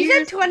 years. He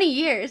said 20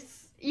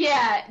 years.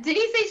 Yeah. Did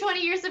he say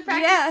 20 years of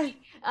practice?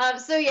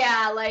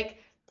 Yeah.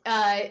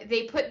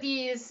 They put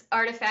these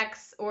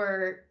artifacts,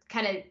 or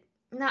kind of,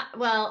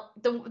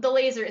 the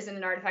laser isn't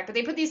an artifact, but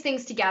they put these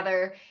things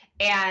together,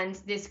 and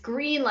this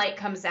green light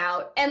comes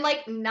out, and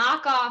like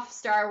knockoff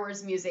Star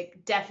Wars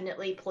music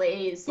definitely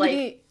plays.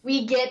 Like,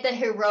 we get the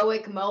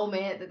heroic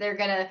moment that they're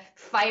gonna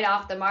fight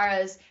off the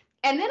Maras.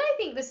 And then I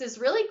think this is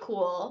really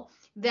cool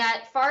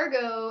that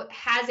Fargo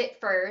has it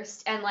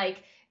first and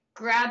like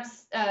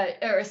grabs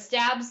or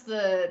stabs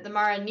the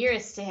Mara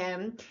nearest to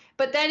him.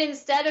 But then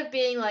instead of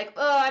being like,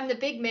 "Oh, I'm the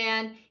big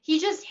man," he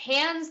just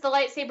hands the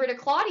lightsaber to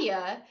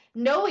Claudia,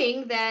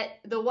 knowing that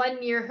the one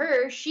near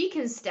her, she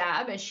can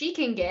stab and she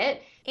can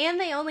get.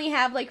 And they only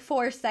have like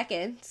 4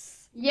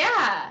 seconds.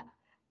 Yeah.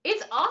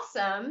 It's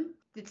awesome.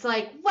 It's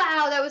like,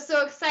 wow, that was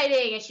so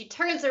exciting. And she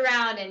turns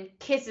around and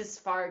kisses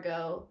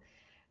Fargo.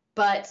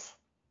 But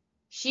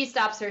she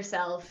stops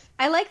herself.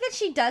 I like that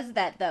she does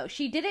that, though.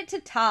 She did it to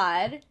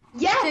Todd.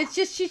 Yes.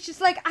 So she's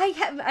just like, I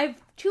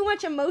have too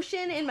much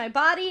emotion in my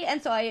body,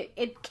 and so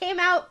it came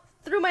out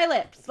through my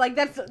lips. Like,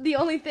 that's the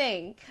only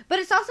thing. But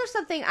it's also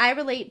something I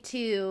relate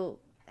to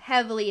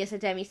heavily as a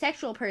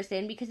demisexual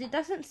person, because it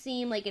doesn't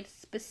seem like it's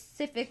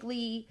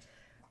specifically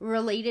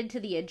related to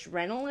the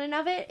adrenaline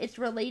of it. It's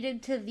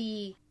related to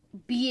the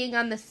being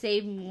on the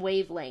same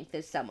wavelength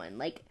as someone.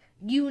 Like,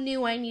 you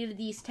knew I needed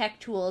these tech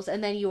tools,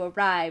 and then you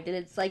arrived, and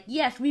it's like,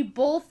 yes, we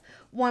both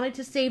wanted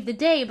to save the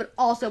day, but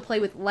also play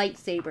with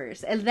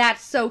lightsabers, and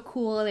that's so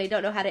cool, and I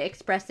don't know how to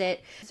express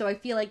it. So I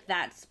feel like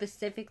that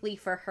specifically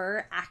for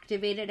her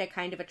activated a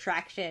kind of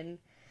attraction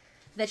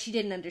that she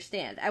didn't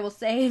understand. I will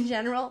say, in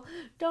general,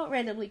 don't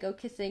randomly go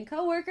kissing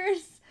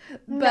coworkers,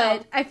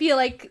 but I feel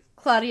like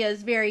Claudia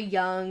is very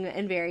young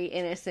and very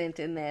innocent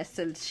in this,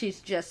 and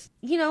she's just,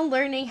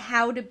 learning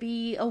how to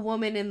be a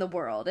woman in the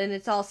world, and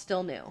it's all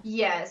still new.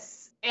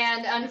 Yes,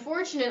 and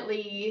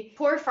unfortunately,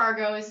 poor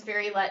Fargo is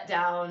very let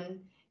down.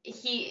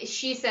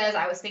 She says,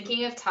 "I was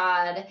thinking of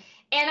Todd,"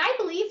 and I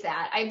believe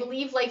that. I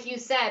believe, like you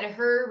said,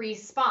 her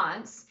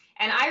response.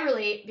 And I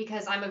relate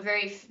because I'm a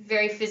very,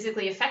 very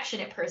physically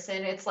affectionate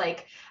person. It's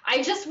like,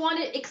 I just want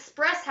to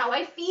express how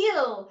I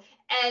feel.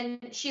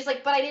 And she's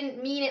like, "But I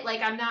didn't mean it.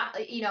 Like, I'm not,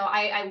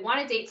 I want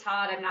to date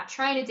Todd. I'm not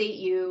trying to date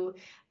you."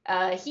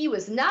 He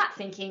was not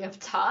thinking of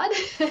Todd.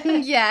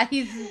 Yeah,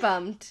 he's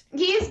bummed.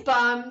 He's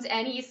bummed.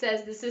 And he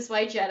says, "This is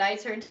why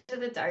Jedi turned to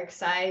the dark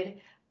side."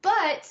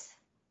 But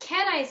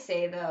can I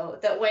say, though,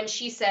 that when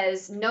she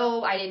says,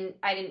 "No, I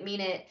didn't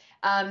mean it,"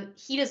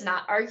 he does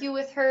not argue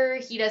with her.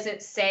 He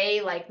doesn't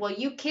say, like, "Well,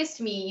 you kissed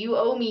me, you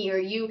owe me," or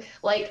you,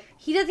 like...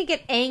 He doesn't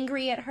get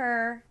angry at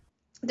her.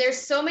 There's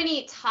so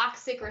many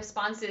toxic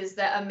responses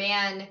that a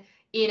man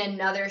in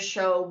another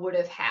show would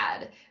have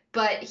had.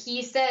 But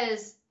he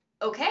says,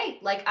 "Okay,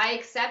 like, I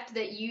accept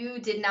that you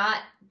did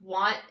not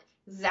want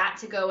that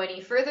to go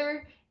any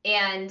further."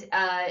 And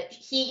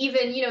he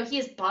even,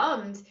 he's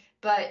bummed,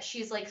 but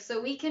she's like,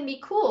 so we can be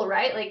cool,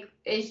 right? Like,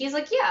 and he's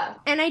like, yeah.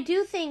 And I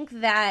do think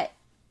that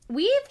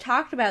we've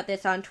talked about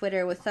this on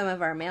Twitter with some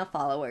of our male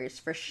followers,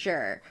 for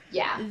sure.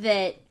 Yeah.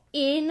 That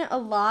in a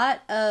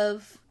lot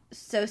of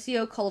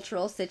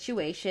sociocultural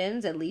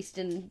situations, at least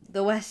in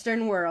the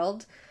Western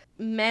world,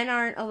 men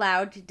aren't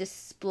allowed to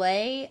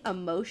display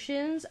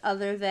emotions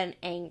other than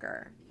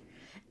anger.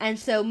 And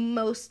so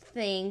most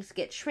things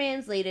get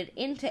translated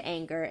into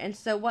anger. And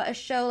so what a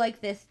show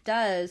like this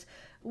does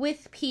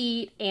with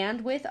Pete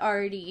and with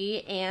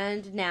Artie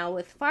and now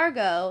with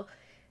Fargo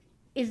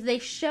is they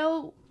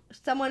show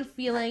someone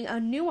feeling a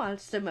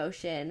nuanced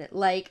emotion,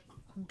 like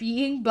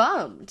being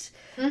bummed.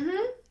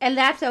 Mm-hmm. And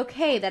that's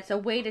okay. That's a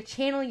way to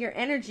channel your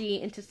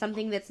energy into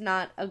something that's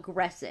not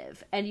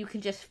aggressive. And you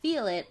can just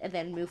feel it and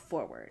then move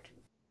forward.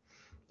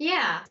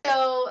 Yeah.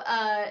 So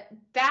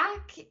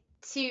back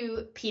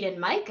to Pete and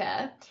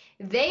Micah,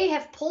 they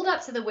have pulled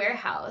up to the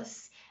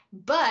warehouse,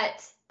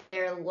 but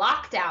they're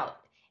locked out.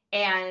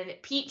 And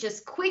Pete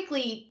just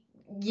quickly,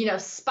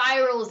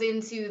 spirals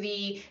into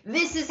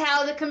this is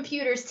how the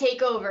computers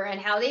take over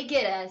and how they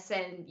get us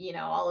and,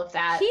 all of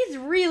that. He's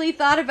really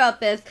thought about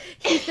this.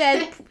 He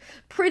said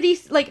he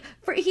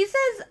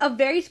says a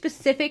very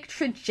specific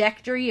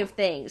trajectory of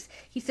things.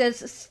 He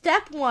says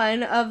step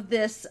 1 of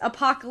this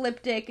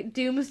apocalyptic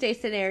doomsday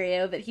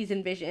scenario that he's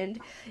envisioned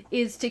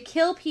is to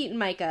kill Pete and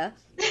Micah,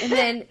 and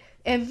then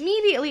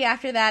immediately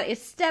after that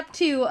is step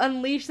 2,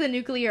 unleash the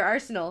nuclear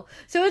arsenal.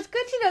 So it's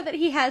good to know that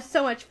he has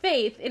so much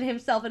faith in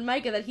himself and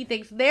Micah that he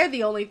thinks they're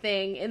the only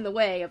thing in the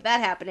way of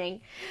that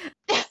happening.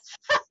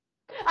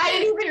 I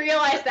didn't even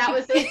realize that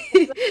was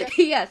it.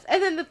 Yes,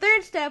 and then the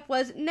third step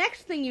was,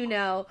 next thing you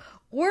know,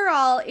 we're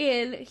all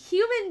in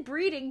human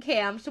breeding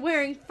camps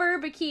wearing fur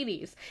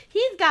bikinis.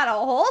 He's got a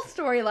whole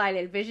storyline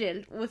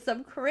envisioned with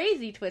some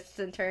crazy twists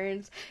and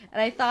turns,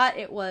 and I thought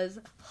it was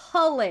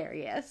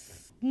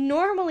hilarious.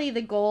 Normally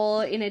the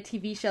goal in a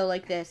TV show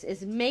like this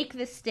is make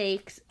the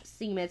stakes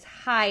seem as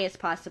high as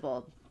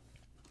possible.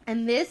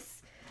 And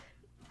this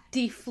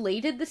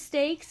deflated the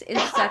stakes in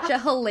such a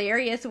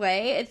hilarious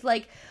way. It's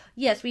like,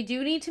 yes, we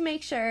do need to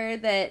make sure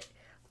that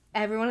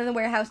everyone in the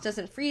warehouse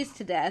doesn't freeze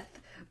to death,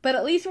 but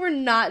at least we're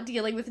not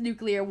dealing with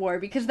nuclear war,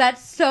 because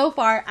that's so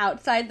far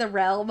outside the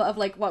realm of,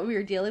 what we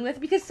were dealing with,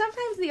 because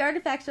sometimes the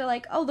artifacts are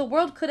like, oh, the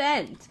world could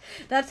end.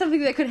 That's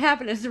something that could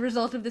happen as a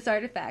result of this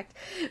artifact.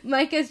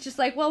 Micah's just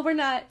like, well, we're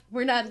not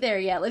there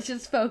yet, let's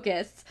just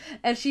focus.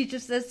 And she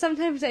just says,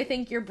 sometimes I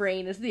think your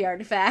brain is the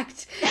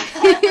artifact.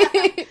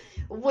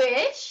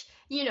 Which,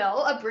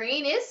 a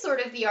brain is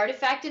sort of the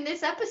artifact in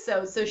this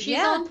episode, so she's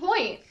on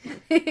point.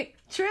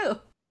 True.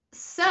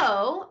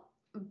 So,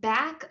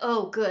 back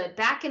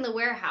in the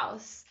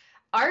warehouse,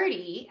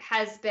 Artie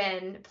has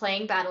been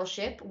playing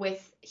Battleship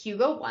with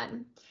Hugo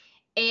 1,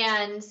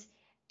 and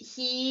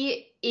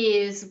he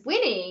is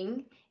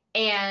winning,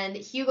 and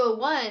Hugo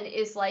 1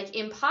 is like,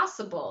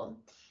 impossible.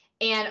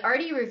 And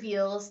Artie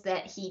reveals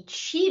that he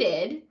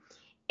cheated,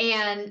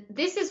 and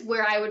this is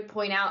where I would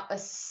point out a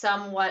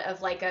somewhat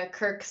of like a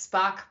Kirk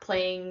Spock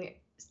playing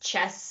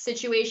chess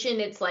situation.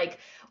 It's like,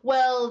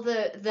 well,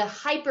 the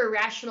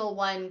hyper-rational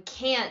one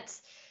can't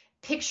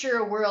picture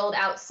a world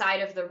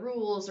outside of the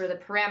rules or the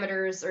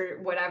parameters or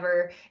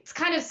whatever. It's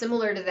kind of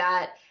similar to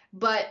that.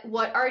 But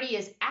what Artie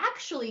is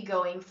actually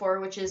going for,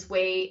 which is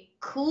way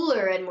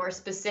cooler and more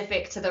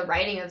specific to the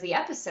writing of the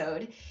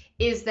episode,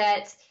 is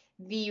that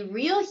the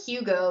real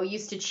Hugo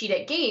used to cheat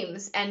at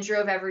games and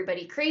drove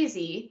everybody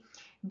crazy.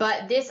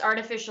 But this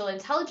artificial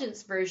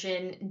intelligence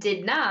version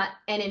did not,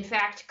 and in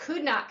fact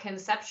could not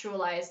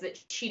conceptualize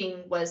that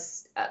cheating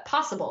was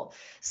possible.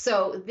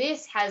 So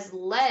this has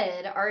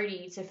led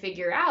Artie to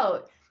figure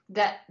out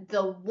that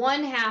the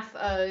one half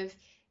of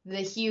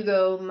the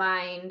Hugo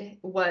mind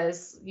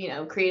was,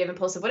 creative,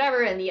 impulsive,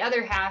 whatever, and the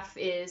other half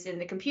is in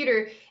the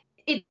computer.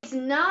 It's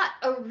not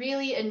a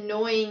really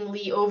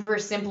annoyingly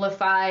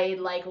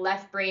oversimplified,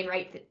 left brain,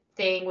 right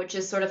thing, which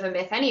is sort of a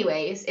myth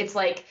anyways. It's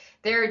like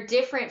there are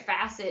different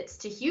facets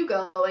to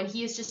Hugo, and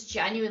he's just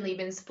genuinely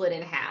been split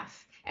in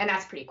half, and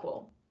that's pretty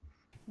cool.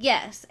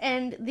 Yes,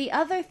 and the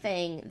other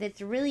thing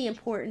that's really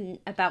important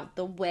about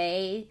the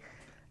way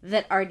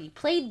that Artie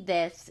played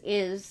this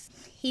is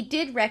he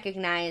did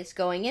recognize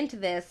going into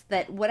this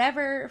that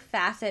whatever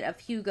facet of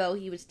Hugo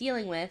he was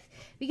dealing with,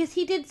 because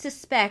he did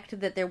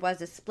suspect that there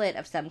was a split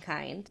of some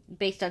kind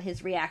based on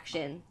his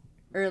reaction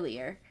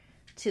earlier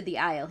to the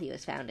aisle he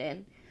was found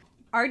in,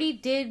 Artie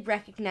did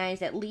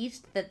recognize at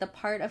least that the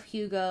part of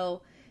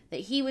Hugo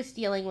that he was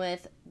dealing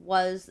with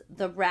was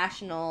the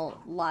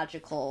rational,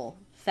 logical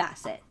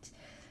facet.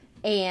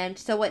 And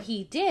so what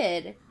he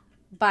did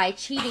by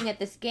cheating at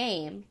this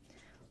game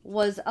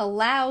was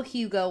allow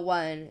Hugo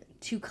 1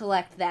 to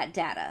collect that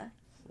data,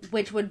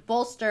 which would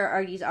bolster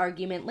Artie's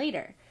argument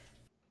later.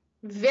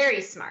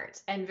 Very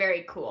smart and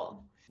very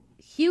cool.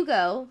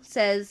 Hugo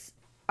says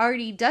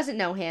Artie doesn't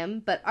know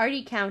him, but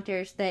Artie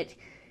counters that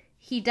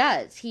he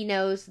does. He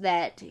knows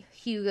that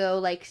Hugo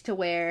likes to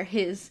wear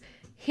his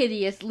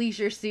hideous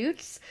leisure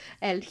suits,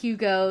 and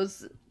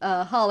Hugo's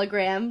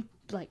hologram,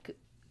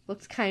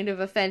 looks kind of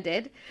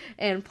offended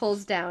and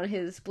pulls down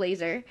his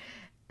blazer.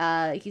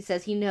 He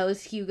says he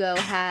knows Hugo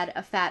had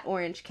a fat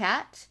orange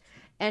cat,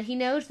 and he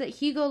knows that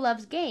Hugo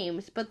loves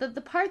games, but that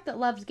the part that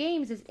loves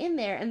games is in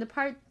there, and the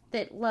part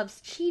that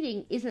loves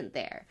cheating isn't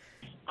there.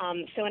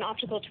 So an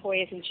optical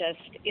toy isn't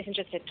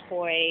just a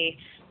toy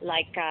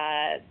like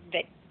that,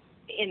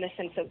 in the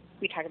sense that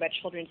we talk about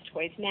children's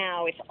toys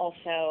now. It's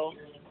also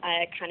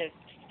a kind of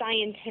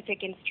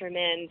scientific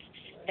instrument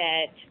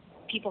that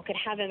people could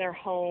have in their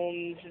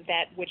homes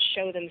that would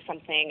show them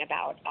something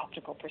about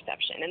optical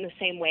perception, in the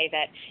same way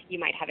that you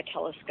might have a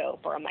telescope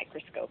or a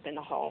microscope in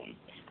the home.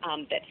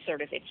 That's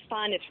sort of, it's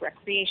fun, it's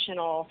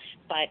recreational,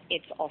 but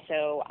it's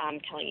also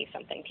telling you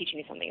something, teaching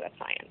you something about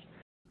science.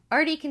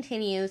 Artie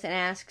continues and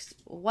asks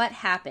what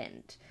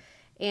happened.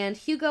 And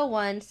Hugo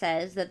 1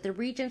 says that the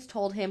Regents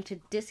told him to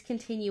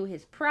discontinue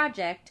his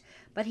project,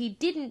 but he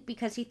didn't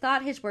because he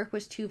thought his work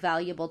was too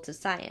valuable to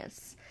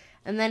science.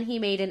 And then he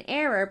made an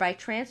error by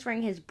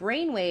transferring his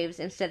brainwaves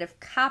instead of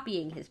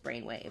copying his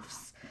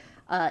brainwaves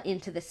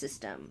into the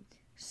system.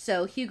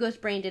 So Hugo's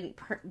brain didn't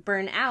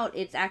burn out,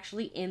 it's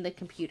actually in the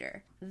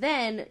computer.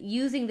 Then,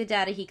 using the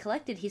data he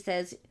collected, he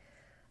says,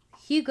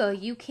 Hugo,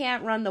 you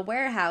can't run the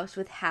warehouse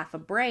with half a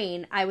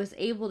brain. I was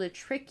able to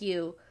trick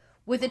you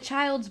with a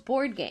child's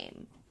board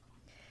game.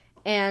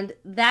 And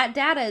that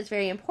data is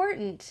very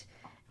important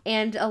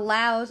and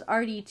allows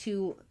Artie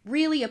to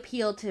really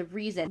appeal to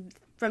reason.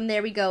 From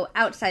there, we go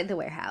outside the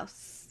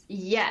warehouse.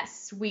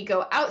 Yes, we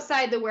go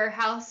outside the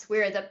warehouse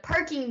where the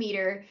parking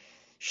meter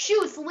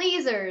shoots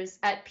lasers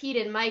at Pete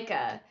and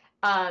Micah.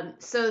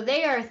 So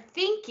they are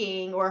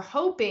thinking or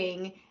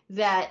hoping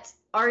that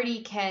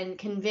Artie can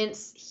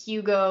convince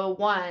Hugo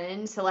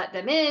 1 to let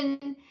them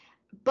in,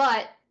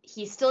 but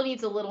he still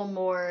needs a little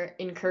more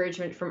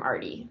encouragement from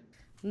Artie.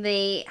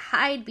 They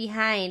hide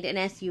behind an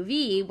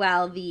SUV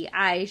while the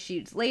eye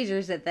shoots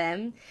lasers at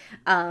them.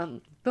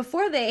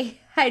 Before they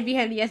hide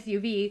behind the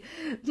SUV,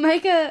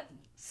 Micah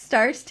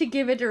starts to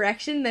give a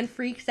direction, then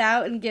freaks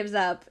out and gives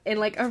up in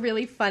like a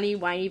really funny,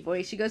 whiny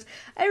voice. She goes,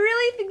 I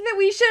really think that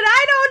we should,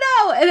 I don't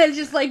know! And then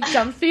just like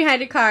jumps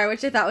behind a car,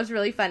 which I thought was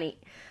really funny.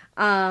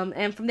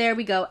 And from there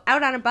we go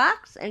out on a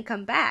box and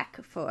come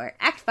back for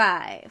Act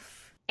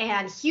 5.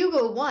 And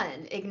Hugo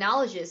 1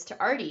 acknowledges to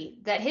Artie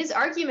that his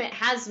argument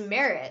has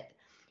merit,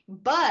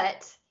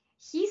 but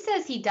he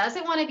says he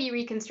doesn't want to be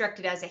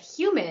reconstructed as a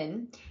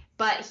human,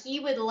 but he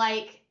would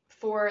like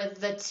for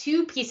the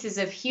two pieces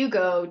of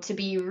Hugo to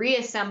be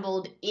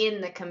reassembled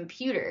in the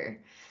computer.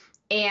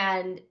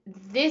 And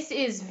this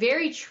is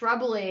very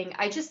troubling.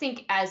 I just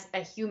think as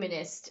a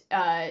humanist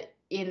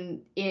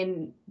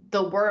in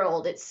the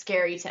world, it's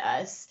scary to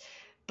us.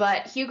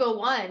 But Hugo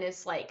 1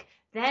 is like,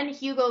 then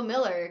Hugo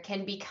Miller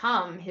can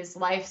become his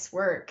life's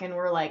work. And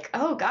we're like,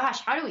 oh gosh,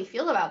 how do we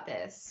feel about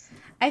this?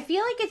 I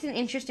feel like it's an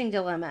interesting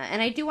dilemma.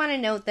 And I do want to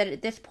note that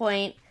at this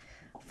point,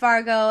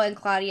 Fargo and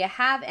Claudia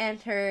have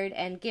entered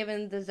and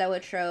given the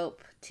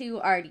zoetrope to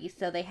Artie.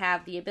 So they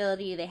have the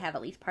ability, they have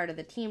at least part of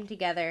the team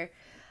together.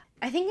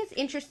 I think it's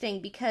interesting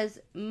because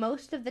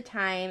most of the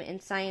time in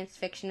science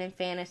fiction and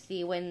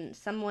fantasy, when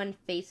someone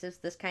faces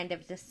this kind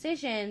of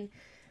decision,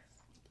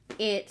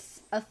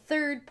 it's a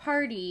third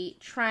party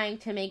trying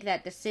to make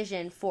that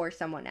decision for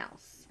someone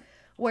else.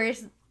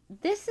 Whereas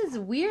this is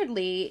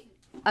weirdly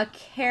a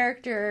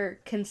character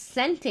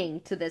consenting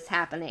to this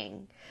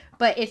happening,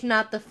 but it's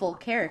not the full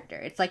character.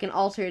 It's like an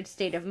altered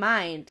state of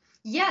mind.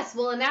 Yes,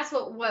 well, and that's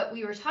what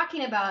we were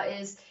talking about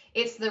is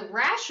it's the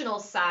rational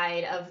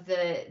side of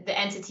the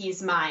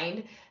entity's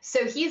mind.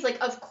 So he's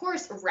like, of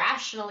course,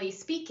 rationally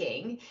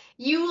speaking,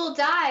 you will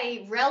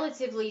die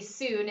relatively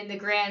soon in the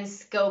grand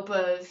scope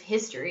of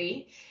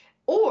history,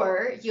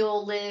 or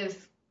you'll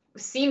live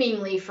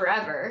seemingly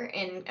forever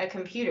in a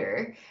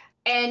computer.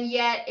 And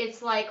yet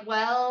it's like,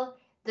 well,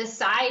 the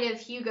side of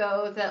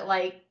Hugo that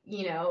like,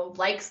 you know,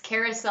 likes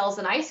carousels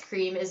and ice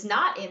cream is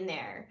not in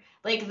there.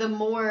 Like the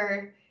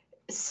more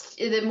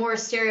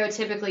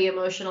stereotypically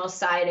emotional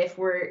side, if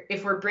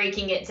we're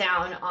breaking it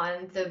down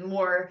on the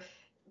more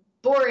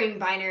boring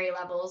binary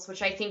levels,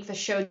 which I think the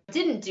show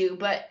didn't do,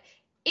 but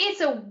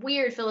it's a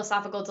weird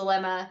philosophical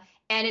dilemma.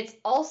 And it's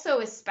also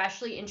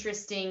especially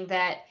interesting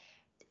that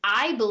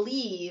I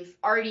believe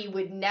Artie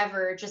would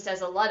never, just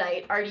as a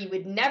Luddite, Artie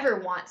would never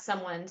want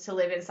someone to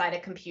live inside a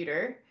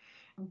computer.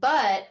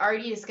 But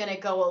Artie is going to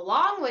go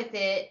along with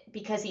it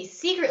because he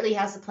secretly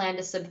has a plan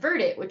to subvert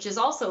it, which is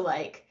also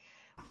like...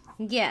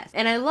 Yes,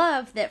 and I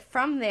love that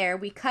from there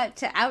we cut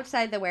to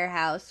outside the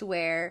warehouse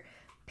where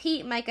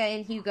Pete, Micah,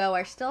 and Hugo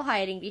are still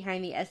hiding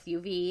behind the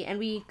SUV, and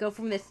we go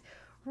from this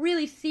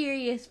really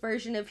serious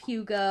version of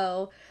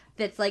Hugo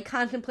that's like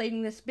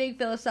contemplating this big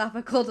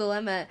philosophical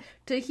dilemma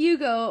to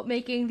Hugo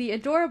making the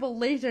adorable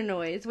laser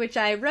noise, which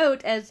I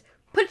wrote as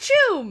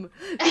Pachoom!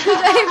 Because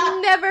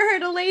I've never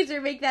heard a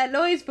laser make that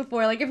noise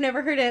before. Like, I've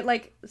never heard it,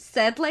 like,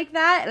 said like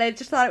that, and I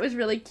just thought it was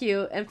really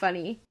cute and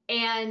funny.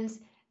 And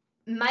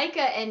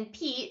Micah and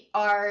Pete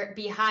are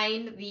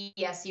behind the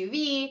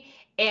SUV,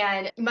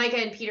 and Micah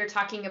and Pete are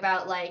talking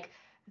about, like,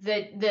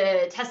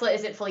 the Tesla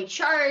isn't fully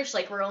charged.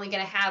 Like, we're only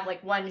going to have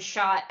like one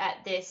shot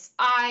at this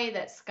eye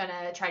that's going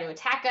to try to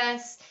attack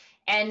us.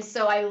 And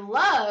so I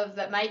love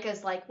that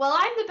Micah's like, well,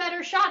 I'm the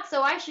better shot,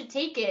 so I should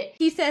take it.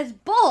 He says,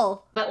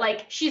 bull! But,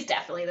 like, she's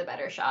definitely the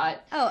better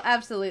shot. Oh,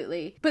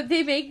 absolutely. But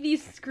they make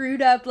these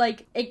screwed up,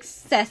 like,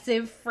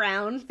 excessive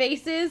frown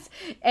faces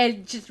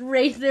and just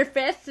raise their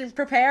fists and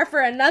prepare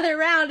for another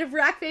round of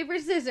rock, paper,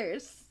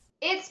 scissors.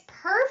 It's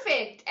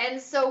perfect.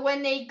 And so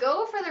when they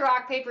go for the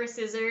rock, paper,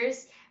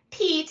 scissors,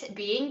 Pete,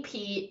 being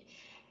Pete,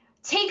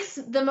 takes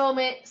the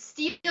moment,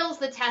 steals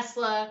the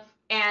Tesla,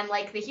 and,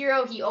 like, the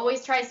hero he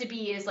always tries to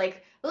be is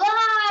like,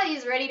 ah,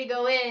 he's ready to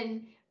go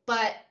in.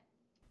 But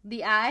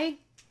the eye?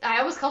 I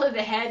almost called it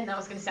the head, and that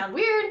was going to sound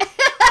weird.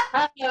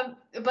 But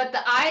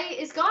the eye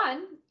is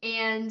gone,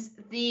 and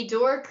the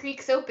door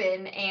creaks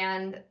open,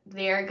 and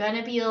they're going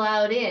to be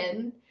allowed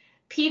in.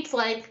 Pete's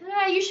like,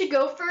 you should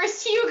go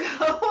first,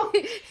 Hugo.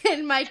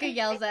 And Micah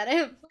yells at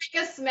him.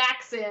 Micah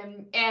smacks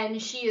him, and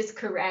she is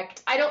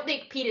correct. I don't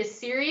think Pete is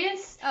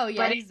serious. Oh,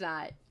 yeah, he's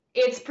not.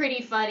 It's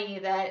pretty funny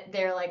that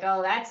they're like,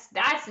 oh,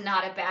 that's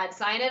not a bad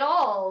sign at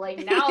all.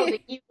 Like, now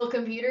the evil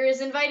computer is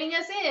inviting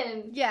us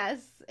in.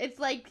 Yes. It's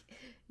like,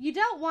 you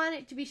don't want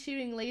it to be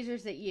shooting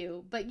lasers at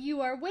you, but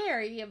you are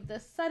wary of the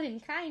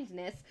sudden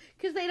kindness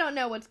because they don't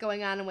know what's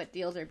going on and what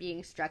deals are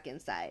being struck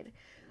inside.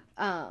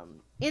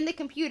 In the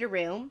computer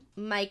room,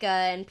 Micah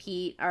and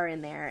Pete are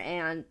in there,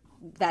 and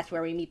that's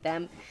where we meet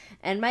them.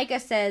 And Micah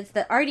says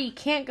that Artie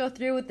can't go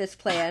through with this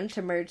plan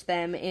to merge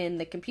them in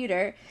the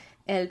computer.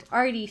 And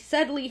Artie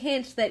subtly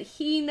hints that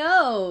he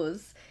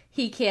knows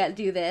he can't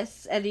do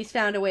this, and he's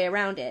found a way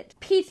around it.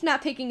 Pete's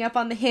not picking up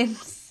on the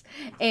hints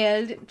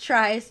and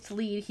tries to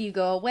lead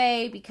Hugo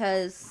away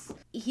because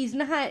he's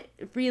not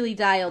really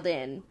dialed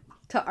in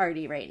to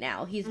Artie right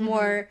now. He's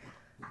more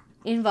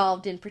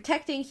involved in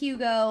protecting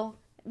Hugo,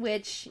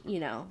 which,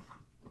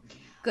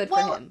 good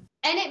for him.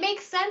 And it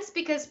makes sense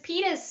because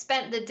Pete has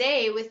spent the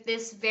day with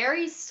this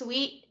very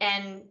sweet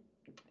and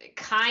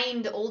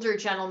kind older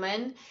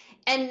gentleman.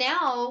 And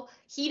now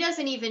he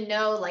doesn't even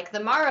know, like, the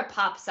Mara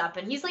pops up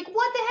and he's like,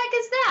 what the heck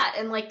is that?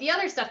 And, like, the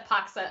other stuff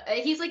pops up.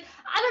 He's like,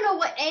 I don't know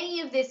what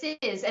any of this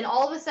is. And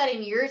all of a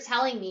sudden you're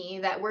telling me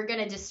that we're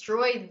going to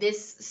destroy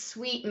this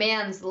sweet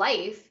man's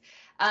life.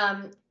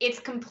 It's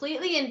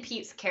completely in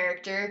Pete's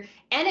character,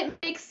 and it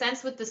makes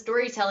sense with the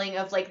storytelling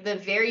of, like, the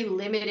very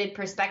limited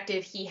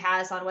perspective he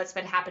has on what's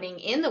been happening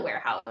in the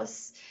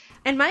warehouse.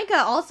 And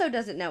Micah also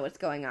doesn't know what's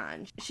going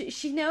on.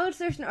 She knows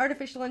there's an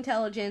artificial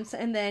intelligence,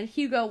 and then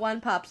Hugo 1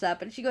 pops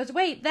up, and she goes,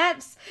 wait,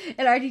 that's...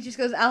 And Artie just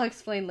goes, I'll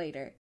explain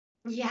later.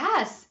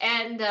 Yes,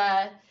 and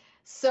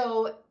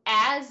so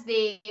as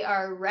they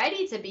are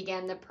ready to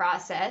begin the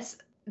process,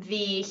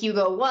 the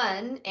Hugo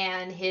 1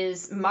 and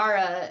his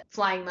Mara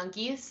flying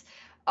monkeys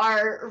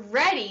are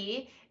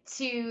ready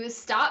to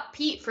stop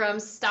Pete from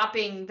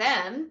stopping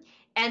them.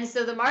 And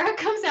so the Mara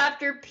comes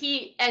after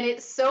Pete, and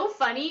it's so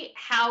funny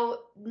how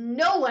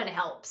no one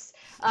helps.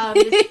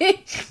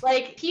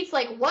 Like, Pete's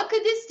like, what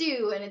could this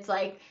do? And it's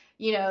like,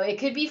 it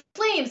could be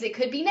flames, it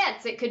could be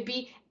nets, it could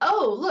be,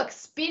 oh, look,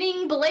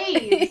 spinning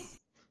blades.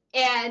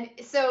 And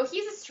so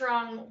he's a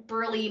strong,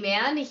 burly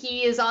man.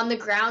 He is on the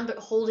ground, but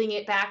holding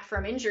it back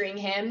from injuring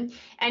him.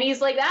 And he's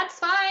like, that's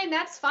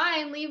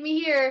fine, leave me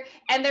here.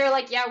 And they're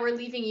like, yeah, we're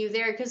leaving you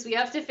there because we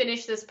have to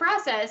finish this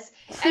process.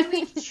 And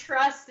we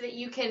trust that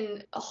you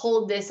can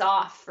hold this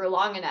off for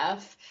long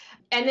enough.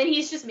 And then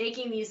he's just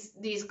making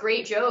these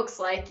great jokes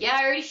like, yeah,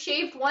 I already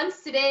shaved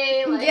once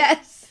today. Like,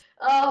 yes.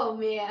 Oh,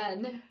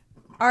 man.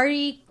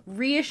 Artie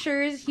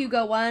reassures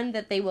Hugo 1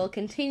 that they will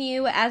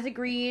continue as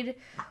agreed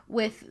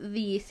with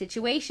the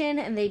situation,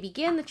 and they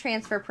begin the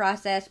transfer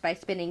process by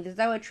spinning the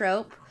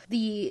zoetrope.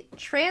 The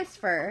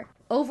transfer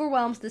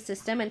overwhelms the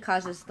system and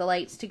causes the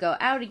lights to go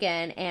out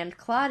again, and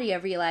Claudia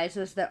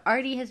realizes that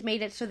Artie has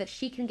made it so that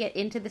she can get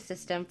into the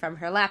system from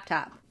her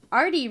laptop.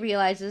 Artie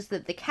realizes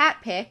that the cat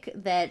pic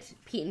that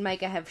Pete and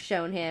Micah have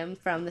shown him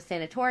from the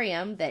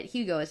sanatorium that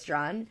Hugo has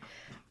drawn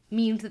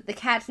means that the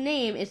cat's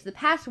name is the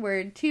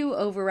password to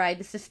override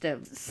the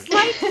system.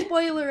 Slight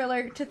spoiler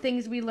alert to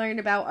things we learn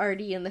about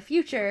Artie in the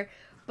future,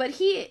 but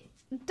he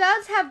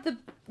does have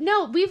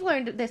we've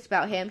learned this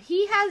about him.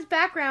 He has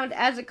background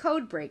as a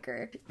code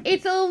breaker.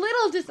 It's a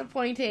little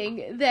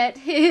disappointing that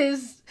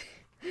his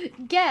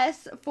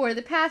guess for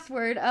the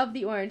password of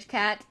the orange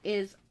cat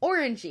is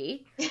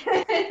orangey.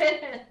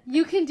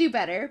 You can do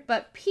better,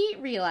 but Pete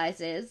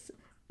realizes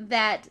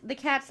that the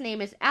cat's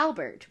name is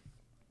Albert.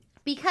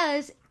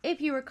 Because, if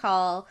you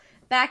recall,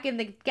 back in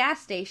the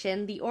gas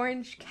station, the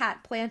orange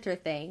cat planter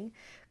thing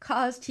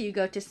caused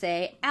Hugo to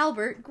say,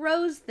 Albert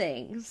grows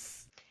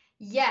things.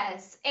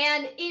 Yes,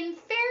 and in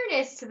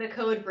fairness to the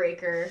code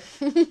breaker,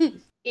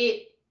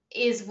 it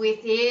is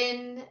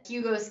within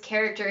Hugo's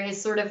character, his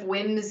sort of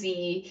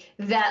whimsy,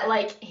 that,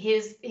 like,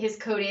 his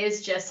code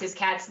is just his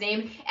cat's name.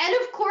 And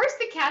of course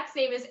the cat's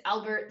name is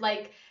Albert.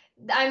 Like,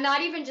 I'm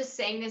not even just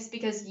saying this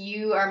because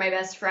you are my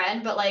best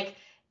friend, but, like,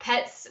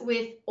 pets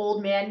with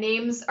old man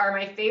names are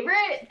my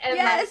favorite. And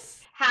yes.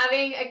 Like,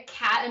 having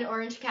an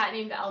orange cat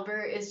named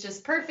Albert is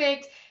just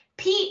perfect.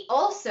 Pete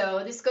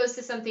also, this goes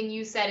to something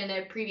you said in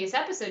a previous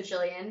episode,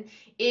 Jillian,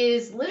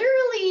 is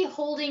literally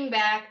holding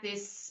back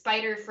this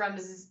spider from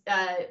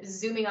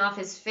zooming off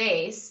his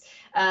face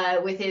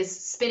with his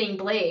spinning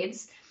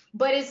blades,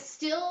 but is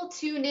still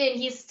tuned in.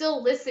 He's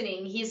still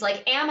listening. He's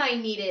like, am I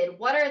needed?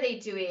 What are they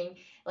doing?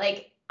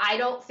 Like, I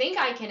don't think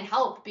I can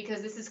help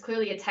because this is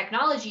clearly a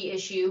technology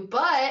issue,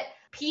 but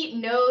Pete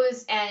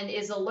knows and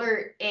is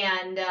alert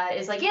and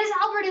is like, yes,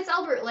 Albert, it's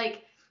Albert.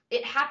 Like,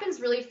 it happens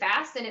really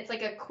fast and it's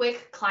like a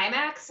quick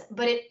climax,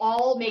 but it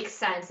all makes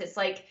sense. It's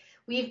like,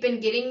 we've been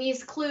getting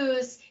these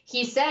clues.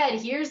 He said,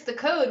 here's the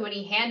code when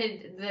he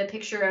handed the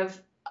picture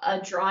of a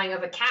drawing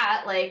of a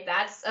cat. Like,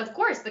 that's, of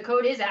course, the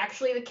code is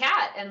actually the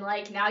cat. And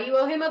like, now you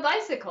owe him a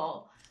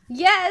bicycle.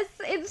 Yes,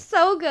 it's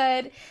so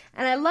good.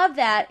 And I love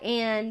that.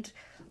 And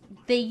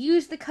they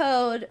use the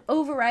code,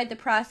 override the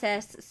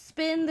process,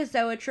 spin the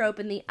zoetrope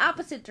in the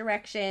opposite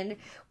direction,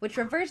 which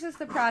reverses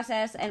the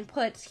process and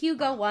puts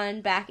Hugo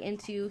 1 back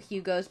into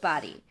Hugo's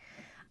body.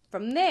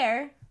 From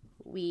there,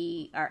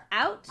 we are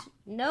out,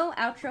 no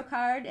outro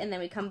card, and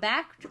then we come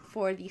back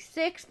for the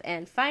 6th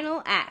and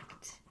final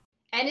act.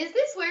 And is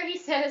this where he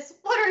says,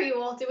 what are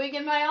you all doing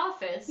in my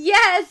office?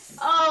 Yes!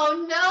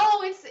 Oh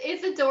no,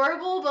 it's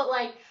adorable, but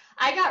like,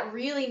 I got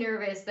really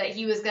nervous that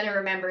he was going to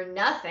remember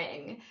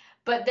nothing.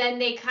 But then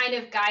they kind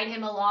of guide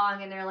him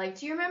along and they're like,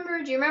 do you remember?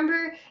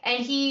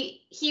 And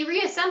he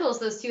reassembles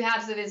those two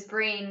halves of his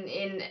brain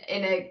in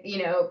a,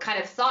 you know,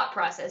 kind of thought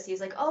process.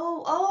 He's like,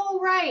 oh,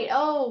 right.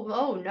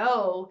 Oh,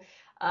 no.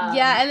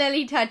 Yeah, and then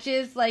he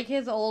touches, like,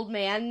 his old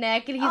man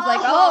neck, and he's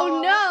like,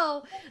 oh,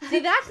 no! See,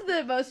 that's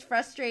the most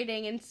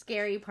frustrating and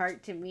scary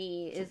part to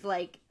me, is,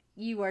 like,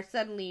 you are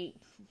suddenly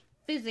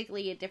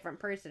physically a different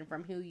person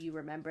from who you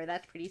remember.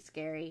 That's pretty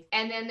scary.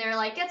 And then they're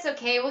like, it's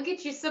okay, we'll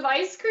get you some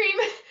ice cream.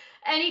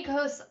 And he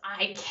goes,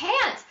 I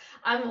can't!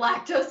 I'm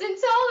lactose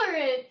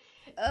intolerant!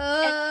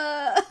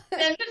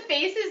 And the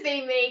faces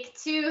they make,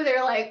 too,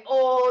 they're like,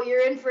 oh,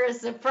 you're in for a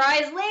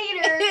surprise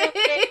later!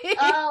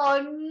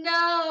 Oh,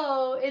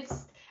 no!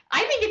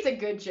 I think it's a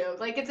good joke.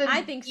 Like, it's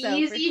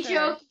easy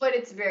joke, but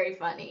it's very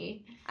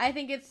funny. I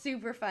think it's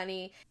super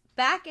funny.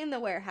 Back in the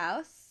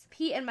warehouse,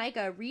 Pete and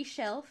Micah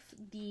reshelf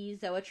the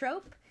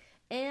zoetrope,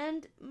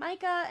 and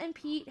Micah and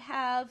Pete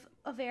have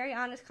a very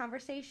honest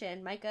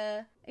conversation.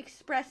 Micah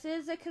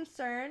expresses a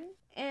concern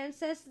and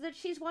says that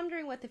she's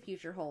wondering what the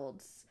future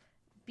holds,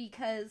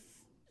 because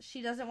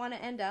she doesn't want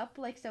to end up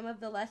like some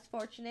of the less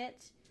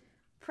fortunate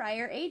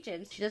prior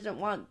agents. She doesn't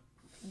want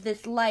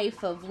this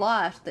life of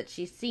loss that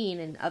she's seen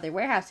in other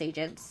warehouse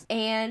agents.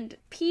 And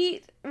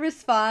Pete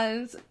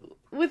responds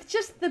with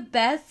just the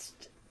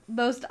best,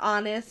 most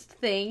honest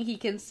thing he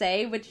can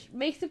say, which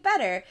makes it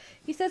better.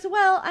 He says,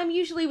 well, I'm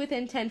usually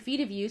within 10 feet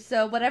of you,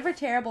 so whatever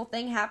terrible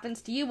thing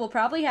happens to you will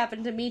probably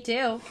happen to me too.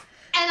 And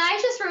I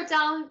just wrote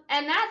down,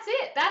 and that's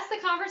it. That's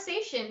the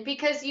conversation.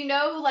 Because, you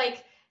know,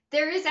 like,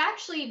 there is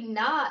actually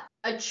not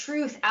a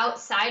truth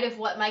outside of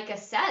what Micah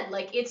said.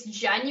 Like, it's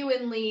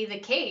genuinely the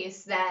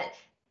case that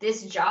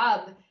this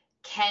job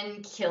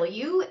can kill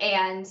you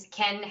and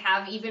can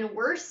have even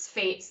worse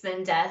fates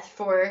than death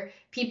for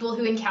people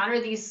who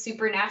encounter these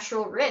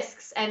supernatural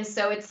risks. And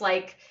so it's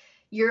like,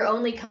 your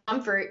only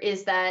comfort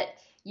is that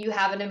you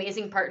have an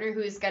amazing partner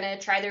who's going to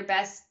try their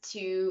best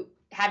to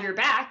have your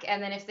back.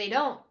 And then if they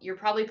don't, you're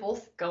probably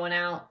both going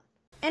out.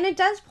 And it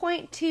does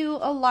point to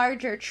a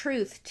larger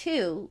truth,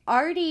 too.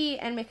 Artie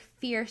and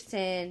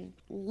McPherson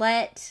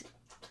let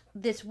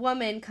this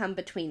woman come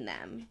between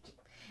them.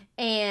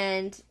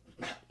 And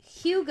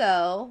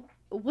Hugo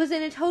was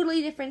in a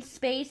totally different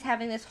space,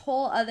 having this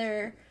whole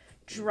other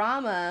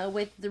drama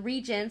with the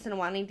Regents and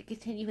wanting to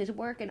continue his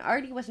work, and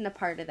Artie wasn't a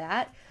part of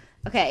that.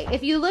 Okay,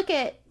 if you look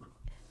at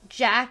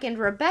Jack and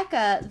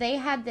Rebecca, they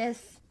had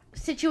this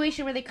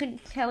situation where they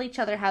couldn't tell each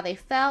other how they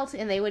felt,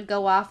 and they would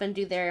go off and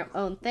do their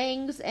own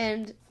things,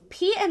 and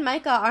Pete and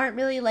Micah aren't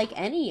really like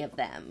any of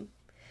them.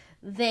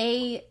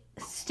 They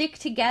stick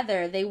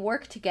together, they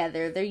work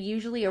together, they're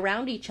usually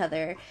around each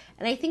other,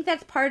 and I think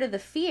that's part of the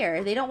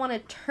fear. They don't want to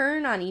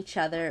turn on each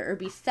other or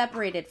be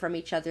separated from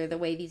each other the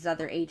way these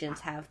other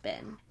agents have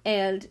been.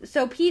 And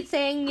so Pete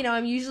saying, you know,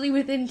 I'm usually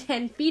within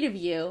 10 feet of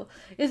you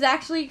is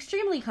actually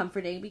extremely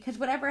comforting, because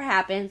whatever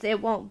happens,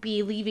 it won't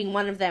be leaving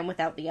one of them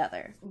without the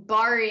other.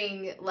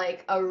 Barring,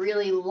 like, a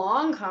really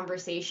long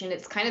conversation,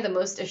 it's kind of the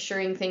most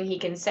assuring thing he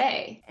can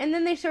say. And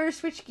then they sort of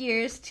switch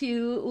gears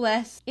to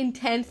less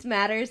intense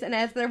matters, and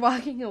as they're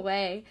walking away,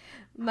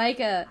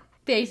 Micah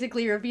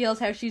basically reveals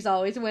how she's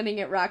always winning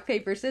at rock,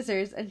 paper,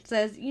 scissors, and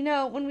says, you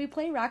know, when we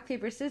play rock,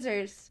 paper,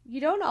 scissors,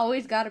 you don't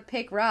always gotta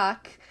pick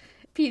rock.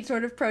 Pete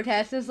sort of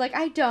protests and is like,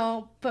 I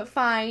don't, but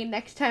fine,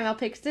 next time I'll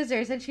pick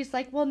scissors. And she's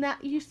like, well, now,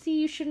 you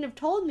see, you shouldn't have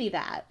told me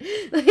that.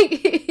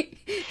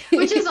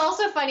 Which is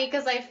also funny,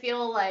 because I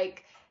feel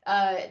like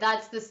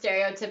that's the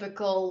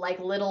stereotypical, like,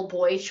 little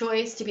boy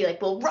choice to be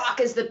like, well, rock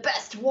is the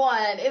best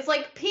one. It's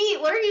like, Pete,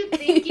 what are you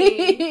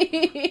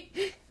thinking?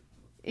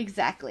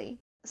 Exactly.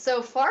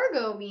 So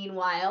Fargo,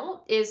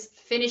 meanwhile, is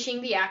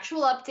finishing the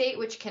actual update,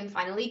 which can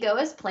finally go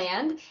as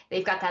planned.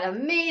 They've got that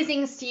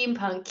amazing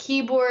steampunk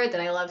keyboard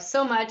that I love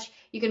so much.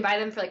 You can buy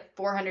them for like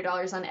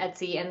 $400 on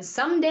Etsy, and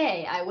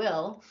someday I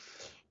will.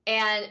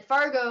 And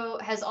Fargo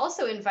has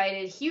also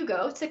invited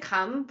Hugo to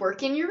come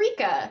work in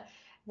Eureka,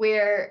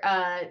 where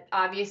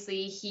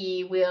obviously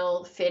he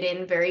will fit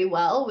in very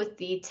well with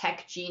the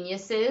tech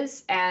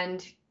geniuses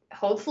and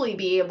hopefully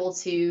be able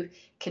to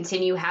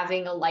continue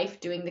having a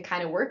life doing the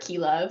kind of work he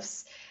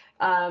loves.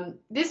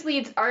 This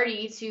leads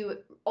Artie to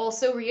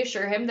also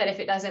reassure him that if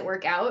it doesn't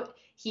work out,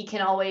 he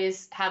can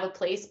always have a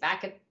place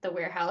back at the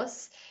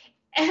warehouse.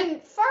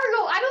 And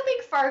Fargo, I don't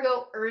think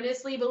Fargo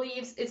earnestly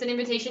believes it's an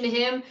invitation to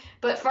him,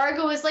 but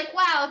Fargo is like,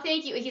 wow,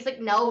 thank you. And he's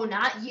like, no,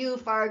 not you,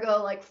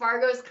 Fargo. Like,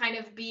 Fargo's kind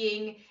of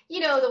being,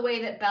 the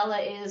way that Bella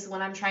is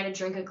when I'm trying to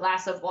drink a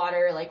glass of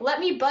water. Like, let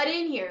me butt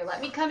in here.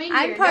 Let me come in here.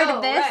 I'm part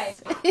of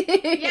this.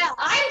 Right. Yeah,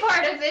 I'm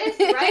part of this,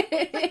 right?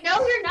 It's like, no,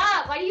 you're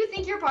not. Why do you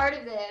think you're part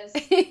of this?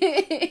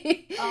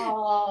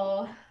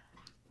 Oh.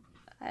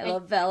 I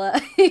love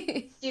Bella.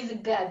 She's a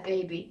bad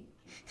baby.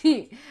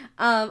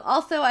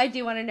 Also, I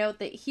do want to note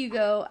that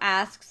Hugo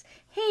asks,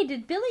 hey,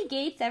 did Billy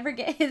Gates ever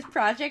get his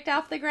project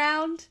off the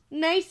ground?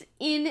 Nice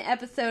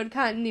in-episode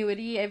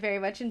continuity. I very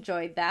much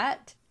enjoyed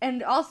that.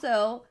 And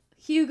also,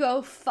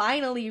 Hugo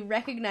finally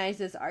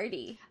recognizes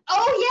Artie.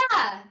 Oh,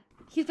 yeah!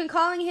 He's been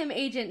calling him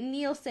Agent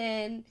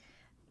Nielsen,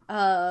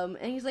 and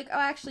he's like, oh,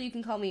 actually, you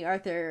can call me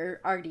Arthur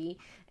or Artie.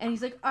 And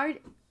he's like,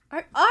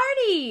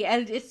 Artie!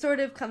 And it sort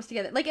of comes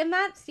together. Like, and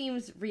that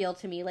seems real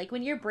to me. Like,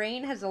 when your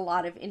brain has a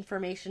lot of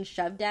information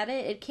shoved at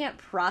it, it can't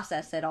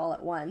process it all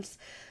at once.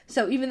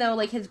 So even though,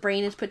 like, his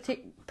brain is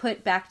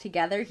put back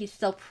together, he's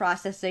still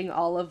processing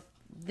all of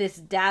this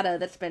data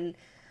that's been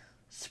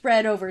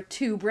spread over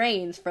two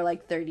brains for,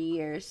 like, 30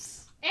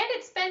 years. And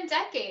it's been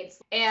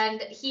decades.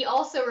 And he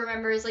also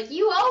remembers, like,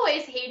 you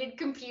always hated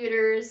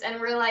computers. And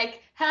we're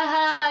like,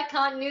 haha,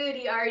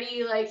 continuity,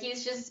 Artie. Like,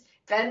 he's just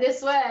been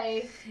this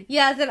way.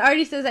 Yes, and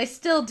Artie says, I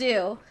still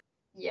do.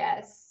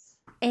 Yes.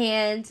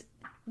 And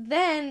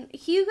then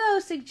Hugo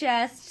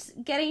suggests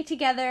getting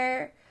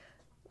together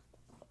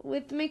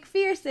with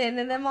McPherson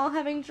and them all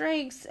having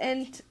drinks.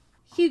 And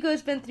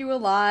Hugo's been through a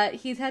lot.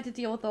 He's had to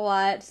deal with a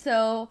lot.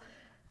 So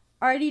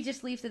Artie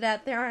just leaves it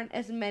at there aren't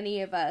as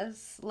many of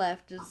us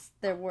left as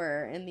there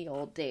were in the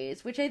old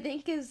days, which I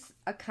think is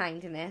a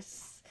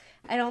kindness.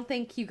 I don't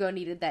think Hugo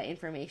needed that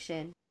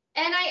information.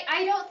 And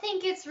I don't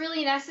think it's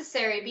really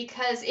necessary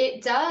because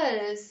it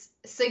does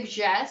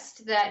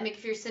suggest that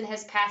McPherson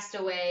has passed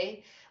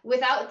away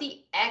without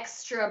the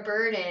extra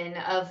burden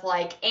of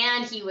like,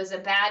 and he was a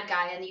bad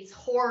guy and these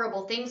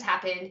horrible things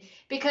happened,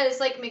 because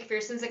like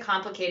McPherson's a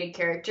complicated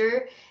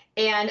character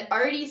and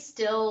Artie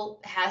still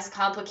has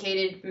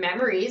complicated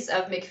memories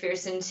of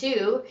McPherson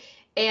too.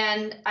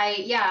 And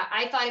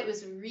I thought it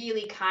was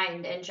really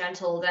kind and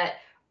gentle that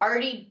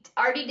Artie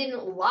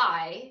didn't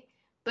lie,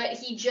 but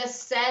he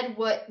just said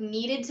what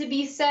needed to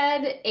be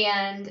said,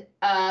 and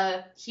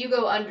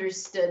Hugo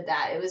understood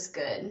that. It was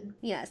good.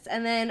 Yes,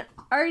 and then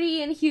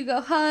Artie and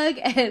Hugo hug,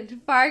 and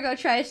Fargo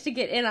tries to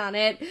get in on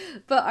it,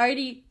 but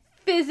Artie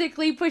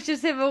physically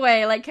pushes him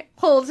away, like,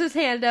 holds his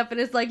hand up and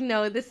is like,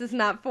 no, this is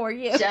not for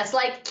you. Just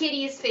like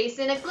Kitty's face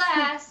in a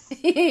glass.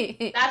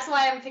 That's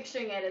why I'm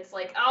picturing it. It's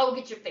like, oh,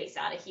 get your face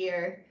out of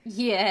here.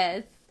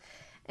 Yes.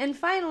 And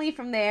finally,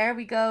 from there,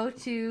 we go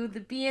to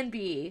the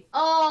B&B.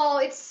 Oh,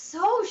 it's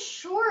so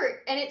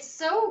short, and it's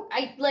so,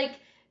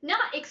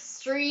 not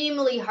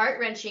extremely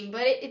heart-wrenching,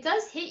 but it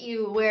does hit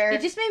you where...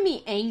 It just made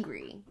me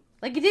angry.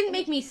 Like, it didn't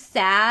make me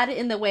sad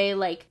in the way,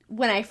 like,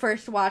 when I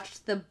first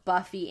watched the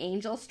Buffy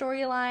Angel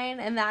storyline,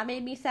 and that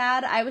made me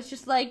sad. I was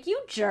just like, you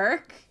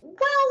jerk. Well,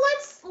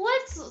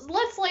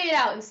 let's lay it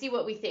out and see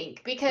what we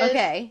think, because...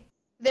 Okay.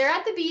 They're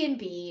at the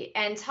B&B,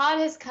 and Todd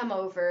has come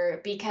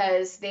over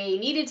because they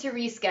needed to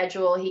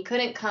reschedule. He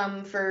couldn't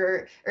come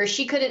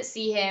she couldn't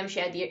see him. She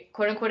had the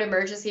quote-unquote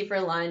emergency for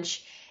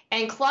lunch.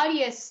 And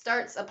Claudia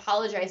starts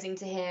apologizing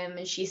to him,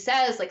 and she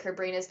says, like, her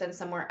brain has been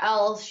somewhere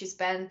else. She's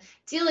been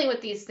dealing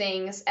with these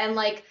things. And,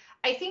 like,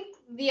 I think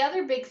the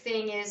other big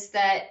thing is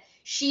that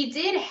she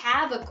did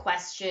have a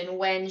question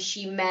when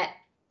she met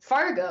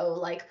Fargo.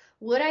 Like,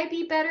 would I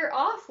be better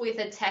off with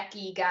a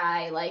techie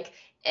guy? Like,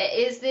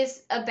 is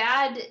this a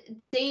bad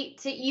date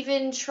to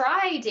even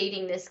try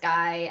dating this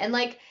guy? And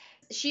like,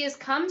 she has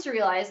come to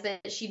realize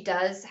that she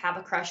does have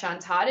a crush on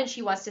Todd, and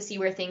she wants to see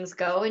where things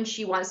go, and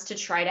she wants to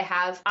try to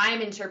have,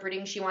 I'm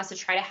interpreting, she wants to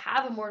try to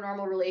have a more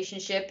normal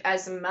relationship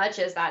as much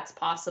as that's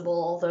possible,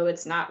 although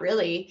it's not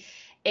really.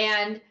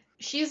 And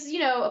she's,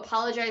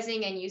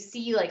 apologizing, and you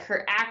see like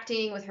her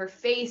acting with her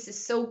face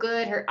is so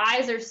good, her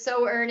eyes are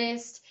so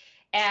earnest,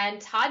 and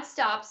Todd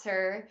stops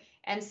her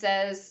and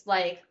says,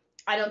 like,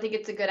 I don't think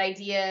it's a good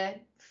idea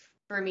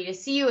for me to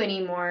see you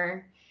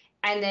anymore.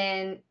 And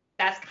then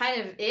that's kind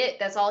of it.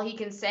 That's all he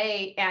can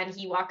say. And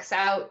he walks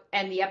out,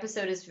 and the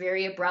episode is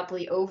very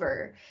abruptly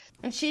over.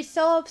 And she's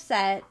so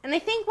upset. And I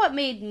think what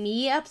made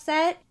me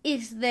upset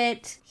is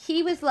that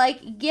he was like,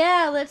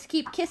 yeah, let's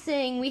keep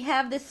kissing. We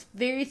have this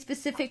very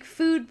specific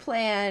food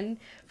plan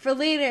for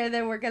later.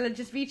 Then we're going to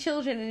just be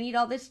children and eat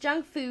all this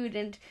junk food.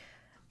 And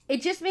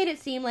it just made it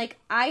seem like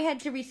I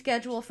had to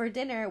reschedule for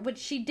dinner, which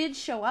she did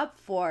show up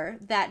for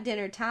that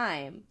dinner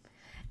time.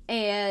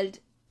 And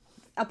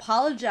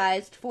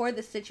apologized for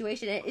the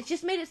situation. It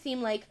just made it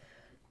seem like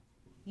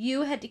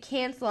you had to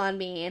cancel on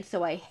me, and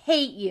so I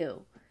hate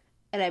you.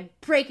 And I'm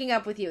breaking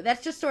up with you.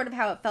 That's just sort of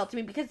how it felt to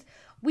me, because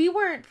we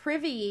weren't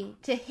privy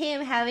to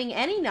him having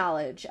any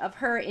knowledge of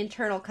her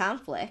internal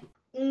conflict.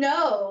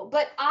 No,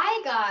 but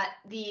I got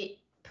the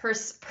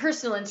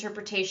personal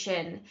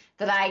interpretation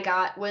that I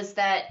got was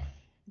that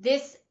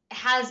this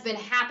has been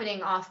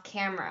happening off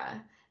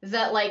camera.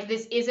 That, like,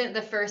 this isn't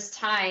the first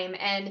time.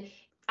 And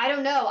I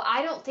don't know.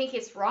 I don't think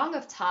it's wrong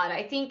of Todd.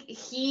 I think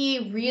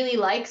he really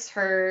likes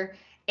her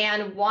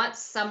and wants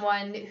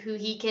someone who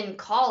he can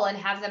call and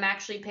have them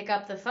actually pick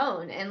up the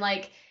phone. And,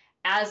 like,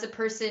 as a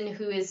person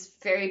who is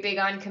very big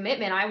on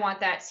commitment, I want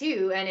that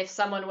too. And if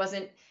someone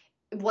wasn't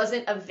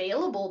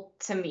available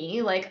to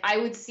me, like, I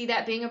would see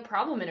that being a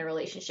problem in a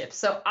relationship.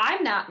 So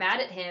I'm not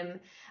mad at him.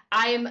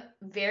 I'm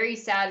very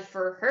sad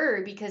for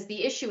her because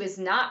the issue is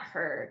not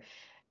her.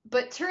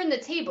 But turn the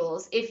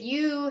tables. If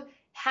you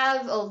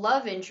have a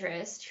love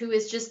interest who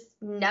is just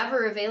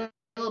never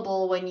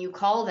available when you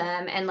call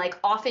them and, like,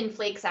 often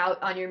flakes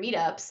out on your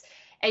meetups,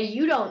 and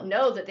you don't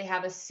know that they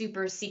have a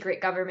super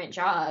secret government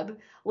job,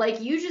 like,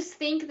 you just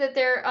think that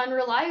they're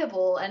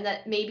unreliable and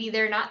that maybe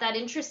they're not that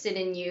interested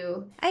in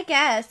you. I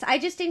guess. I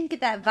just didn't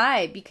get that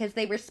vibe because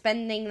they were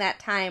spending that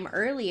time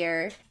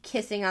earlier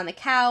kissing on the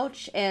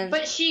couch and...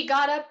 But she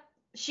got up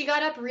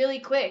really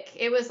quick.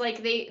 It was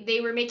like they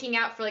were making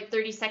out for like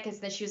 30 seconds,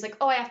 and then she was like,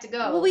 oh, I have to go.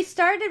 Well, we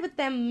started with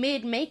them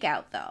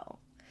mid-makeout, though.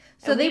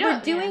 So they were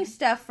doing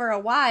stuff for a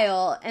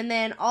while, and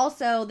then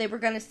also they were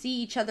going to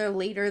see each other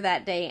later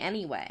that day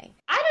anyway.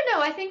 I don't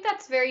know. I think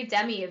that's very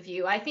Demi of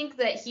you. I think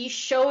that he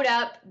showed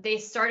up, they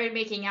started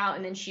making out,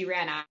 and then she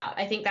ran out.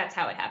 I think that's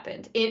how it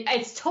happened.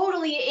 It's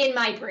totally in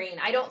my brain.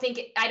 I don't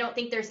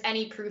think there's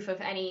any proof of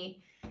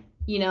any,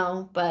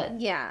 but...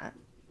 Yeah.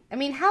 I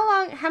mean,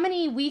 how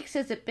many weeks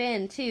has it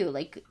been, too?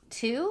 Like,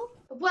 2?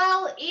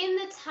 Well, in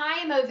the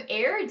time of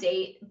air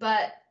date,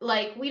 but,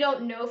 like, we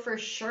don't know for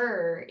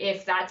sure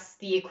if that's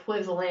the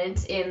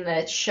equivalent in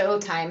the show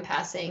time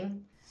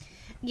passing.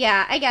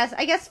 Yeah, I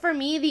guess for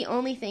me, the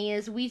only thing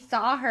is we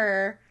saw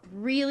her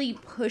really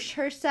push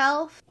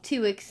herself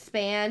to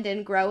expand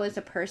and grow as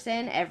a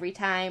person every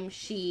time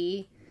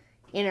she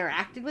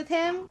interacted with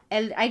him.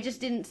 And I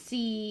just didn't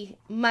see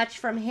much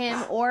from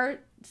him or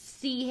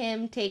see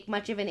him take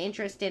much of an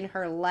interest in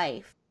her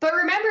life. But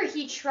remember,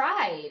 he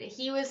tried.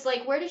 He was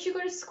like, where did you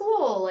go to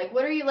school? Like,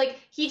 what are you, like,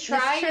 he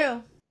tried. That's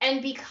true.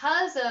 And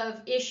because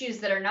of issues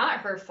that are not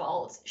her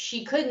fault,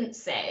 she couldn't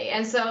say.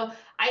 And so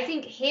I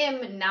think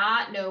him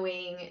not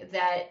knowing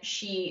that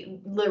she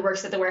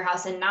works at the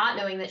warehouse and not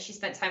knowing that she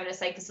spent time in a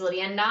psych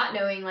facility and not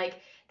knowing, like,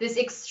 this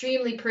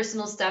extremely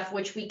personal stuff,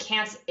 which we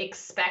can't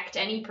expect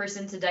any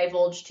person to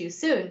divulge too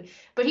soon.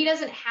 But he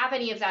doesn't have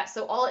any of that.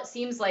 So all it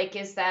seems like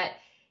is that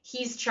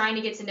he's trying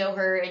to get to know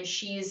her and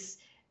she's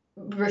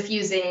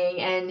refusing,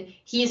 and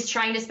he's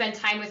trying to spend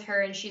time with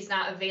her and she's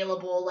not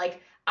available. Like,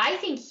 I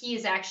think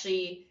he's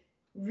actually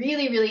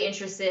really, really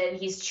interested, and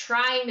he's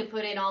trying to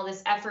put in all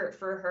this effort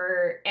for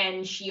her,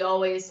 and she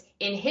always,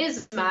 in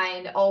his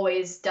mind,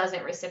 always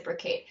doesn't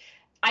reciprocate.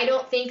 I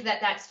don't think that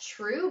that's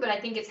true, but I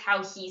think it's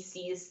how he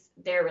sees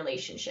their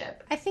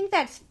relationship. I think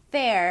that's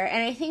fair,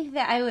 and I think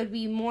that I would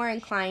be more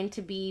inclined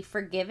to be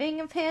forgiving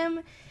of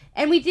him.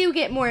 And we do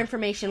get more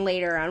information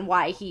later on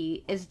why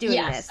he is doing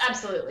this. Yes,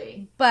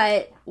 absolutely.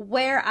 But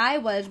where I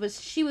was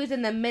she was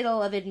in the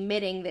middle of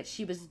admitting that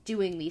she was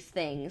doing these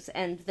things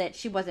and that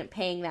she wasn't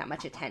paying that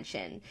much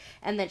attention.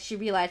 And that she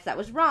realized that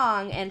was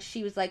wrong. And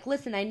she was like,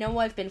 listen, I know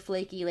I've been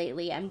flaky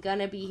lately. I'm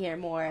gonna be here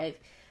more. I've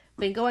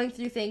been going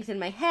through things in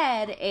my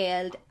head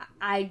and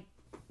I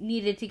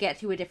needed to get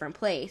to a different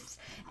place.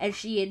 And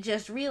she had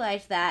just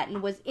realized that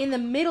and was in the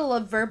middle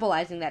of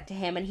verbalizing that to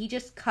him. And he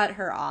just cut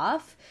her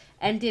off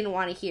and didn't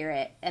want to hear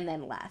it, and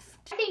then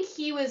left. I think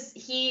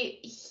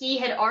he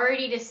had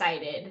already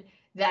decided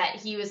that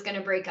he was going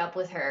to break up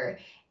with her,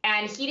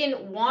 and he didn't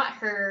want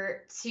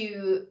her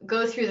to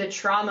go through the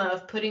trauma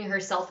of putting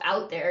herself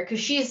out there, because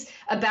she's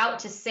about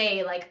to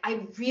say, like,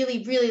 I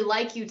really, really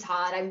like you,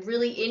 Todd. I'm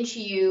really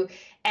into you,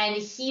 and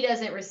he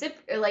doesn't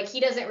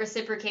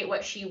reciprocate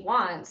what she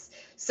wants.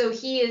 So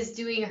he is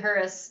doing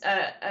her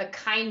a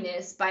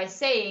kindness by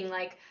saying,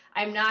 like,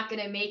 I'm not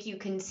going to make you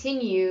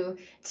continue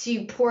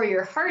to pour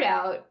your heart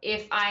out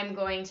if I'm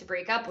going to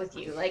break up with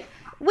you. Like,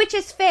 which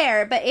is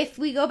fair, but if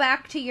we go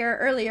back to your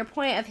earlier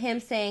point of him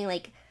saying,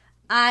 like,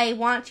 I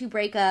want to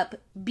break up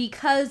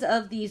because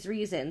of these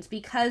reasons,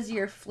 because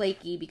you're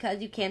flaky,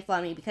 because you cancel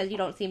on me, because you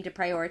don't seem to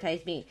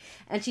prioritize me,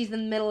 and she's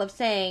in the middle of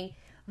saying,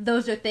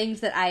 those are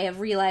things that I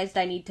have realized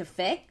I need to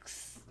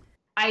fix.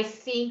 I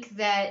think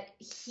that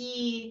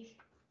he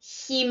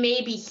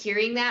may be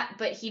hearing that,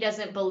 but he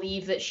doesn't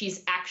believe that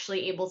she's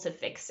actually able to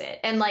fix it.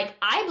 And like,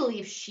 I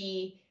believe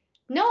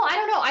I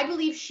don't know. I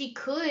believe she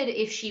could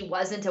if she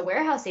wasn't a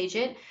warehouse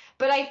agent,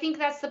 but I think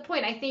that's the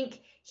point. I think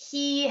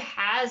he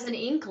has an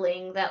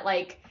inkling that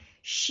like,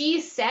 she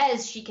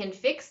says she can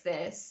fix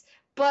this,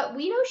 but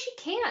we know she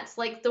can't.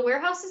 Like, the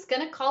warehouse is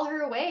going to call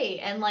her away.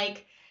 And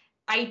like,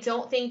 I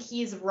don't think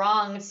he's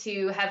wrong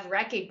to have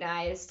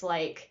recognized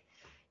like,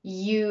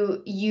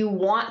 you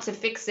want to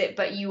fix it,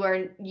 but you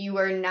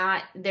are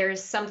not,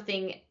 there's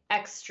something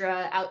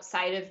extra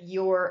outside of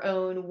your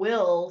own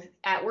will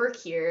at work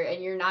here,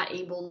 and you're not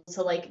able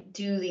to like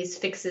do these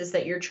fixes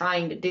that you're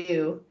trying to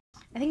do.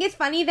 I think it's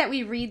funny that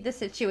we read the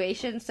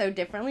situation so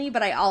differently,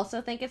 but I also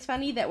think it's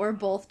funny that we're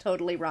both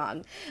totally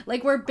wrong.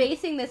 Like, we're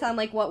basing this on,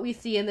 like, what we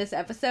see in this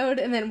episode,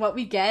 and then what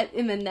we get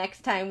in the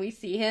next time we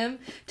see him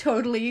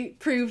totally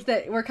proves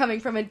that we're coming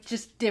from a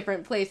just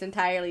different place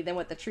entirely than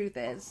what the truth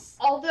is.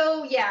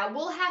 Although, yeah,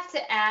 we'll have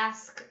to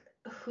ask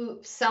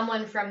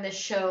someone from the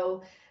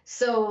show.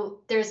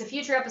 So there's a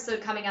future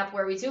episode coming up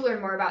where we do learn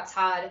more about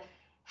Todd.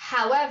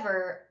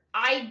 However,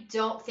 I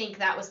don't think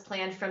that was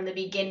planned from the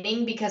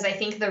beginning, because I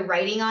think the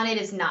writing on it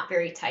is not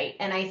very tight.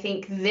 And I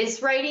think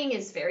this writing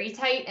is very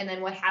tight. And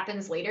then what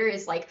happens later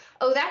is like,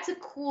 oh, that's a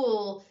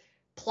cool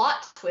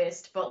plot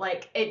twist, but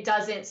like, it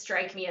doesn't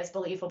strike me as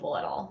believable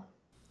at all.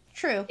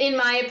 True. In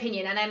my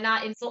opinion. And I'm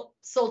not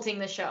insulting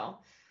the show.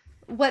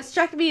 What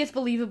struck me as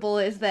believable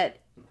is that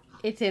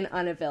it's in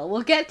Unnaville.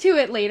 We'll get to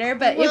it later,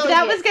 but if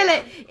that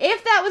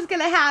was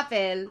gonna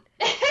happen,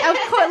 of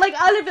course, like,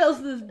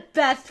 Unnaville's the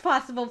best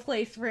possible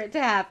place for it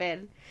to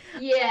happen.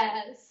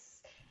 Yes.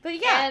 But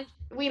yeah. And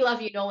we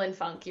love you, Nolan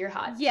Funk. You're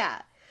hot.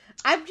 Yeah.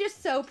 I'm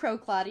just so pro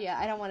Claudia.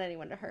 I don't want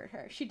anyone to hurt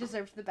her. She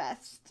deserves the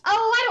best. Oh,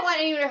 I don't want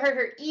anyone to hurt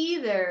her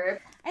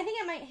either. I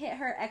think it might hit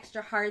her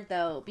extra hard,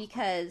 though,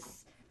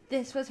 because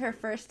this was her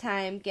first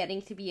time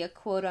getting to be a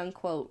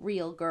quote-unquote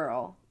real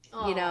girl.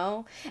 You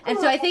know? And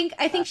so I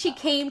think she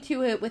came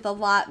to it with a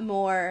lot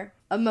more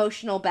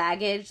emotional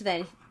baggage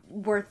than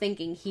we're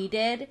thinking he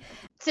did.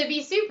 To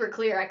be super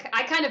clear,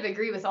 I kind of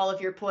agree with all of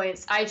your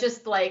points. I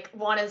just, like,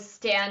 want to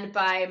stand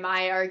by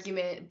my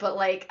argument, but,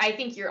 like, I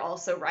think you're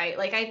also right.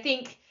 Like, I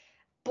think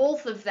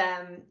both of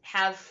them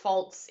have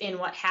faults in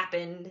what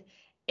happened,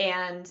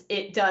 and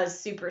it does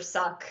super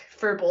suck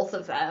for both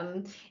of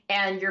them.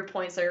 And your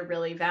points are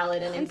really valid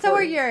and important. So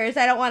are yours.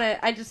 I don't want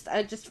to. I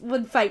just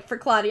would fight for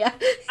Claudia.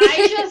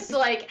 I just,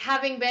 like,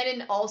 having been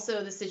in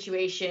also the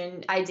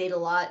situation, I date a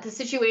lot. The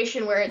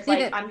situation where it's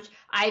like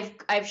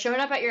I've shown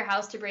up at your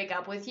house to break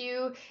up with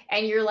you,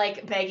 and you're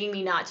like begging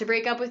me not to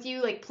break up with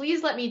you. Like,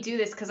 please let me do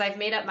this because I've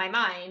made up my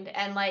mind.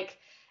 And like,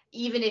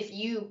 even if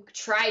you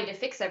tried to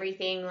fix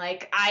everything,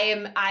 like,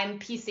 I'm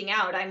piecing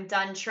out. I'm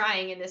done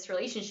trying in this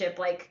relationship.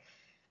 Like.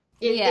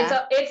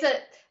 It's a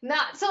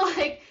not so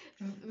like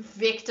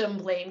victim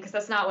blame, because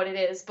that's not what it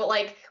is, but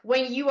like,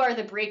 when you are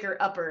the breaker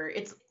upper,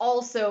 it's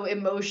also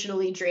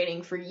emotionally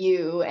draining for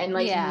you, and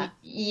like,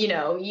 you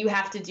know, you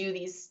have to do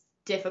these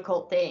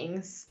difficult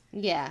things.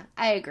 Yeah,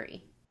 I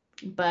agree.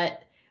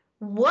 But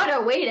what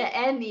a way to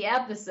end the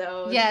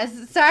episode.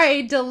 Yes,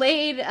 sorry,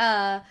 delayed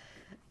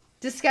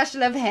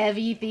discussion of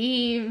heavy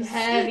themes.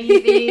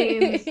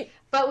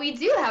 But we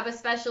do have a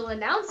special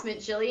announcement,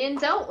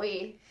 Jillian, don't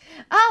we?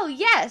 Oh,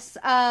 yes.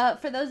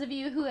 For those of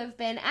you who have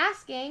been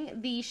asking,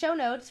 the show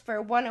notes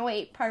for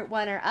 108 Part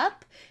 1 are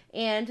up,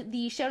 and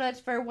the show notes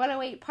for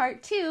 108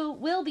 Part 2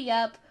 will be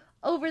up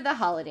over the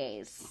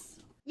holidays.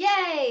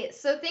 Yay!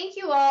 So thank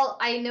you all.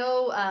 I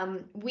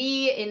know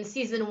we, in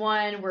Season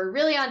 1, were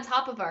really on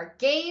top of our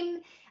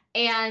game,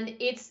 and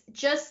it's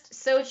just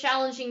so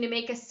challenging to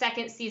make a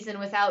second season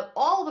without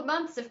all the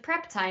months of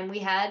prep time we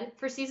had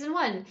for Season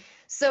 1.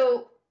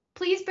 So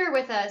please bear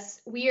with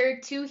us. We are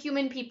two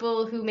human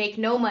people who make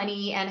no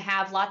money and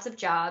have lots of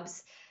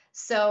jobs.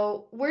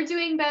 So we're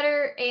doing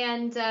better,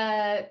 and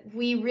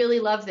we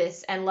really love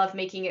this and love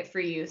making it for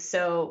you.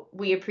 So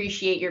we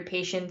appreciate your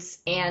patience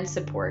and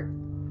support.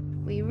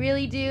 We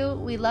really do.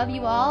 We love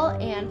you all,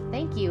 and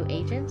thank you,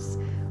 agents.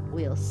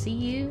 We'll see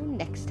you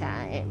next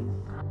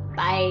time.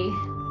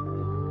 Bye.